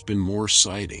me there's been more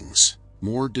sightings,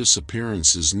 more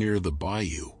disappearances near the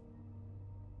bayou.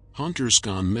 Hunters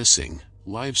gone missing,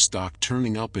 livestock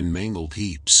turning up in mangled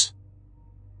heaps.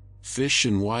 Fish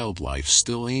and Wildlife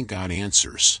still ain't got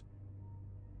answers.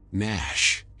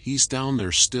 Nash, he's down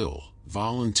there still,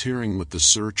 volunteering with the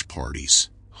search parties,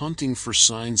 hunting for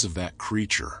signs of that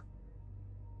creature.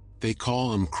 They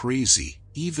call him crazy,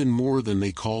 even more than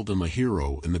they called him a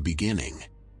hero in the beginning.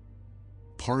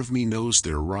 Part of me knows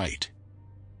they're right.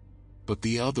 But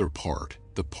the other part,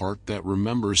 the part that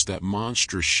remembers that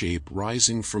monstrous shape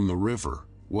rising from the river,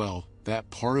 well, that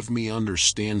part of me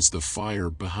understands the fire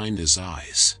behind his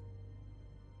eyes.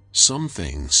 Some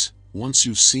things, once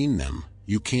you've seen them,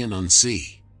 you can't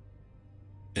unsee.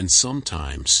 And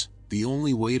sometimes, the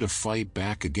only way to fight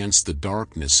back against the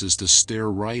darkness is to stare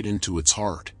right into its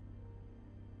heart.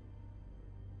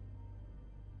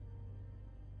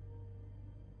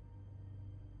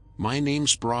 My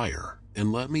name's Briar,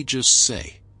 and let me just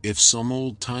say, if some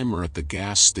old-timer at the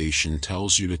gas station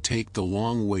tells you to take the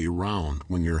long way round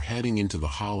when you're heading into the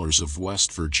hollers of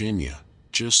West Virginia,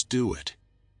 just do it.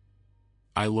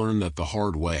 I learned that the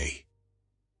hard way.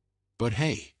 But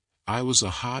hey, I was a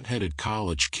hot-headed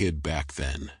college kid back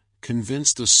then,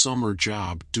 convinced a summer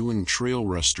job doing trail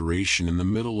restoration in the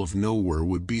middle of nowhere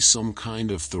would be some kind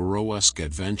of Thoreau-esque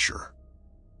adventure.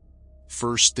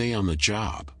 First day on the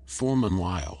job, Foreman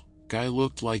Lyle, guy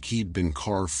looked like he'd been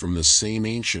carved from the same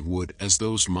ancient wood as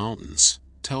those mountains,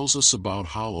 tells us about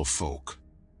hollow folk.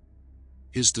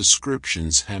 His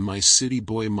descriptions had my city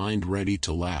boy mind ready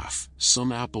to laugh,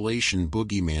 some Appalachian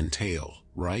boogeyman tale,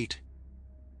 right?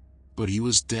 But he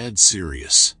was dead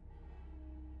serious.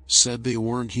 Said they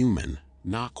weren't human,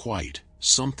 not quite,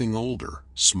 something older,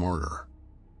 smarter.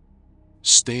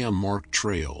 Stay on marked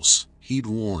trails, he'd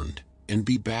warned, and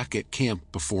be back at camp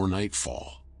before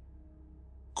nightfall.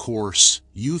 Coarse,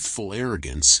 youthful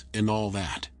arrogance and all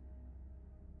that.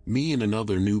 Me and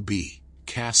another newbie,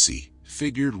 Cassie,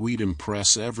 figured we'd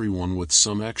impress everyone with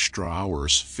some extra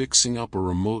hours fixing up a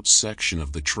remote section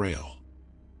of the trail.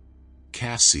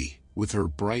 Cassie, with her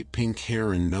bright pink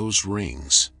hair and nose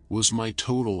rings, was my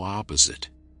total opposite.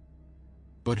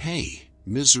 But hey,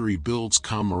 misery builds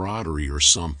camaraderie or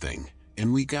something,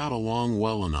 and we got along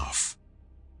well enough.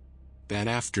 That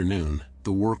afternoon,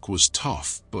 the work was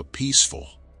tough but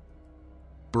peaceful.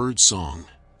 Birdsong,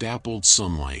 dappled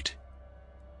sunlight.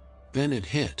 Then it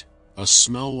hit, a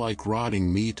smell like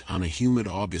rotting meat on a humid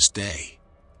August day.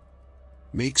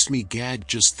 Makes me gag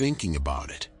just thinking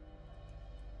about it.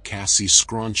 Cassie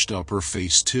scrunched up her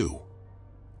face too.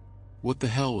 "What the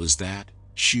hell is that?"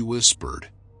 she whispered.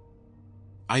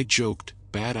 I joked,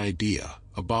 "Bad idea,"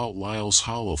 about Lyle's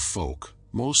hollow folk,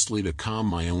 mostly to calm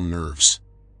my own nerves.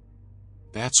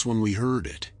 That's when we heard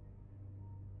it.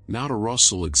 Not a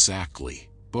rustle exactly,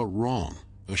 but wrong,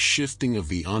 a shifting of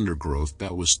the undergrowth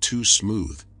that was too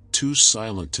smooth, too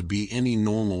silent to be any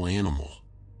normal animal.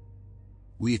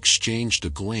 We exchanged a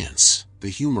glance, the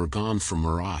humor gone from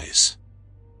her eyes.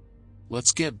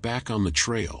 "Let's get back on the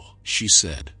trail," she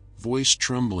said, voice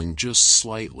trembling just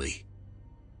slightly.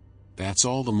 That's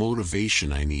all the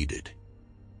motivation I needed.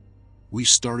 We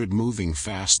started moving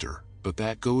faster, but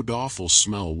that god-awful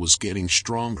smell was getting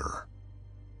stronger.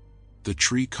 The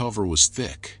tree cover was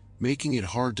thick, making it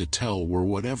hard to tell where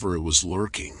whatever it was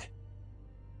lurking.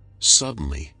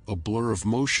 Suddenly, a blur of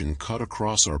motion cut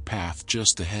across our path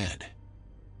just ahead.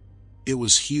 It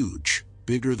was huge,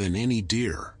 bigger than any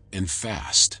deer, and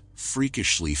fast,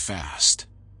 freakishly fast.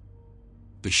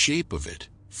 The shape of it,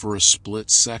 for a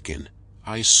split second,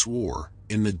 I swore,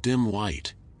 in the dim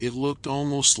light, it looked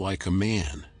almost like a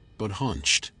man, but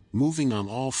hunched, moving on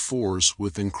all fours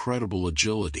with incredible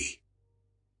agility.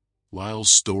 Lyle's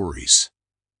stories.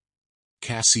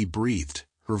 Cassie breathed,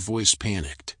 her voice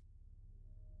panicked.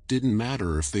 Didn't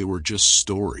matter if they were just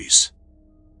stories.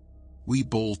 We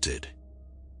bolted.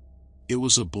 It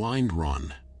was a blind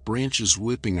run, branches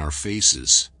whipping our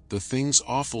faces, the thing's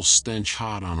awful stench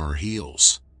hot on our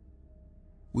heels.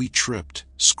 We tripped,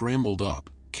 scrambled up,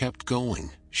 kept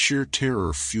going, sheer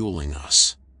terror fueling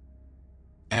us.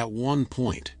 At one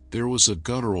point, there was a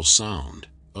guttural sound,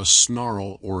 a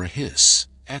snarl or a hiss,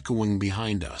 echoing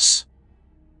behind us.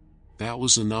 That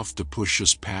was enough to push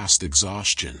us past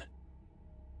exhaustion.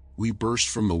 We burst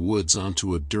from the woods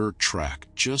onto a dirt track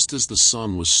just as the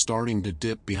sun was starting to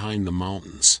dip behind the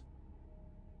mountains.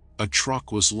 A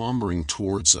truck was lumbering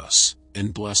towards us,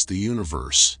 and bless the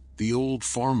universe, the old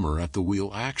farmer at the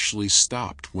wheel actually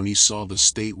stopped when he saw the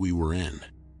state we were in.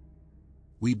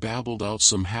 We babbled out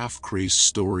some half-crazed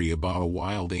story about a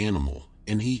wild animal,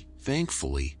 and he,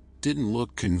 thankfully, didn't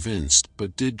look convinced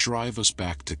but did drive us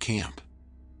back to camp.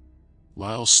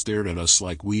 Lyle stared at us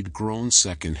like we'd grown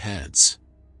second heads.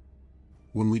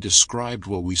 When we described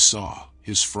what we saw,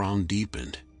 his frown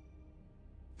deepened.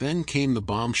 Then came the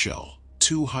bombshell: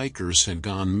 2 hikers had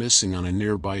gone missing on a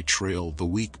nearby trail the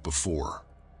week before.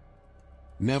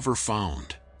 Never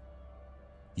found.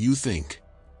 You think?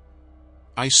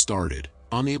 I started,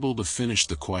 unable to finish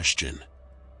the question.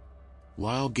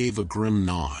 Lyle gave a grim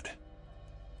nod.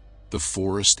 The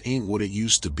forest ain't what it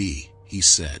used to be, he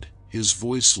said, his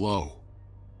voice low.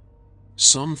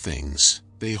 Some things,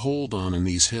 they hold on in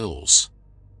these hills.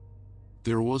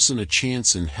 There wasn't a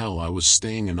chance in hell I was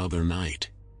staying another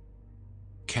night.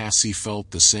 Cassie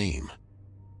felt the same.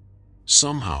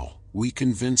 Somehow, we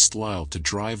convinced Lyle to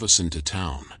drive us into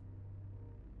town.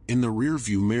 In the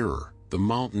rearview mirror, the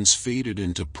mountains faded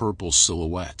into purple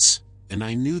silhouettes, and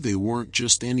I knew they weren't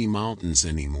just any mountains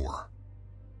anymore.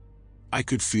 I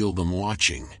could feel them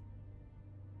watching.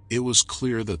 It was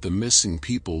clear that the missing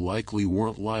people likely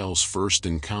weren't Lyle's first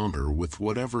encounter with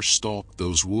whatever stalked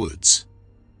those woods.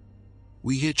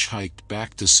 We hitchhiked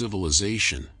back to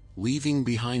civilization, leaving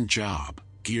behind job,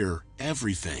 gear,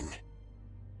 everything.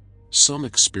 Some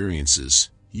experiences,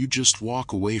 you just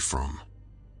walk away from.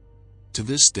 To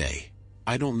this day,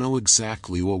 I don't know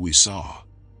exactly what we saw.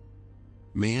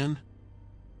 Man?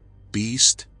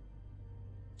 Beast?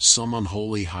 Some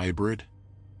unholy hybrid?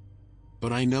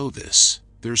 But I know this,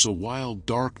 there's a wild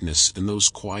darkness in those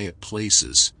quiet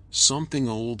places, something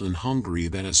old and hungry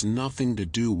that has nothing to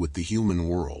do with the human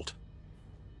world.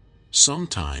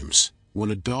 Sometimes,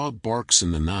 when a dog barks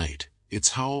in the night, its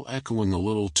howl echoing a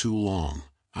little too long,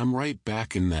 I'm right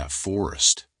back in that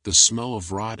forest, the smell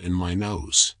of rot in my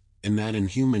nose, and that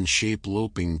inhuman shape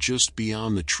loping just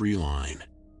beyond the tree line.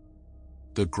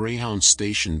 The Greyhound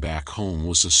station back home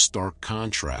was a stark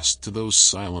contrast to those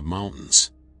silent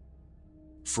mountains.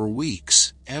 For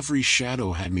weeks, every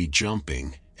shadow had me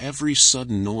jumping, every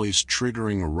sudden noise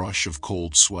triggering a rush of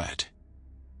cold sweat.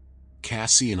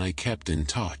 Cassie and I kept in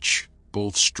touch,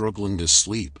 both struggling to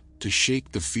sleep, to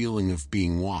shake the feeling of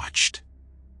being watched.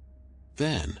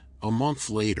 Then, a month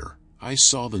later, I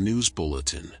saw the news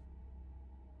bulletin.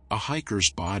 A hiker's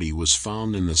body was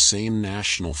found in the same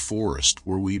national forest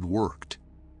where we'd worked.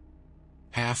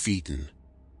 Half-eaten.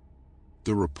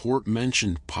 The report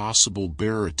mentioned possible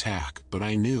bear attack, but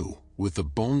I knew, with a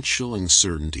bone-chilling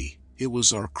certainty, it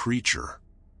was our creature.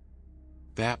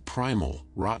 That primal,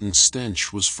 rotten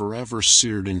stench was forever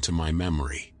seared into my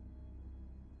memory.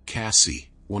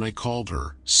 Cassie, when I called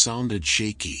her, sounded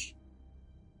shaky.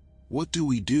 "What do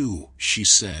we do?" she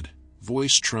said,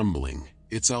 voice trembling.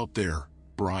 "It's out there,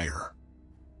 Briar.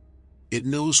 It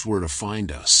knows where to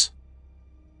find us."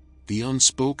 The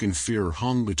unspoken fear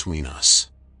hung between us.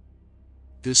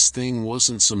 This thing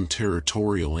wasn't some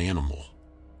territorial animal.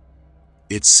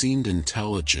 It seemed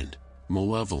intelligent,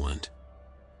 malevolent.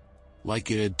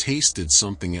 Like it had tasted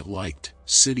something it liked,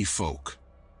 city folk.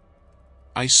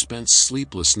 I spent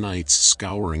sleepless nights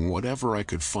scouring whatever I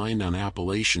could find on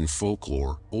Appalachian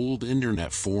folklore, old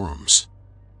internet forums.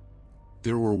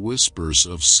 There were whispers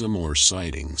of similar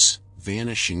sightings,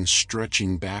 vanishing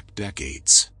stretching back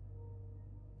decades.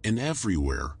 And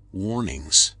everywhere,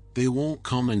 warnings: they won't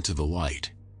come into the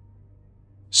light.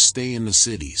 Stay in the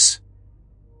cities.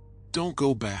 Don't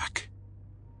go back.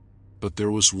 But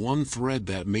there was one thread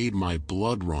that made my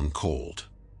blood run cold.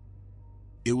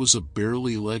 It was a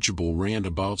barely legible rant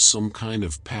about some kind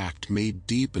of pact made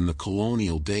deep in the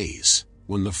colonial days,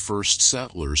 when the first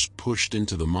settlers pushed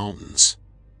into the mountains.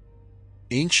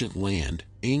 Ancient land,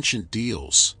 ancient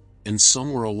deals, and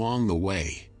somewhere along the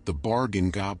way, the bargain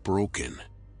got broken.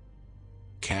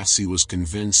 Cassie was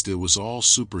convinced it was all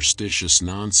superstitious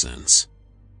nonsense.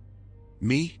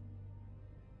 Me?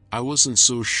 I wasn't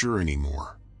so sure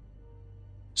anymore.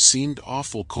 Seemed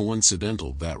awful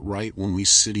coincidental that right when we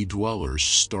city dwellers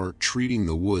start treating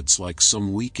the woods like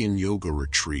some weekend yoga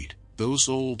retreat, those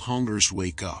old hungers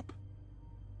wake up.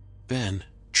 Then,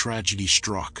 tragedy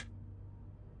struck.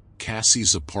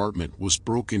 Cassie's apartment was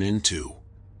broken into.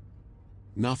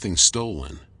 Nothing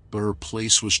stolen, but her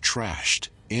place was trashed,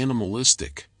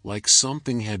 animalistic, like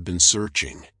something had been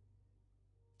searching.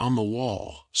 On the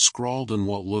wall, scrawled in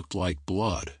what looked like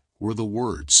blood, were the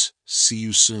words, "See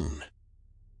you soon."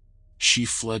 She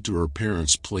fled to her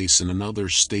parents' place in another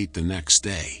state the next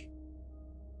day.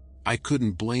 I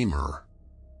couldn't blame her.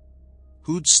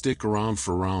 Who'd stick around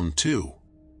for round two?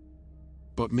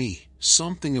 But me.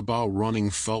 Something about running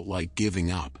felt like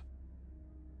giving up.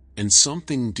 And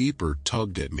something deeper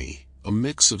tugged at me, a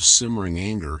mix of simmering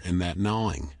anger and that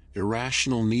gnawing,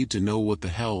 irrational need to know what the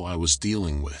hell I was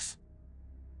dealing with.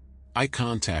 I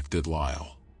contacted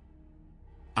Lyle.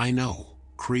 I know,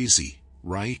 crazy,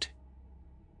 right?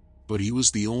 But he was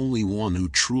the only one who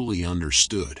truly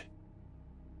understood.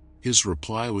 His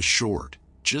reply was short,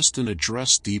 just an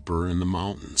address deeper in the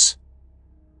mountains.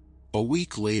 A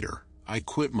week later, I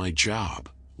quit my job,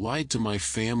 lied to my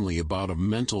family about a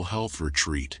mental health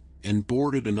retreat, and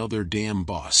boarded another damn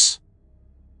bus.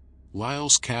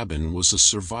 Lyle's cabin was a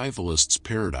survivalist's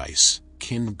paradise,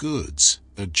 canned goods,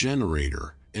 a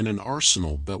generator, and an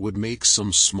arsenal that would make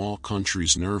some small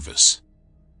countries nervous.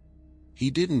 He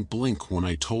didn't blink when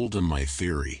I told him my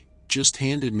theory, just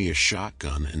handed me a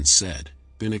shotgun and said,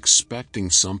 "Been expecting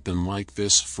something like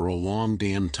this for a long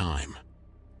damn time."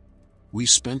 We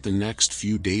spent the next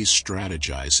few days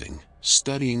strategizing,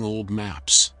 studying old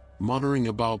maps, muttering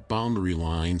about boundary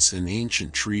lines and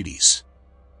ancient treaties.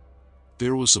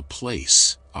 There was a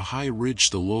place, a high ridge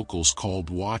the locals called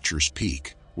Watcher's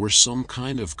Peak, where some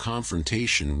kind of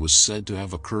confrontation was said to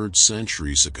have occurred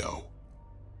centuries ago.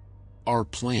 Our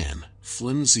plan,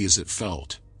 flimsy as it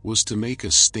felt, was to make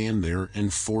a stand there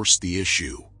and force the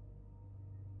issue.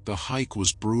 The hike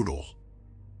was brutal.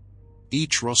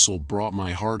 Each rustle brought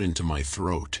my heart into my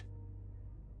throat.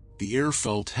 The air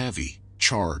felt heavy,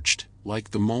 charged,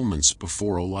 like the moments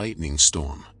before a lightning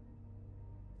storm.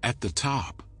 At the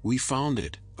top, we found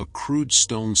it, a crude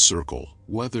stone circle,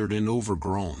 weathered and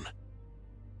overgrown.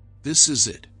 "This is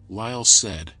it," Lyle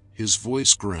said, his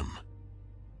voice grim.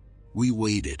 We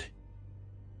waited.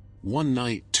 One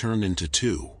night turned into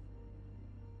two.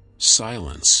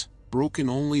 Silence, broken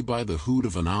only by the hoot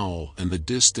of an owl and the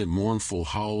distant mournful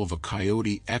howl of a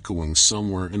coyote echoing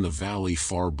somewhere in the valley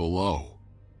far below.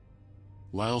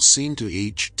 Lyle seemed to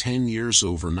age 10 years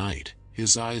overnight,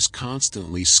 his eyes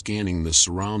constantly scanning the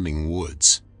surrounding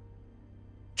woods.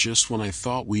 Just when I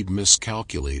thought we'd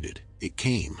miscalculated, it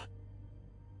came.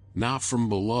 Not from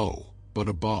below, but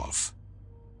above.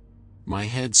 My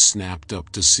head snapped up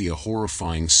to see a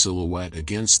horrifying silhouette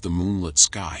against the moonlit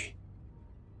sky.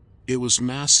 It was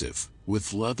massive,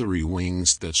 with leathery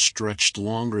wings that stretched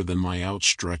longer than my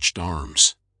outstretched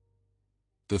arms.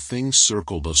 The thing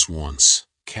circled us once,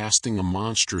 casting a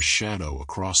monstrous shadow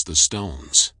across the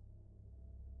stones.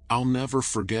 I'll never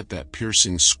forget that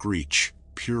piercing screech,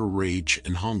 pure rage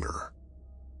and hunger.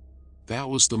 That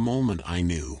was the moment I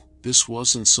knew, this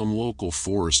wasn't some local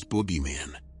forest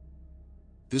boogeyman.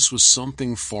 This was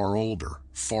something far older,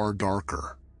 far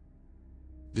darker.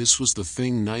 This was the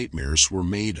thing nightmares were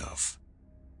made of.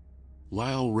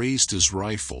 Lyle raised his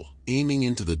rifle, aiming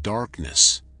into the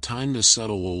darkness. Time to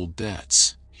settle old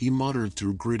debts, he muttered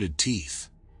through gritted teeth.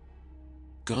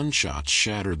 Gunshots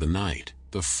shattered the night,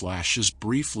 the flashes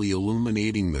briefly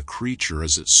illuminating the creature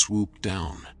as it swooped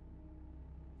down.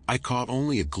 I caught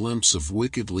only a glimpse of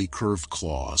wickedly curved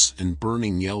claws and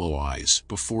burning yellow eyes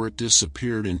before it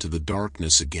disappeared into the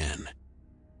darkness again.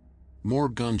 More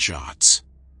gunshots.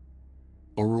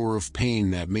 A roar of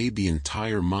pain that made the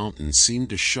entire mountain seem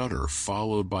to shudder,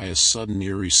 followed by a sudden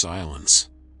eerie silence.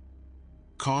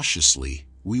 Cautiously,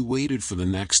 we waited for the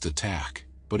next attack,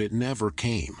 but it never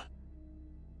came.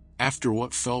 After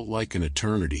what felt like an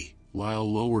eternity,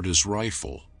 Lyle lowered his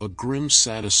rifle, a grim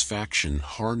satisfaction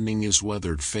hardening his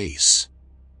weathered face.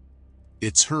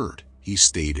 "It's hurt," he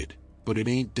stated, "but it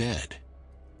ain't dead."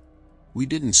 We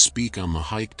didn't speak on the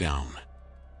hike down.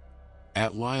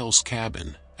 At Lyle's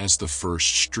cabin, as the first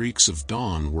streaks of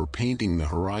dawn were painting the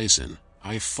horizon,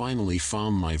 I finally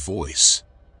found my voice.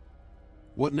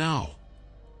 "What now?"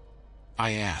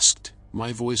 I asked,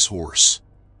 my voice hoarse.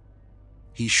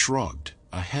 He shrugged,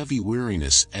 a heavy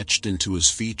weariness etched into his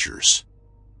features.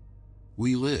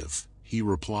 "We live," he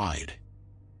replied.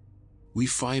 "We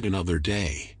fight another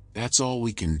day, that's all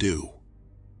we can do."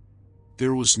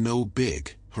 There was no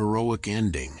big, heroic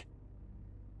ending.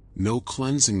 No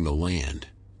cleansing the land,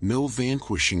 no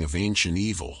vanquishing of ancient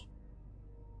evil.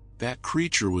 That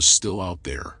creature was still out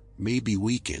there, maybe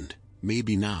weakened,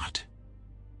 maybe not.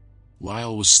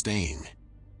 Lyle was staying.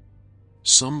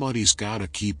 "Somebody's gotta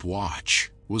keep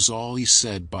watch," was all he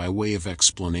said by way of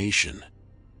explanation.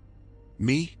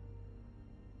 "Me?"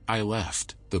 I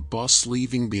left, the bus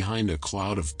leaving behind a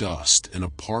cloud of dust and a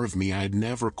part of me I'd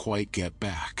never quite get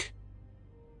back.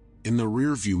 In the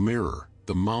rearview mirror,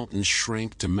 the mountains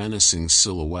shrank to menacing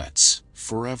silhouettes,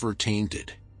 forever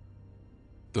tainted.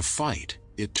 The fight,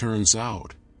 it turns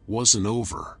out, wasn't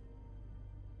over.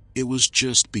 It was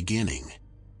just beginning.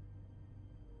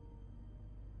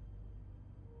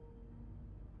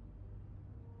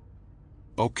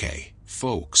 Okay,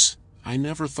 folks, I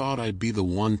never thought I'd be the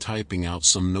one typing out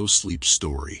some no-sleep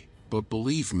story, but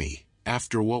believe me,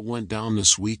 after what went down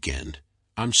this weekend,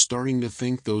 I'm starting to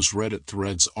think those Reddit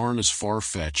threads aren't as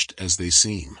far-fetched as they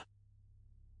seem.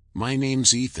 My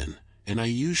name's Ethan, and I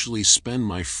usually spend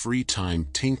my free time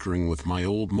tinkering with my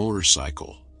old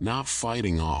motorcycle, not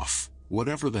fighting off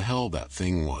whatever the hell that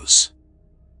thing was.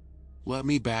 Let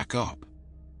me back up.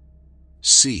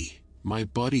 See, my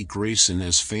buddy Grayson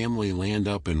has family land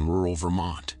up in rural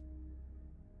Vermont.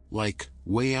 Like,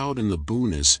 way out in the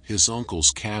boonies, his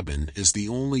uncle's cabin is the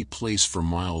only place for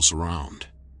miles around.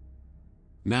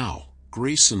 Now,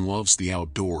 Grayson loves the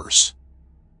outdoors.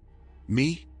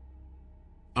 Me?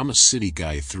 I'm a city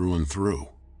guy through and through.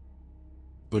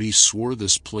 But he swore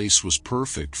this place was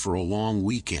perfect for a long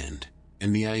weekend,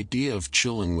 and the idea of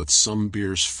chilling with some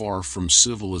beers far from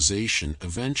civilization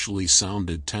eventually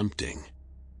sounded tempting.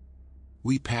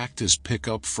 We packed his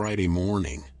pickup Friday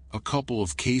morning, a couple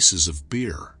of cases of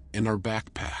beer, and our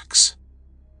backpacks.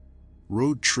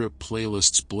 Road trip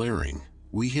playlists blaring,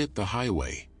 we hit the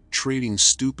highway, trading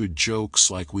stupid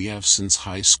jokes like we have since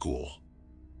high school.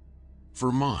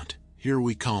 Vermont, here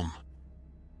we come.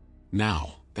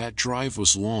 Now, that drive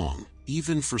was long,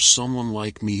 even for someone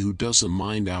like me who doesn't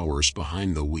mind hours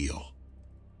behind the wheel.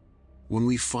 When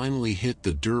we finally hit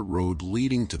the dirt road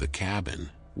leading to the cabin,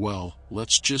 well,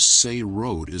 let's just say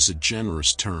road is a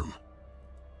generous term.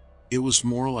 It was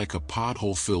more like a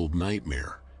pothole-filled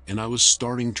nightmare, and I was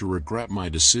starting to regret my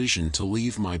decision to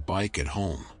leave my bike at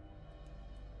home.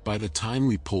 By the time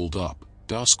we pulled up,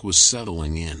 dusk was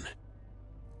settling in.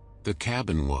 The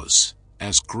cabin was,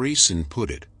 as Grayson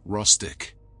put it,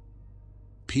 rustic.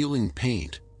 Peeling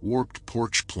paint, warped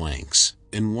porch planks,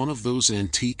 and one of those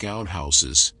antique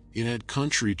outhouses, it had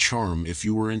country charm if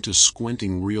you were into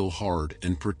squinting real hard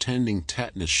and pretending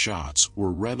tetanus shots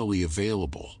were readily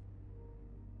available.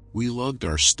 We lugged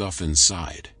our stuff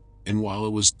inside, and while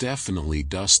it was definitely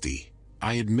dusty,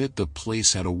 I admit the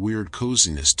place had a weird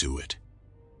coziness to it.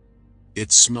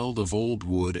 It smelled of old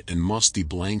wood and musty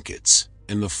blankets,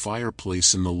 and the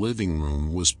fireplace in the living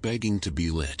room was begging to be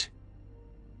lit.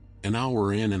 An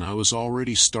hour in and I was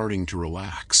already starting to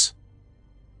relax.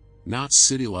 Not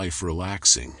city life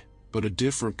relaxing, but a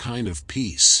different kind of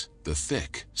peace, the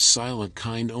thick, silent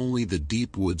kind only the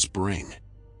deep woods bring.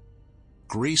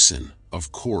 Grayson,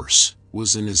 of course,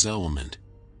 was in his element.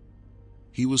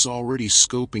 He was already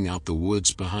scoping out the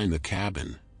woods behind the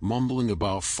cabin, mumbling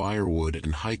about firewood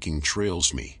and hiking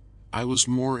trails. I was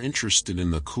more interested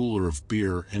in the cooler of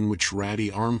beer in which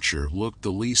Ratty Armchair looked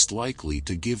the least likely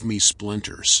to give me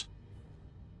splinters.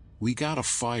 We got a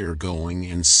fire going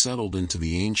and settled into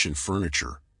the ancient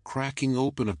furniture, cracking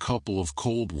open a couple of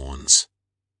cold ones.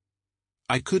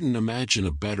 I couldn't imagine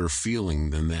a better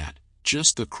feeling than that,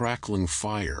 just the crackling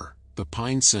fire, the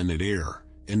pine-scented air,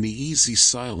 and the easy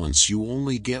silence you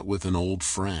only get with an old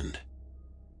friend.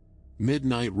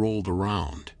 Midnight rolled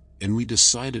around, and we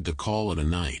decided to call it a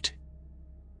night.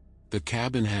 The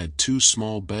cabin had 2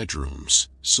 small bedrooms,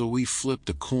 so we flipped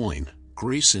a coin.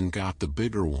 Grayson got the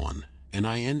bigger one, and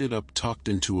I ended up tucked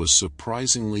into a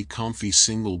surprisingly comfy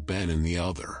single bed in the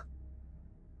other.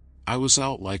 I was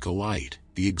out like a light,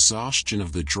 the exhaustion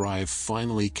of the drive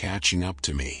finally catching up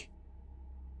to me.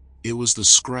 It was the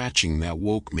scratching that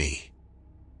woke me.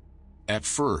 At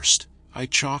first, I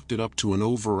chalked it up to an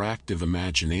overactive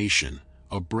imagination,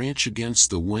 a branch against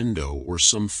the window or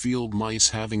some field mice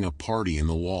having a party in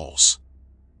the walls.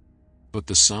 But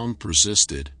the sound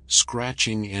persisted,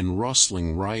 scratching and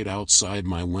rustling right outside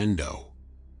my window.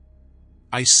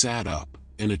 I sat up,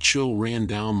 and a chill ran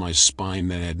down my spine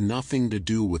that had nothing to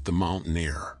do with the mountain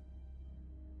air.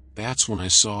 That's when I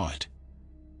saw it.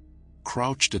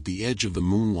 Crouched at the edge of the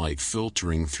moonlight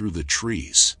filtering through the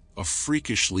trees, a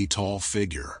freakishly tall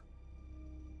figure.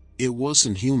 It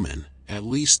wasn't human, at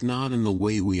least not in the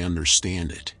way we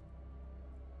understand it.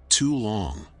 Too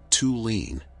long, too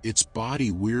lean, its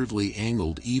body weirdly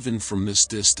angled even from this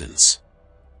distance.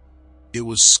 It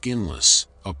was skinless,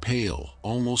 a pale,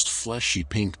 almost fleshy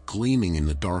pink gleaming in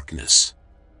the darkness.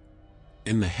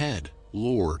 And the head,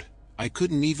 Lord, I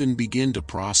couldn't even begin to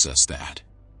process that.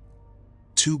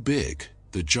 Too big,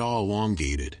 the jaw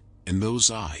elongated, and those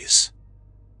eyes.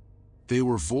 They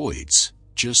were voids,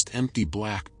 just empty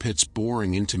black pits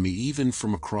boring into me even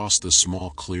from across the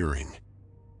small clearing.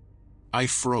 I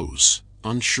froze,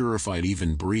 unsure if I'd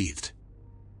even breathed.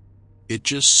 It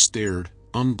just stared,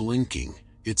 unblinking,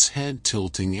 its head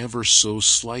tilting ever so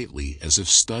slightly as if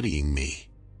studying me.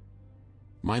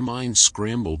 My mind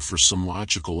scrambled for some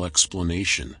logical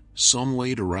explanation, some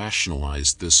way to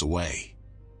rationalize this away.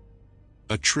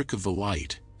 A trick of the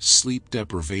light, sleep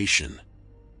deprivation.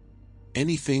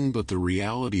 Anything but the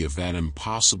reality of that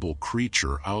impossible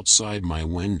creature outside my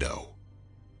window.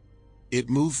 It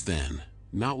moved then,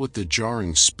 not with the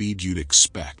jarring speed you'd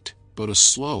expect, but a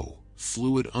slow,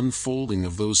 fluid unfolding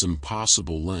of those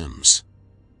impossible limbs.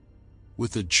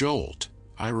 With a jolt,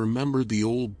 I remembered the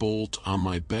old bolt on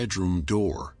my bedroom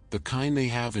door, the kind they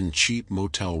have in cheap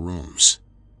motel rooms.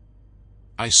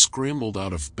 I scrambled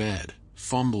out of bed,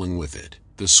 fumbling with it,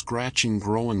 the scratching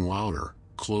growing louder,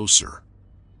 closer.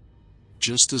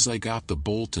 Just as I got the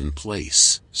bolt in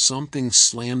place, something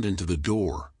slammed into the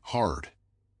door, hard.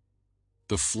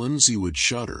 The flimsy wood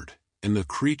shuddered, and the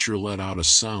creature let out a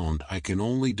sound I can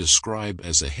only describe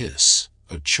as a hiss,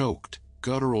 a choked,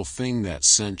 guttural thing that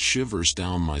sent shivers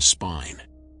down my spine.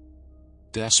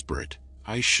 Desperate,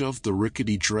 I shoved the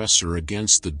rickety dresser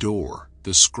against the door,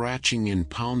 the scratching and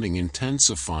pounding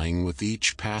intensifying with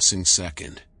each passing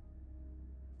second.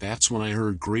 That's when I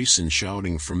heard Grayson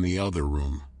shouting from the other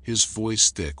room, his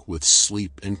voice thick with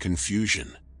sleep and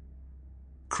confusion.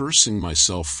 Cursing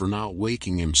myself for not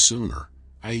waking him sooner,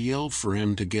 I yelled for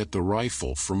him to get the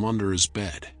rifle from under his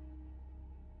bed.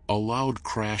 A loud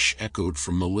crash echoed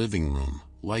from the living room,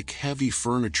 like heavy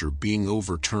furniture being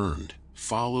overturned,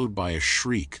 followed by a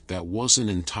shriek that wasn't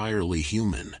entirely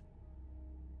human.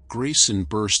 Grayson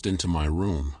burst into my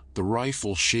room, the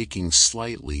rifle shaking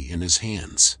slightly in his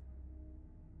hands.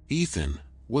 "Ethan,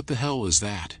 what the hell is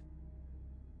that?"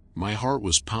 My heart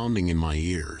was pounding in my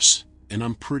ears, and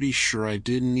I'm pretty sure I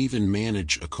didn't even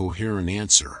manage a coherent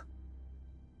answer.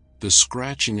 The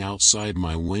scratching outside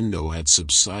my window had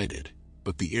subsided,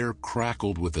 but the air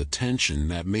crackled with a tension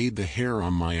that made the hair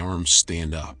on my arms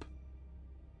stand up.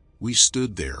 We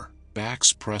stood there,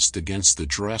 backs pressed against the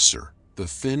dresser, the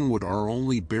thin wood our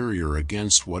only barrier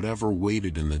against whatever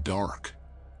waited in the dark.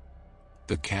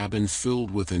 The cabin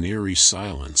filled with an eerie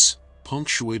silence,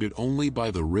 punctuated only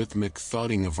by the rhythmic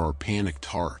thudding of our panicked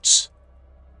hearts.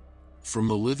 From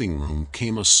the living room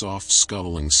came a soft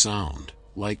scuttling sound,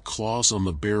 like claws on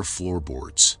the bare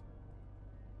floorboards.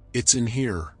 "It's in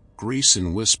here,"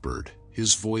 Grayson whispered,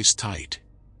 his voice tight.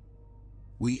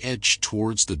 We edged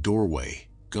towards the doorway,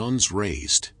 guns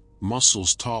raised,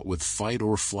 muscles taut with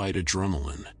fight-or-flight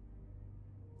adrenaline.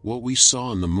 What we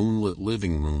saw in the moonlit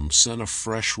living room sent a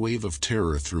fresh wave of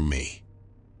terror through me.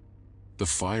 The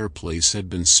fireplace had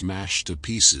been smashed to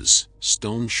pieces,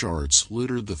 stone shards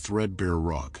littered the threadbare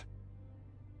rug.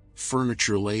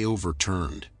 Furniture lay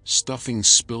overturned, stuffing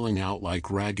spilling out like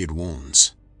ragged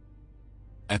wounds.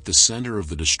 At the center of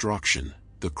the destruction,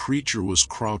 the creature was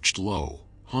crouched low,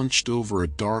 hunched over a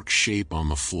dark shape on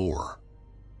the floor.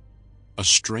 A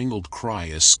strangled cry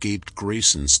escaped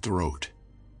Grayson's throat.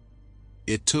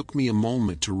 It took me a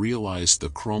moment to realize the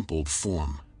crumpled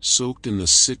form, soaked in the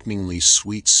sickeningly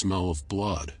sweet smell of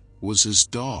blood, was his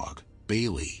dog,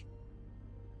 Bailey.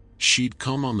 She'd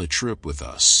come on the trip with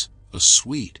us, a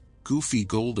sweet, goofy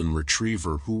golden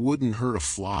retriever who wouldn't hurt a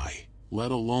fly,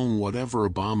 let alone whatever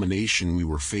abomination we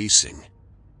were facing.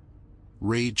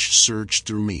 Rage surged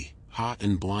through me, hot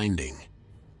and blinding.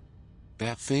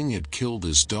 That thing had killed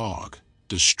his dog,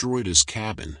 destroyed his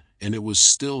cabin, and it was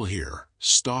still here,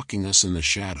 stalking us in the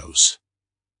shadows.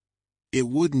 It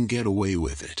wouldn't get away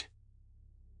with it.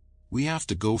 "We have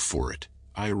to go for it,"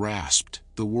 I rasped,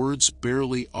 the words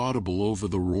barely audible over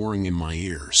the roaring in my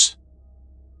ears.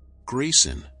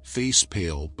 Grayson, face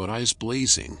pale but eyes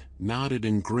blazing, nodded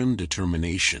in grim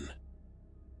determination.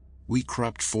 We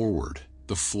crept forward,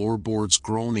 the floorboards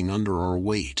groaning under our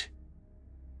weight.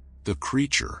 The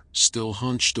creature, still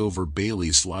hunched over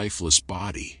Bailey's lifeless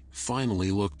body, finally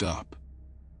looked up.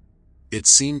 It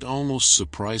seemed almost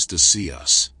surprised to see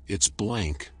us, its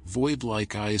blank,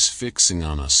 void-like eyes fixing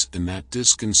on us in that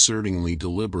disconcertingly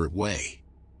deliberate way.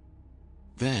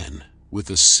 Then, with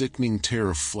a sickening tear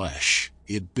of flesh,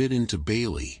 it bit into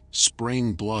Bailey,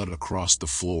 spraying blood across the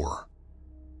floor.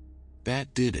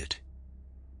 That did it.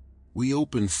 We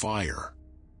opened fire.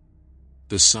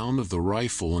 The sound of the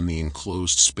rifle in the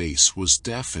enclosed space was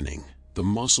deafening, the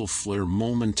muzzle flare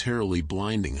momentarily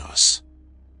blinding us.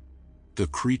 The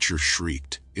creature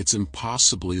shrieked, its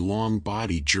impossibly long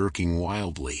body jerking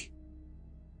wildly.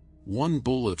 One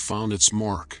bullet found its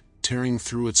mark, tearing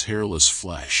through its hairless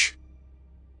flesh.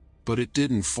 But it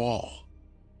didn't fall.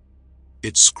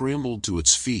 It scrambled to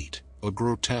its feet, a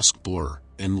grotesque blur,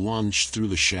 and lunged through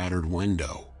the shattered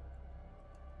window.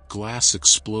 Glass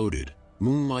exploded,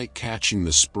 moonlight catching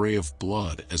the spray of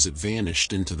blood as it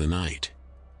vanished into the night.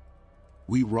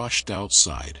 We rushed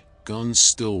outside, guns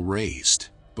still raised,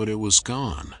 but it was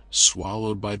gone,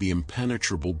 swallowed by the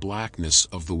impenetrable blackness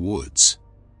of the woods.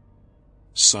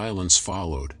 Silence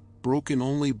followed, broken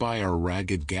only by our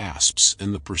ragged gasps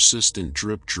and the persistent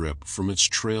drip-drip from its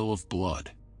trail of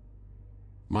blood.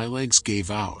 My legs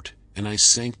gave out, and I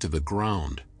sank to the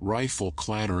ground, rifle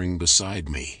clattering beside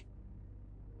me.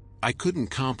 I couldn't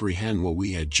comprehend what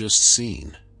we had just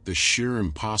seen, the sheer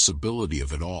impossibility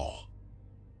of it all.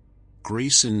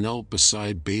 Grayson knelt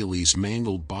beside Bailey's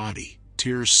mangled body,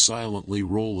 tears silently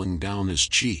rolling down his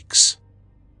cheeks.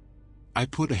 I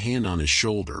put a hand on his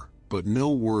shoulder, but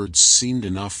no words seemed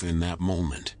enough in that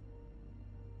moment.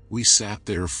 We sat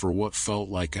there for what felt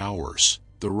like hours,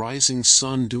 the rising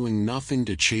sun doing nothing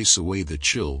to chase away the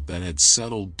chill that had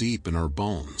settled deep in our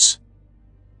bones.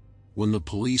 When the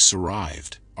police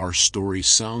arrived, our story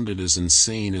sounded as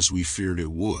insane as we feared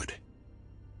it would.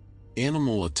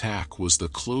 Animal attack was the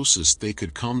closest they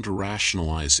could come to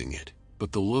rationalizing it,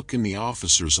 but the look in the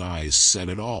officer's eyes said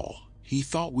it all. He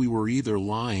thought we were either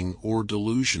lying or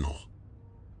delusional.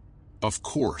 Of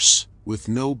course, with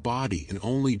no body and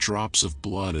only drops of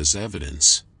blood as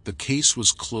evidence, the case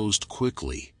was closed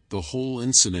quickly, the whole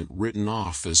incident written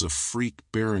off as a freak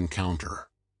bear encounter.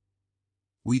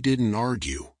 We didn't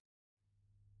argue.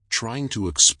 Trying to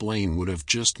explain would have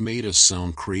just made us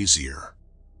sound crazier.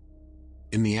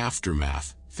 In the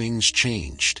aftermath, things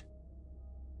changed.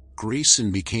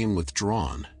 Grayson became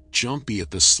withdrawn, jumpy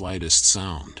at the slightest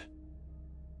sound.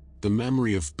 The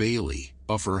memory of Bailey,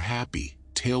 of her happy,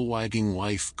 tail-wagging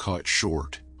life cut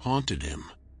short, haunted him.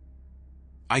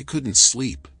 I couldn't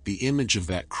sleep, the image of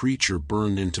that creature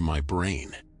burned into my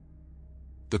brain.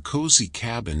 The cozy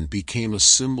cabin became a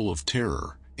symbol of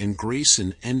terror, and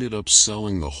Grayson ended up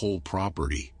selling the whole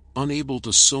property, unable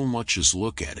to so much as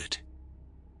look at it.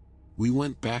 We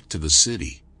went back to the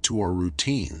city, to our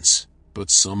routines, but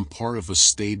some part of us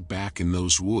stayed back in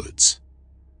those woods.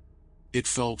 It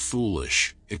felt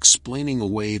foolish, explaining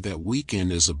away that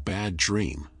weekend as a bad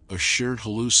dream, a shared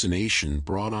hallucination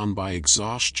brought on by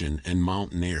exhaustion and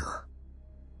mountain air.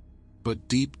 But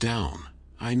deep down,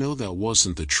 I know that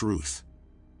wasn't the truth.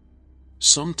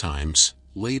 Sometimes,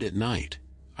 late at night,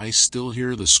 I still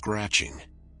hear the scratching.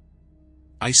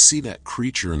 I see that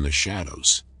creature in the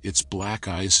shadows, its black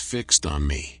eyes fixed on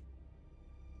me.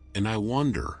 And I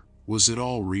wonder, was it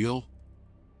all real?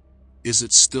 Is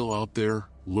it still out there,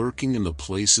 lurking in the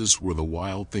places where the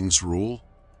wild things rule?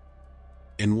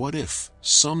 And what if,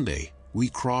 someday, we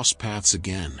cross paths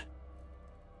again?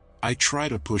 I try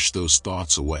to push those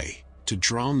thoughts away, to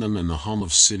drown them in the hum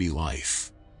of city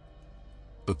life.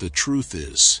 But the truth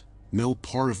is, no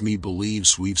part of me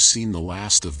believes we've seen the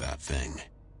last of that thing.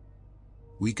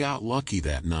 We got lucky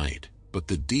that night, but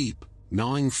the deep,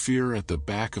 gnawing fear at the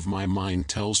back of my mind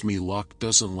tells me luck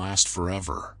doesn't last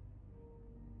forever.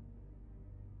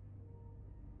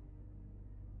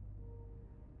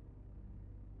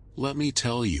 Let me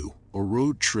tell you, a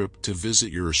road trip to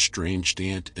visit your estranged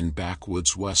aunt in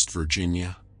backwoods West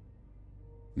Virginia?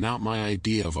 Not my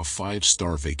idea of a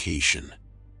 5-star vacation.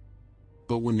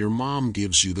 But when your mom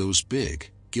gives you those big,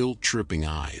 guilt-tripping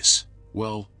eyes,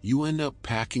 well, you end up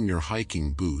packing your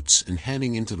hiking boots and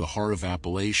heading into the heart of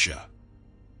Appalachia.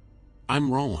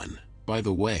 I'm Rowan, by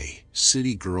the way,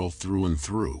 city girl through and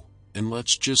through, and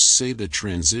let's just say the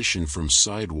transition from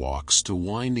sidewalks to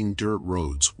winding dirt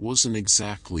roads wasn't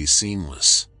exactly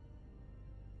seamless.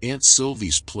 Aunt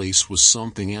Sylvie's place was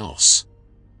something else.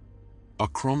 A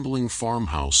crumbling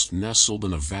farmhouse nestled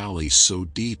in a valley so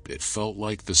deep it felt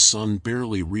like the sun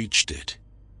barely reached it.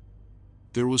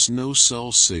 There was no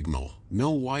cell signal, no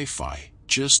Wi-Fi,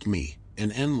 just me,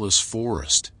 an endless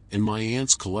forest, and my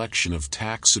aunt's collection of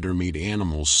taxidermied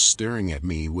animals staring at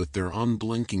me with their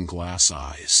unblinking glass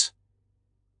eyes.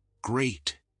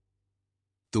 Great.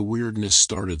 The weirdness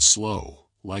started slow,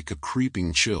 like a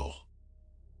creeping chill.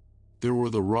 There were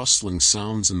the rustling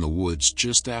sounds in the woods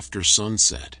just after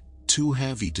sunset, too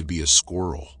heavy to be a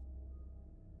squirrel.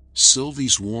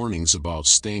 Sylvie's warnings about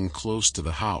staying close to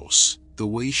the house, the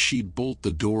way she'd bolt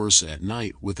the doors at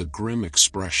night with a grim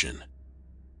expression.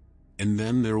 And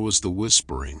then there was the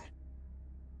whispering.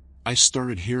 I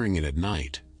started hearing it at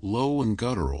night, low and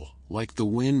guttural, like the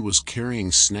wind was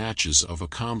carrying snatches of a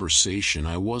conversation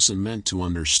I wasn't meant to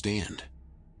understand.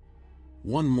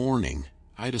 One morning,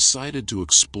 I decided to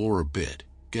explore a bit,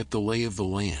 get the lay of the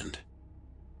land.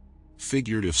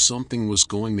 Figured if something was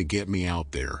going to get me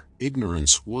out there,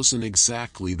 ignorance wasn't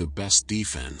exactly the best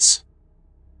defense.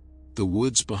 The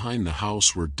woods behind the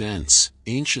house were dense,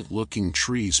 ancient-looking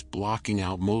trees blocking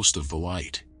out most of the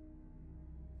light.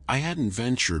 I hadn't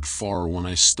ventured far when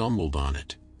I stumbled on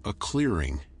it, a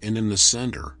clearing, and in the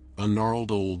center, a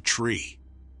gnarled old tree.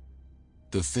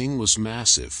 The thing was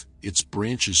massive, its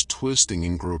branches twisting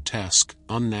in grotesque,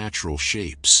 unnatural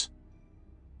shapes.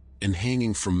 And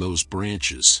hanging from those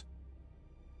branches,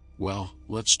 well,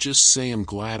 let's just say I'm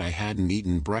glad I hadn't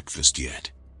eaten breakfast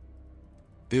yet.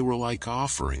 They were like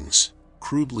offerings,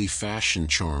 crudely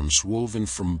fashioned charms woven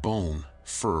from bone,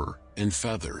 fur, and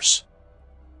feathers.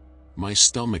 My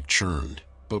stomach churned,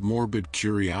 but morbid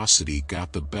curiosity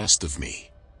got the best of me.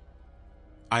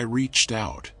 I reached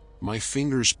out, my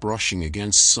fingers brushing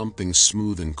against something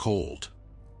smooth and cold.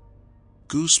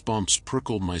 Goosebumps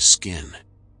prickled my skin.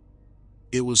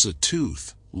 It was a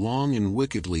tooth, long and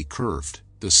wickedly curved,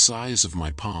 the size of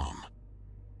my palm.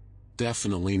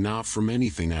 Definitely not from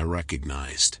anything I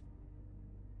recognized.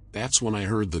 That's when I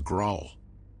heard the growl.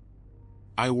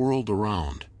 I whirled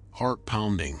around, heart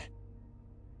pounding.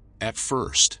 At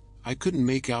first, I couldn't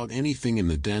make out anything in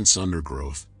the dense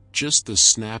undergrowth, just the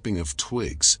snapping of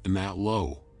twigs and that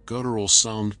low, guttural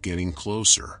sound getting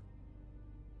closer.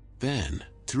 Then,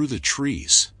 through the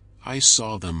trees, I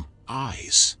saw them,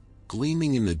 eyes,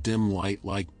 gleaming in the dim light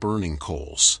like burning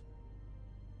coals.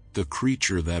 The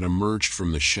creature that emerged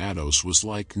from the shadows was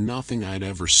like nothing I'd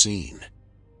ever seen.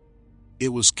 It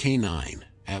was canine,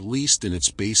 at least in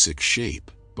its basic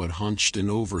shape, but hunched and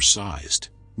oversized,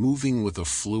 moving with a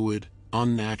fluid,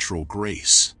 unnatural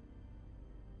grace.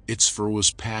 Its fur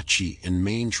was patchy and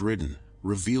mange-ridden,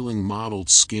 revealing mottled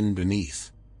skin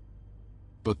beneath.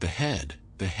 But the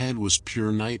head was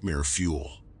pure nightmare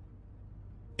fuel.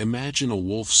 Imagine a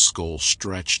wolf's skull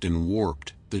stretched and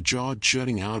warped, the jaw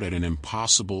jutting out at an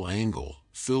impossible angle,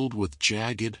 filled with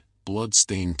jagged,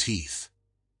 blood-stained teeth.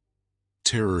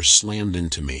 Terror slammed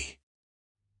into me.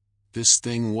 This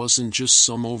thing wasn't just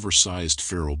some oversized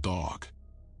feral dog.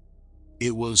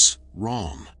 It was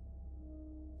wrong.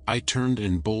 I turned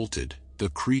and bolted, the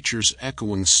creature's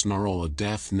echoing snarl a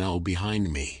death knell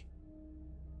behind me.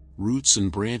 Roots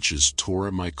and branches tore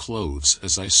at my clothes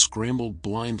as I scrambled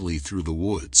blindly through the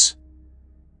woods.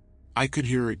 I could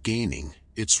hear it gaining,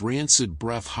 its rancid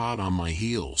breath hot on my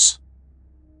heels.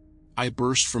 I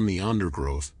burst from the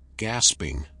undergrowth,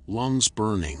 gasping, lungs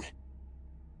burning.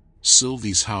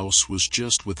 Sylvie's house was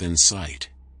just within sight.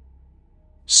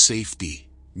 Safety,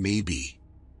 maybe.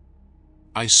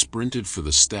 I sprinted for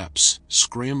the steps,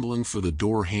 scrambling for the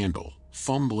door handle,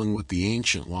 fumbling with the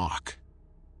ancient lock.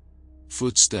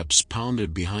 Footsteps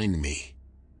pounded behind me.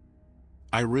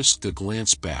 I risked a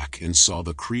glance back and saw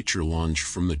the creature lunge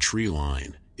from the tree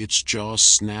line, its jaws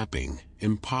snapping,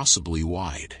 impossibly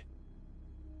wide.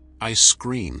 I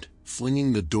screamed,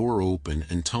 flinging the door open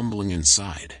and tumbling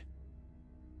inside.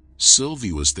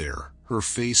 Sylvie was there, her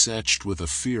face etched with a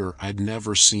fear I'd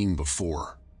never seen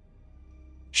before.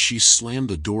 She slammed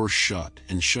the door shut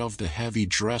and shoved a heavy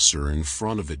dresser in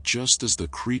front of it just as the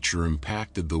creature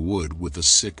impacted the wood with a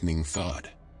sickening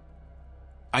thud.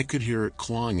 I could hear it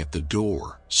clawing at the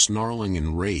door, snarling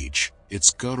in rage,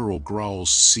 its guttural growls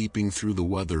seeping through the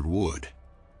weathered wood.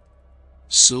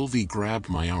 Sylvie grabbed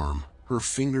my arm, her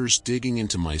fingers digging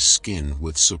into my skin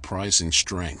with surprising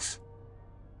strength.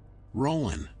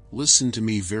 "Rowan, listen to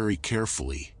me very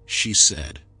carefully," she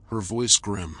said, her voice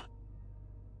grim.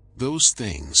 "Those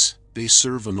things, they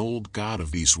serve an old god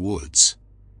of these woods.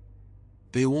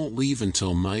 They won't leave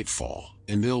until nightfall,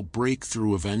 and they'll break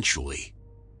through eventually."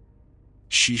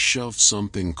 She shoved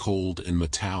something cold and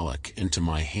metallic into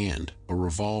my hand, a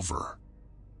revolver.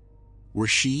 Where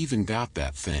she even got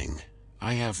that thing,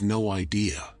 I have no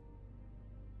idea.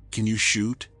 "Can you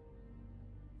shoot?"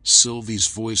 Sylvie's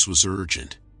voice was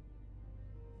urgent.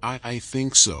 I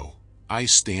think so," I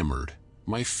stammered,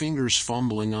 my fingers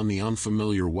fumbling on the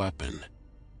unfamiliar weapon.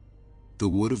 The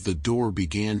wood of the door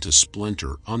began to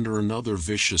splinter under another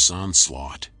vicious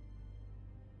onslaught.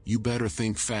 "You better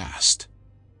think fast,"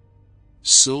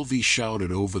 Sylvie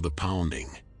shouted over the pounding.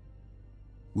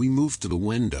 We moved to the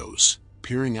windows,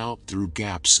 peering out through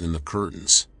gaps in the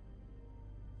curtains.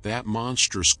 That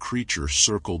monstrous creature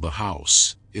circled the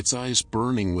house, its eyes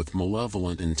burning with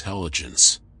malevolent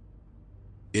intelligence.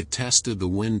 It tested the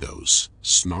windows,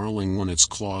 snarling when its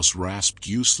claws rasped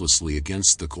uselessly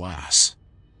against the glass.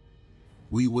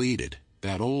 We waited,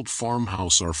 that old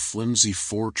farmhouse our flimsy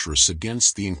fortress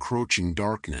against the encroaching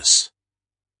darkness.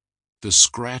 The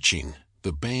scratching,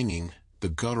 the banging, the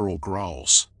guttural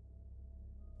growls.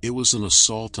 It was an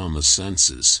assault on the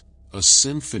senses, a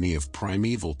symphony of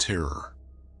primeval terror.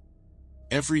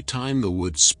 Every time the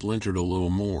wood splintered a little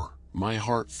more, my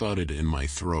heart thudded in my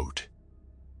throat.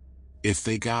 If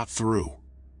they got through.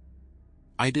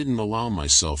 I didn't allow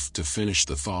myself to finish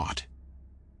the thought.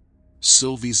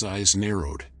 Sylvie's eyes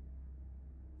narrowed.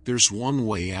 "There's one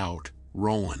way out,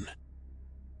 Rowan.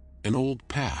 An old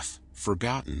path,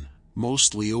 forgotten,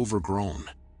 mostly overgrown.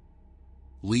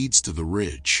 Leads to the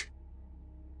ridge.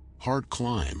 Hard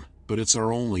climb, but it's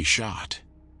our only shot."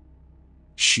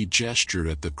 She gestured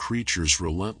at the creatures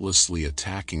relentlessly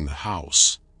attacking the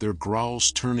house, their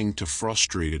growls turning to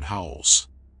frustrated howls.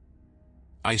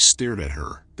 I stared at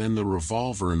her, then the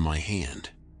revolver in my hand.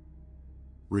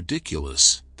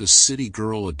 Ridiculous, the city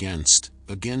girl against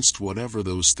whatever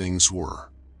those things were.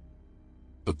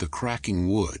 But the cracking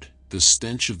wood, the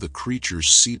stench of the creatures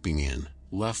seeping in,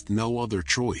 left no other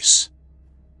choice.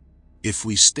 If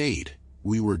we stayed,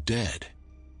 we were dead.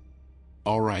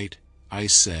 "All right," I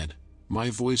said,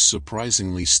 my voice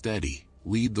surprisingly steady,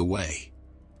 "lead the way."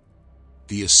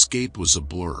 The escape was a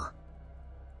blur.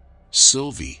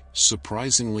 Sylvie,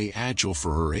 surprisingly agile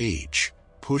for her age,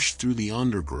 pushed through the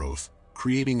undergrowth,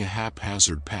 creating a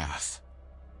haphazard path.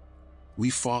 We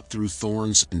fought through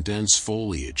thorns and dense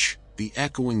foliage, the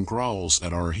echoing growls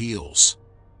at our heels.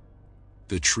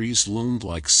 The trees loomed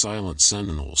like silent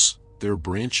sentinels, their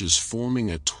branches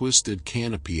forming a twisted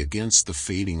canopy against the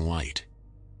fading light.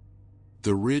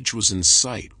 The ridge was in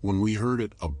sight when we heard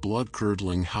it, a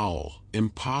blood-curdling howl,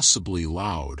 impossibly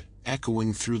loud,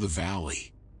 echoing through the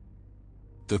valley.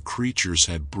 The creatures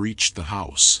had breached the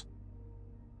house.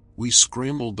 We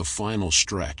scrambled the final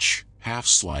stretch, half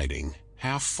sliding,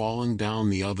 half falling down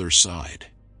the other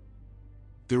side.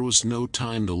 There was no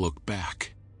time to look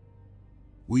back.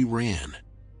 We ran.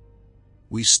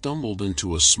 We stumbled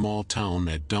into a small town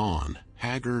at dawn,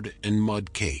 haggard and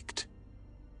mud-caked.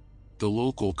 The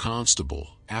local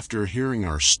constable, after hearing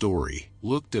our story,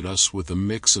 looked at us with a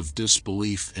mix of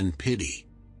disbelief and pity.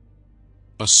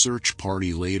 A search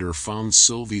party later found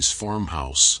Sylvie's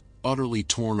farmhouse, utterly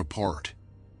torn apart.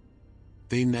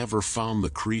 They never found the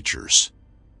creatures.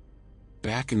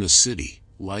 Back in the city,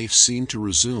 life seemed to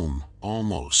resume,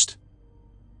 almost.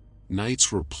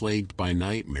 Nights were plagued by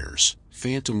nightmares,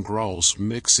 phantom growls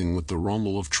mixing with the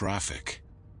rumble of traffic.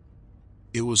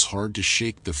 It was hard to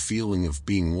shake the feeling of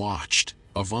being watched,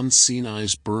 of unseen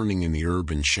eyes burning in the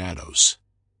urban shadows.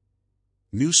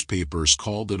 Newspapers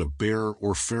called it a bear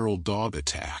or feral dog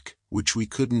attack, which we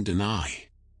couldn't deny.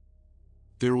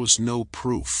 There was no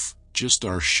proof, just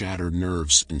our shattered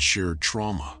nerves and shared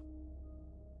trauma.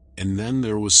 And then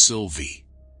there was Sylvie.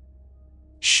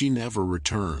 She never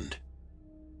returned.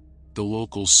 The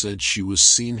locals said she was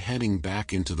seen heading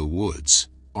back into the woods,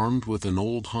 armed with an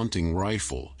old hunting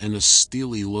rifle and a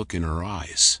steely look in her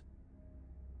eyes.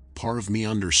 Part of me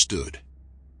understood.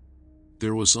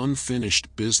 There was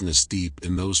unfinished business deep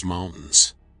in those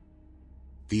mountains.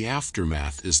 The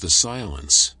aftermath is the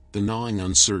silence, the gnawing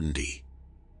uncertainty.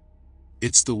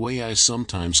 It's the way I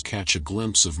sometimes catch a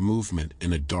glimpse of movement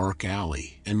in a dark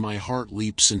alley and my heart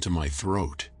leaps into my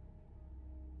throat.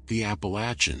 The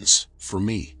Appalachians, for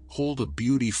me, hold a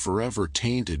beauty forever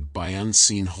tainted by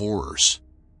unseen horrors.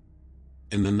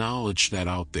 And the knowledge that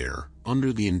out there,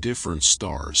 under the indifferent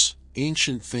stars,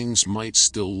 ancient things might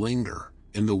still linger,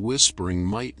 and the whispering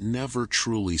might never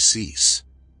truly cease.